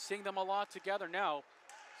Owens. I'm seeing them a lot together now.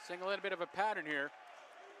 Seeing a little bit of a pattern here.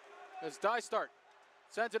 As Dystart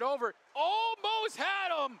sends it over. Almost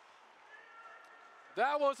had him!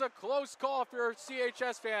 That was a close call if you're a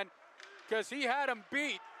CHS fan, because he had him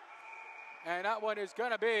beat. And that one is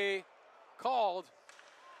going to be called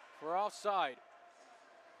for offside.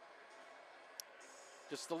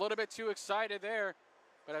 Just a little bit too excited there,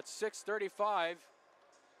 but at 6:35,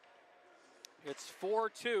 it's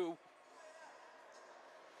 4-2.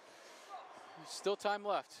 Still time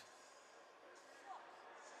left.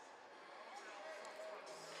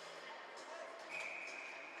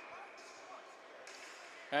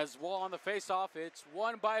 As Wall on the faceoff, it's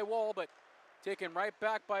won by Wall, but taken right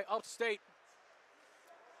back by Upstate.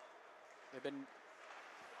 They've been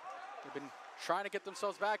trying to get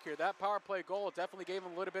themselves back here. That power play goal definitely gave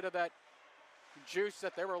them a little bit of that juice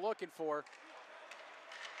that they were looking for.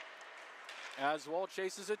 As Wall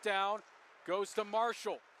chases it down, goes to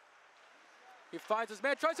Marshall. He finds his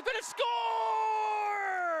man, tries to finish, scores!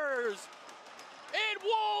 And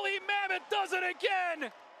Wally Mammoth does it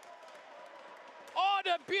again! On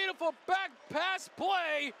a beautiful back pass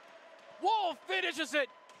play, Wall finishes it.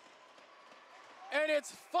 And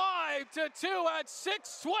it's 5-2 at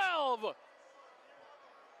 6:12.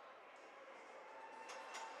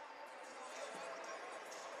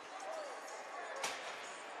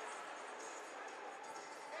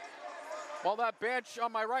 Well, that bench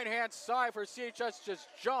on my right-hand side for CHS just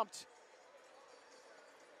jumped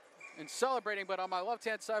and celebrating, but on my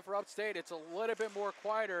left-hand side for Upstate, it's a little bit more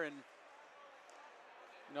quieter, and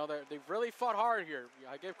you know, they've really fought hard here.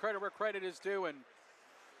 I give credit where credit is due, and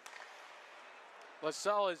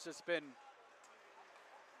LaSalle has just been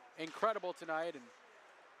incredible tonight,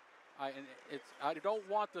 and I don't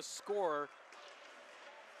want the score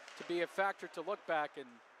to be a factor to look back, and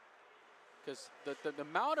because the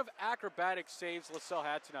amount of acrobatic saves LaSalle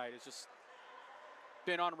had tonight has just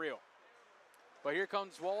been unreal. But here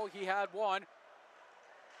comes Wall. He had one.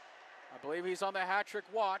 I believe he's on the hat trick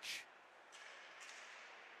watch.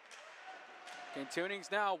 Tunings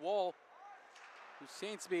now. Wall, who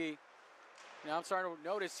seems to be, now I'm starting to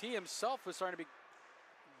notice he himself was starting to be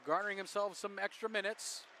garnering himself some extra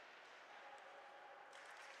minutes.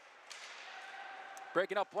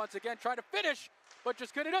 Breaking up once again, trying to finish, but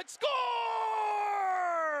just couldn't hit. Scores!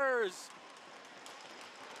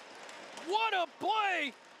 What a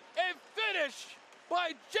play and finish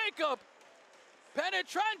by Jacob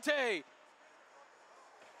Penetrante.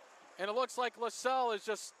 And it looks like LaSalle is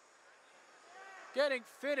just getting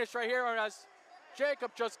finished right here as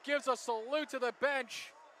Jacob just gives a salute to the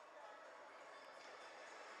bench.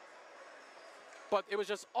 But it was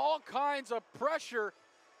just all kinds of pressure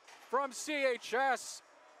from CHS.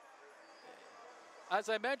 As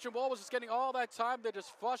I mentioned, Wall was just getting all that time. They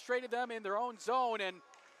just frustrated them in their own zone, and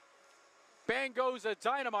bang goes a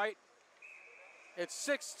dynamite. It's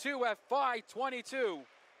 6-2 at 5:22.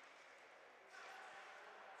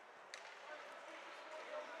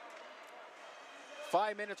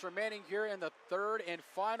 Five minutes remaining here in the third and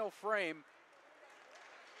final frame.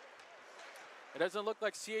 It doesn't look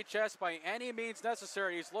like CHS by any means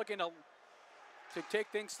necessary is looking to take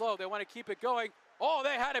things slow. They want to keep it going. Oh,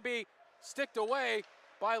 they had to be sticked away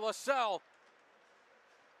by LaSalle.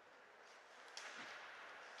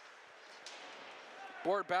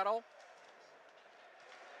 Board battle.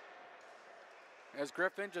 As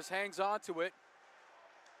Griffin just hangs on to it.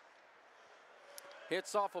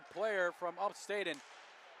 Hits off a player from Upstate and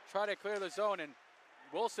try to clear the zone. And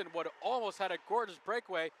Wilson would almost had a gorgeous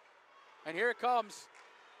breakaway. And here it comes.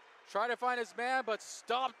 Trying to find his man, but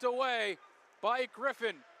stopped away by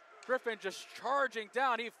Griffin. Griffin just charging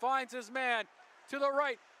down. He finds his man to the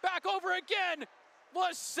right. Back over again.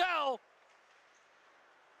 LaSalle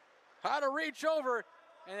had to reach over,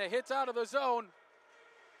 and it hits out of the zone.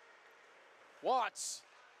 Watts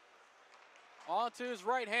onto his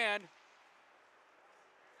right hand.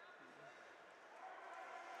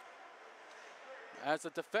 As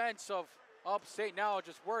the defense of Upstate now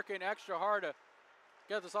just working extra hard to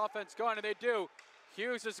get this offense going, and they do.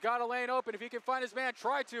 Hughes has got a lane open. If he can find his man,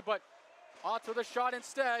 try to, but onto the shot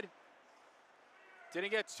instead.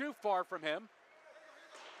 Didn't get too far from him.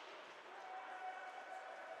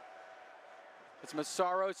 As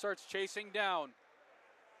Massaro starts chasing down.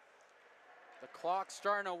 The clock's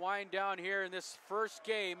starting to wind down here in this first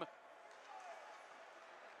game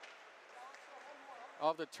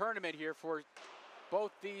of the tournament here for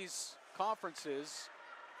both these conferences.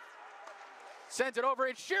 Sends it over,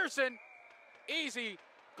 and Shearson, easy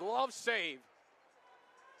glove save.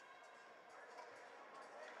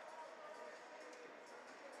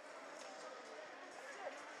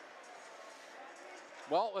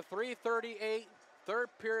 Well, with 3:38, third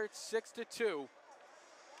period, 6-2.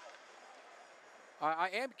 I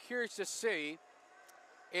am curious to see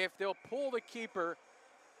if they'll pull the keeper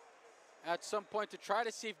at some point to try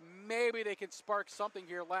to see if maybe they can spark something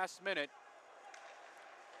here last minute.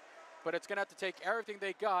 But it's going to have to take everything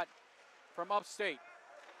they got from Upstate.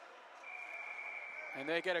 And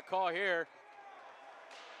they get a call here.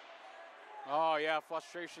 Oh yeah,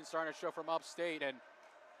 frustration starting to show from Upstate, and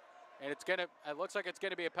it looks like it's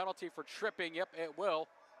gonna be a penalty for tripping. Yep, it will.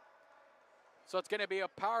 So it's gonna be a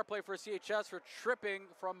power play for CHS for tripping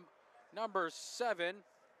from number 7.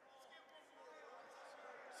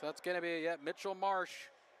 So that's gonna be Mitchell Marsh.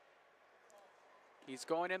 He's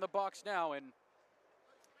going in the box now, and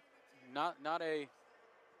not a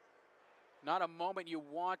moment you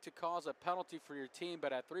want to cause a penalty for your team,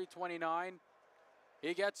 but at 3:29,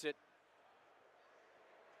 he gets it.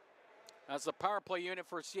 As the power play unit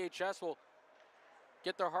for CHS will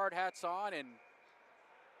get their hard hats on and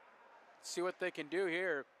see what they can do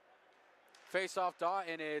here. Face-off dot,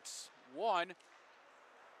 and it's won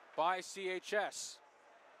by CHS.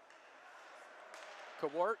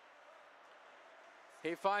 Kawart,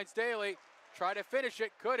 he finds Daly, try to finish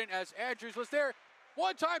it, couldn't, as Andrews was there.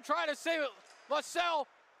 One time trying to save it, LaSalle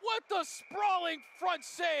with the sprawling front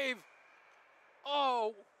save.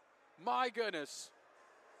 Oh my goodness.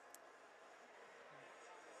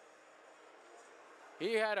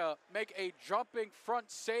 He had to make a jumping front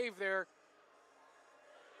save there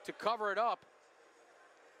to cover it up.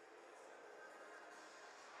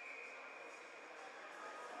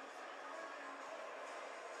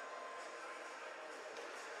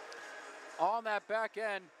 On that back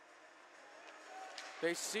end,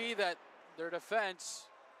 they see that their defense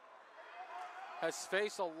has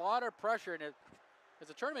faced a lot of pressure, and as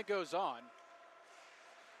the tournament goes on,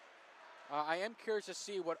 I am curious to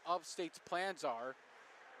see what Upstate's plans are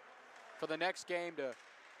for the next game, to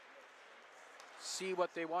see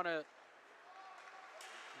what they want to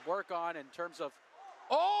work on in terms of,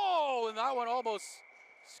 oh, and that one almost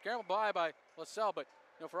scrambled by LaSalle, but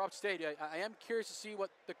for Upstate, I am curious to see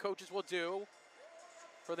what the coaches will do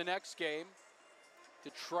for the next game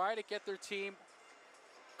to try to get their team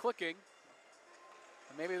clicking.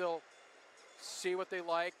 And maybe they'll see what they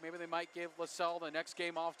like. Maybe they might give LaSalle the next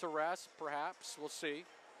game off to rest, perhaps. We'll see.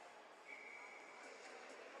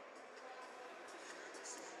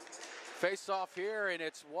 Face off here, and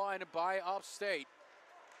it's won by Upstate.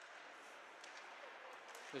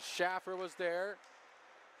 The Schaffer was there.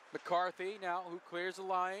 McCarthy now, who clears the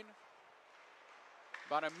line.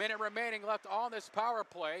 About a minute remaining left on this power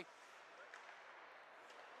play.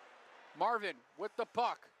 Marvin with the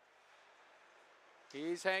puck.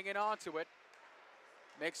 He's hanging on to it.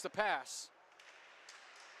 Makes the pass.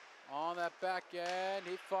 On that back end,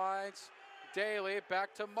 he finds Daly.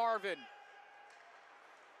 Back to Marvin.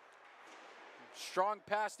 Strong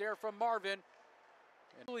pass there from Marvin.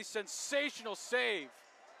 And really sensational save.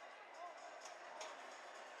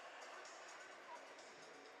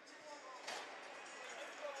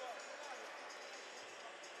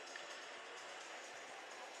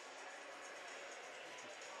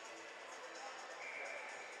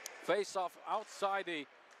 Face off outside the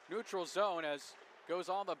neutral zone, as goes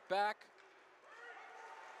on the back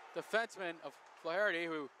defenseman of Flaherty,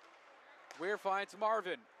 who Weir finds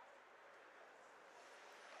Marvin.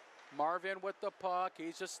 Marvin with the puck.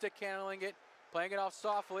 He's just stick handling it, playing it off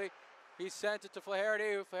softly. He sends it to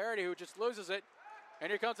Flaherty. Flaherty, who just loses it. And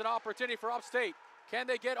here comes an opportunity for Upstate. Can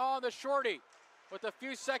they get on the shorty with a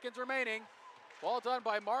few seconds remaining? Well done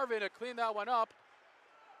by Marvin to clean that one up.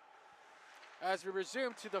 As we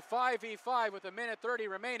resume to the 5v5 with a minute 30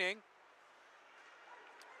 remaining.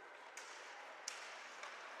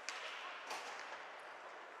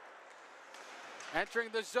 Entering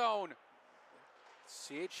the zone.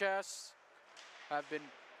 CHS have been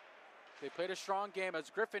They played a strong game as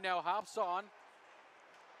Griffin now hops on.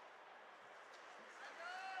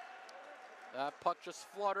 That puck just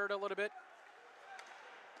fluttered a little bit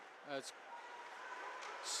as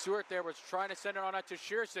Stewart there was trying to send it on out to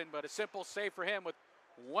Shearson, but a simple save for him with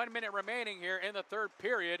 1 minute remaining here in the third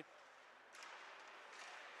period.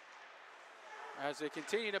 As they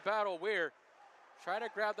continue to battle, Weir trying to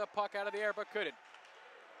grab the puck out of the air but couldn't.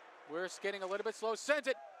 Weir's getting a little bit slow, sends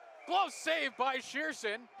it. Glove save by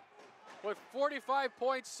Shearson with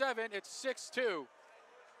 45.7, it's 6-2.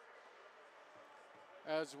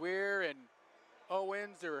 As Weir and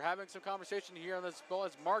Owens, they're having some conversation here on this ball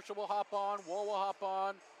as Marshall will hop on, Wool will hop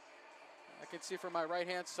on. I can see from my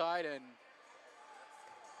right-hand side, and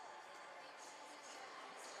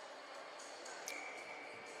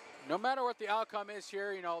no matter what the outcome is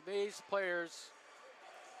here, you know, these players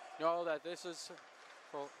know that this is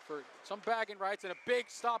for some bagging rights and a big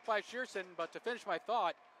stop by Shearson. But to finish my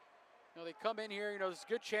thought, you know, they come in here, you know, there's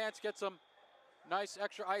a good chance, get some nice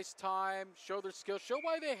extra ice time, show their skills, show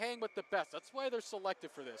why they hang with the best. That's why they're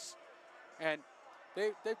selected for this. And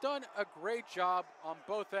they've done a great job on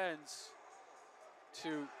both ends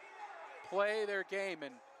to play their game.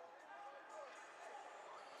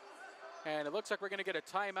 And it looks like we're going to get a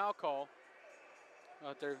timeout call.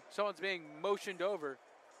 Someone's being motioned over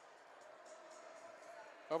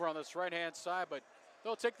on this right-hand side, but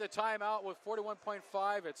they'll take the timeout with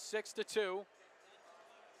 41.5 at 6-2.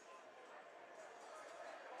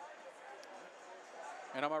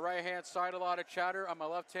 And on my right-hand side, a lot of chatter. On my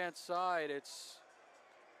left-hand side, it's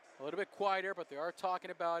a little bit quieter, but they are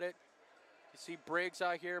talking about it. You see Briggs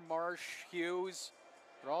out here, Marsh, Hughes.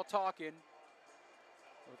 They're all talking.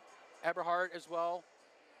 Eberhardt as well,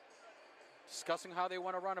 discussing how they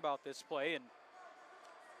want to run about this play. And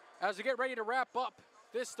as we get ready to wrap up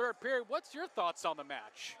this third period, what's your thoughts on the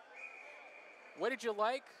match? What did you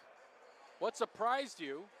like? What surprised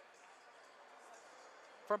you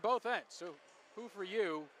from both ends? So who for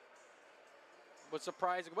you was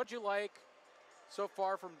surprising? What did you like so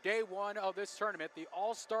far from day one of this tournament, the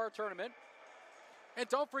All-Star Tournament? And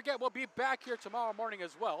don't forget, we'll be back here tomorrow morning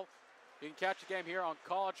as well. You can catch the game here on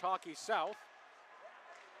College Hockey South.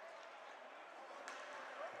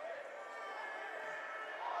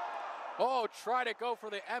 Oh, try to go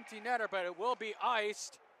for the empty netter, but it will be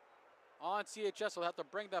iced on CHS. We'll have to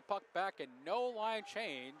bring that puck back and no line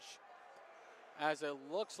change, as it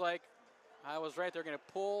looks like I was right. They're going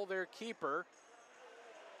to pull their keeper,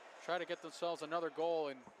 try to get themselves another goal.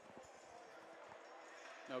 And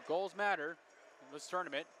you know, goals matter in this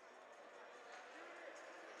tournament.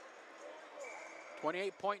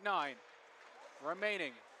 28.9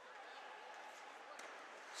 remaining.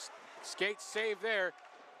 Skate save there.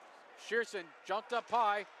 Shearson jumped up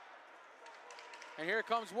high. And here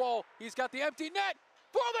comes Wool. He's got the empty net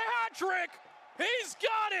for the hat trick. He's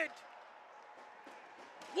got it.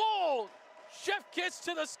 Wool, chef kiss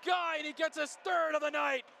to the sky, and he gets his third of the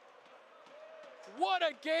night. What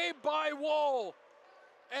a game by Wool.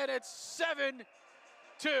 And it's 7-2.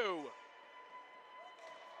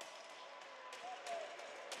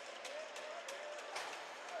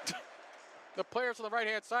 The players on the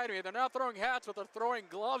right-hand side of me, they're not throwing hats, but they're throwing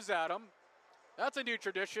gloves at them. That's a new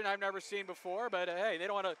tradition I've never seen before, but hey, they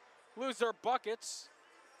don't want to lose their buckets.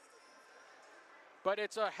 But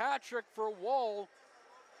it's a hat trick for Wool,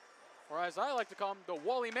 or as I like to call him, the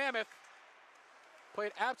Woolly Mammoth.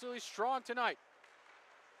 Played absolutely strong tonight.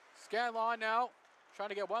 Scanlon now trying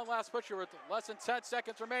to get one last push here with less than 10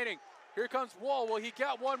 seconds remaining. Here comes Wool. Will he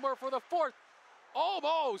get one more for the fourth?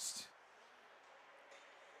 Almost.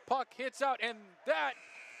 Puck hits out, and that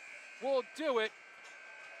will do it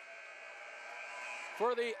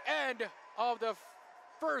for the end of the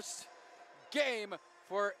first game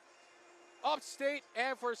for Upstate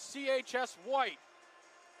and for CHS White.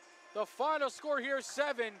 The final score here,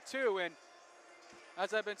 7-2, and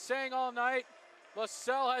as I've been saying all night,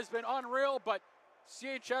 LaSalle has been unreal, but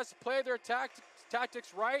CHS played their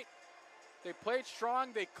tactics right. They played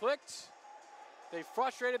strong, they clicked, they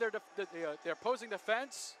frustrated their opposing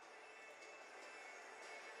defense.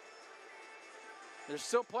 There's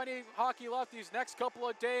still plenty of hockey left these next couple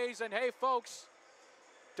of days. And hey, folks,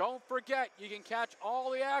 don't forget, you can catch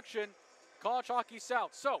all the action, College Hockey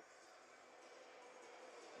South. So,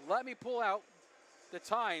 let me pull out the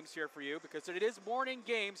times here for you, because it is morning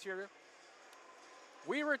games here.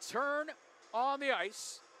 We return on the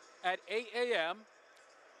ice at 8 a.m.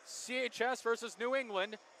 CHS versus New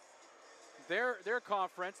England, their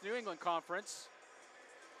conference, New England Conference,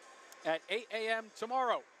 at 8 a.m.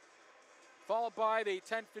 tomorrow. Followed by the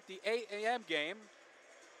 10:58 a.m. game,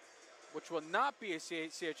 which will not be a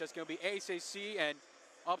CHS, it's going to be ACC and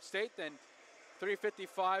upstate. Then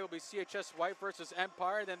 3:55 will be CHS White versus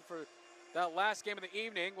Empire. Then for that last game of the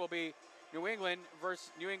evening will be New England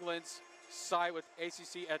versus New England's side with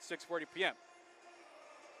ACC at 6:40 p.m.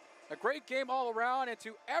 A great game all around, and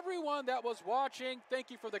to everyone that was watching, thank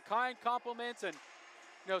you for the kind compliments and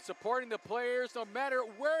supporting the players. No matter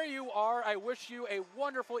where you are, I wish you a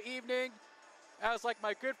wonderful evening. As like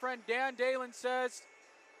my good friend Dan Dalen says,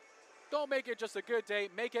 don't make it just a good day,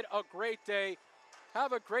 make it a great day.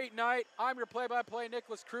 Have a great night. I'm your play-by-play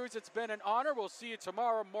Nicholas Cruz. It's been an honor. We'll see you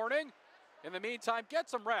tomorrow morning. In the meantime, get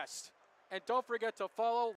some rest. And don't forget to follow,